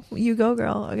 girl. You go,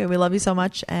 girl. Okay, we love you so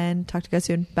much and talk to you guys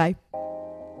soon. Bye.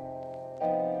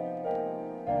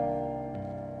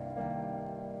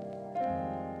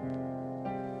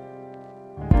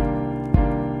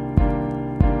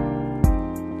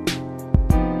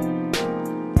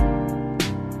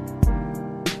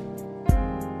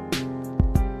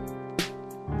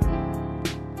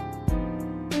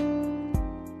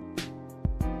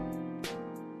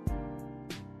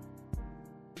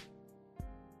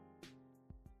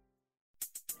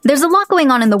 There's a lot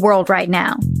going on in the world right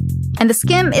now, and the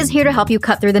Skim is here to help you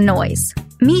cut through the noise.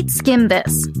 Meet Skim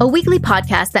This, a weekly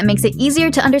podcast that makes it easier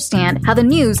to understand how the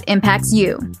news impacts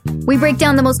you. We break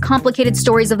down the most complicated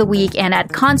stories of the week and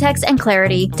add context and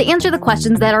clarity to answer the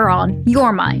questions that are on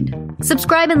your mind.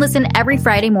 Subscribe and listen every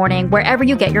Friday morning wherever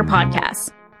you get your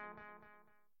podcasts.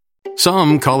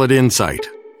 Some call it insight.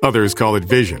 Others call it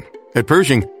vision. At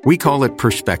Pershing, we call it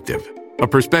perspective. A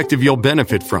perspective you'll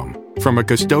benefit from a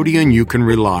custodian you can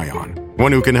rely on.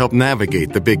 One who can help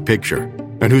navigate the big picture,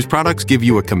 and whose products give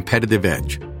you a competitive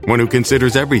edge. One who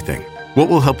considers everything. What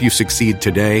will help you succeed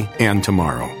today and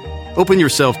tomorrow? Open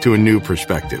yourself to a new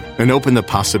perspective and open the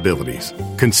possibilities.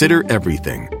 Consider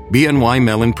everything. BNY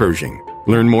Mellon Pershing.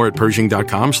 Learn more at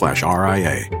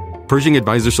Pershing.com/RIA. Pershing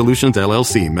Advisor Solutions,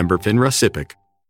 LLC, member FINRA SIPC.